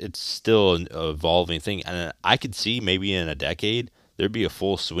think it's still an evolving thing, and I could see maybe in a decade there'd be a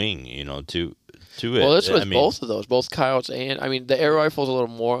full swing, to it. Well, this was both of those, both coyotes and, I mean, the air rifle's a little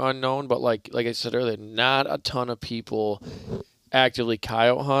more unknown, but like I said earlier, not a ton of people actively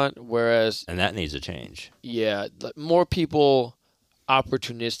coyote hunt, whereas... And that needs to change. Yeah, more people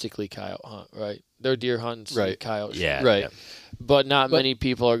opportunistically coyote hunt, right? They're deer hunting, right. Coyotes. Yeah. Right. Yeah. But many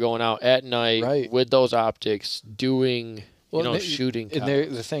people are going out at night with those optics doing... shooting. And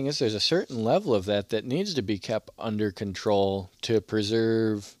the thing is, there's a certain level of that needs to be kept under control to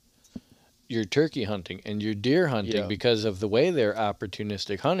preserve, your turkey hunting and your deer hunting Yeah. because of the way they're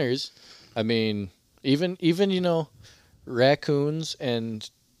opportunistic hunters. I mean, even raccoons, and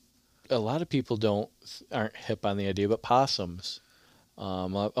a lot of people aren't hip on the idea, but possums.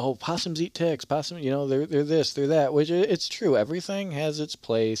 Possums eat ticks. Possum, they're this, they're that. Which it's true. Everything has its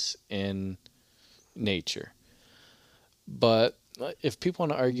place in nature. But if people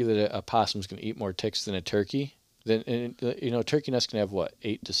want to argue that a possum's going to eat more ticks than a turkey, then a turkey nest can have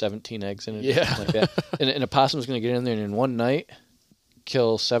 8 to 17 eggs in it, Yeah. something like that. and a possum's going to get in there and in one night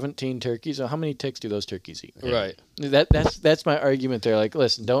kill 17 turkeys. So how many ticks do those turkeys eat? Right. That's my argument there. Like,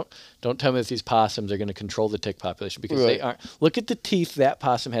 listen, don't tell me that these possums are going to control the tick population, because they Right. aren't. Look at the teeth that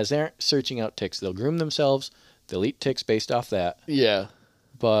possum has. They aren't searching out ticks. They'll groom themselves. They'll eat ticks based off that, Yeah.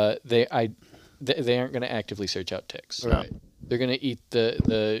 but they aren't going to actively search out ticks. Right. They're going to eat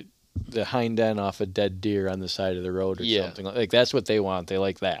the hind end off a dead deer on the side of the road or Yeah. something. Like that's what they want. They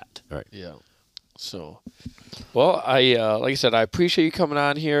like that. Yeah. So, well, I like I said, I appreciate you coming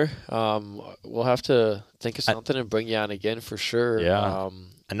on here. We'll have to think of something and bring you on again for sure. Yeah.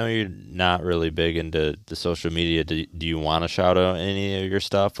 I know you're not really big into the social media. Do you want to shout out any of your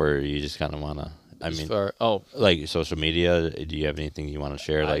stuff, or you just kind of want to? Like social media. Do you have anything you want to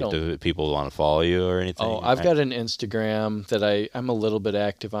share? Like, do people want to follow you or anything? Oh, I've got an Instagram that I'm a little bit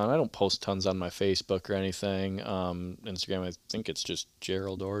active on. I don't post tons on my Facebook or anything. Instagram, I think it's just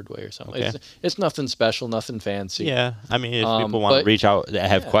Gerald Ordway or something. Okay. It's nothing special, nothing fancy. Yeah, I mean, if people want to reach out,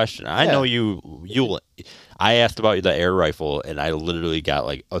 have questions. I know you. I asked about the air rifle, and I literally got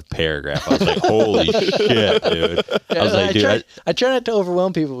like a paragraph. I was like, "Holy shit, dude!" I was like, "Dude." I try not to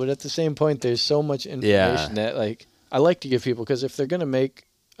overwhelm people, but at the same point, there's so much information that I like to give people, because if they're gonna make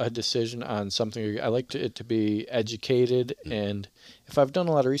a decision on something, I like it to be educated, and if I've done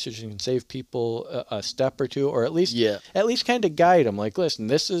a lot of research and can save people a step or two, or at least kind of guide them. Like, listen,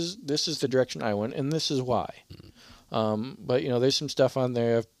 this is the direction I went, and this is why. But there's some stuff on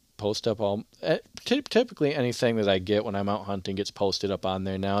there. I've post up typically anything that I get when I'm out hunting gets posted up on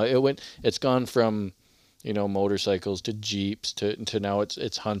there now. It's gone from motorcycles to Jeeps to now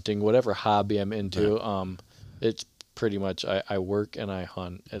it's hunting, whatever hobby I'm into. It's pretty much I work and I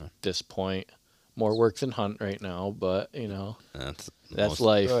hunt at this point. More work than hunt right now, but that's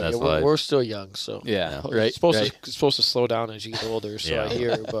life. Right. That's Yeah, we're still young, so right. It's supposed to slow down as you get older. So I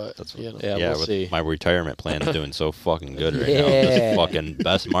hear, but we'll see. My retirement plan is doing so fucking good right now. It's fucking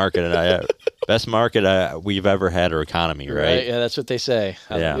best market we've ever had, or economy, right? Yeah, that's what they say.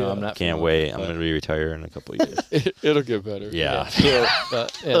 I'm not. Can't wait. I'm gonna be retired in a couple of years. It'll get better. Yeah.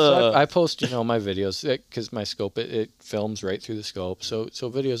 So I post my videos, because my scope it films right through the scope. So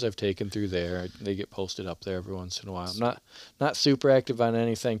videos I've taken through there, they get posted up there every once in a while. I'm not super active on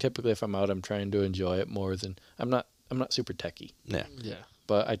anything. Typically, if I'm out, I'm trying to enjoy it more than I'm not super techie. Yeah.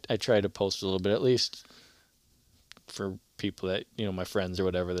 But I try to post a little bit, at least for people that my friends or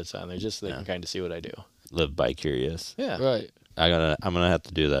whatever that's on there, just so they can kind of see what I do. Live by curious. Yeah. Right. I'm gonna have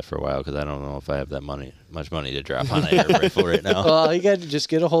to do that for a while, because I don't know if I have that much money to drop on an air rifle right now. Well, you got to just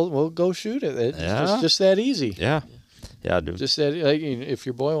get a hold. We'll go shoot it. It's just that easy. Yeah, dude. Just that, if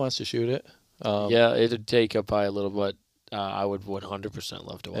your boy wants to shoot it. It'd take up by a little, but I would 100%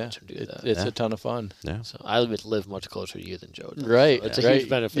 love to watch him do that. It's a ton of fun. Yeah. So I live much closer to you than Joe does. Right. So it's a huge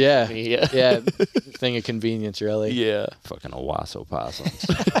benefit Yeah. for me. Yeah. Thing of convenience, really. Yeah. Fucking Owasso possums.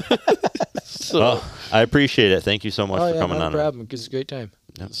 Well, I appreciate it. Thank you so much for coming on. No problem, because it's a great time.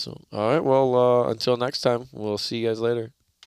 So, all right. Well, until next time, we'll see you guys later.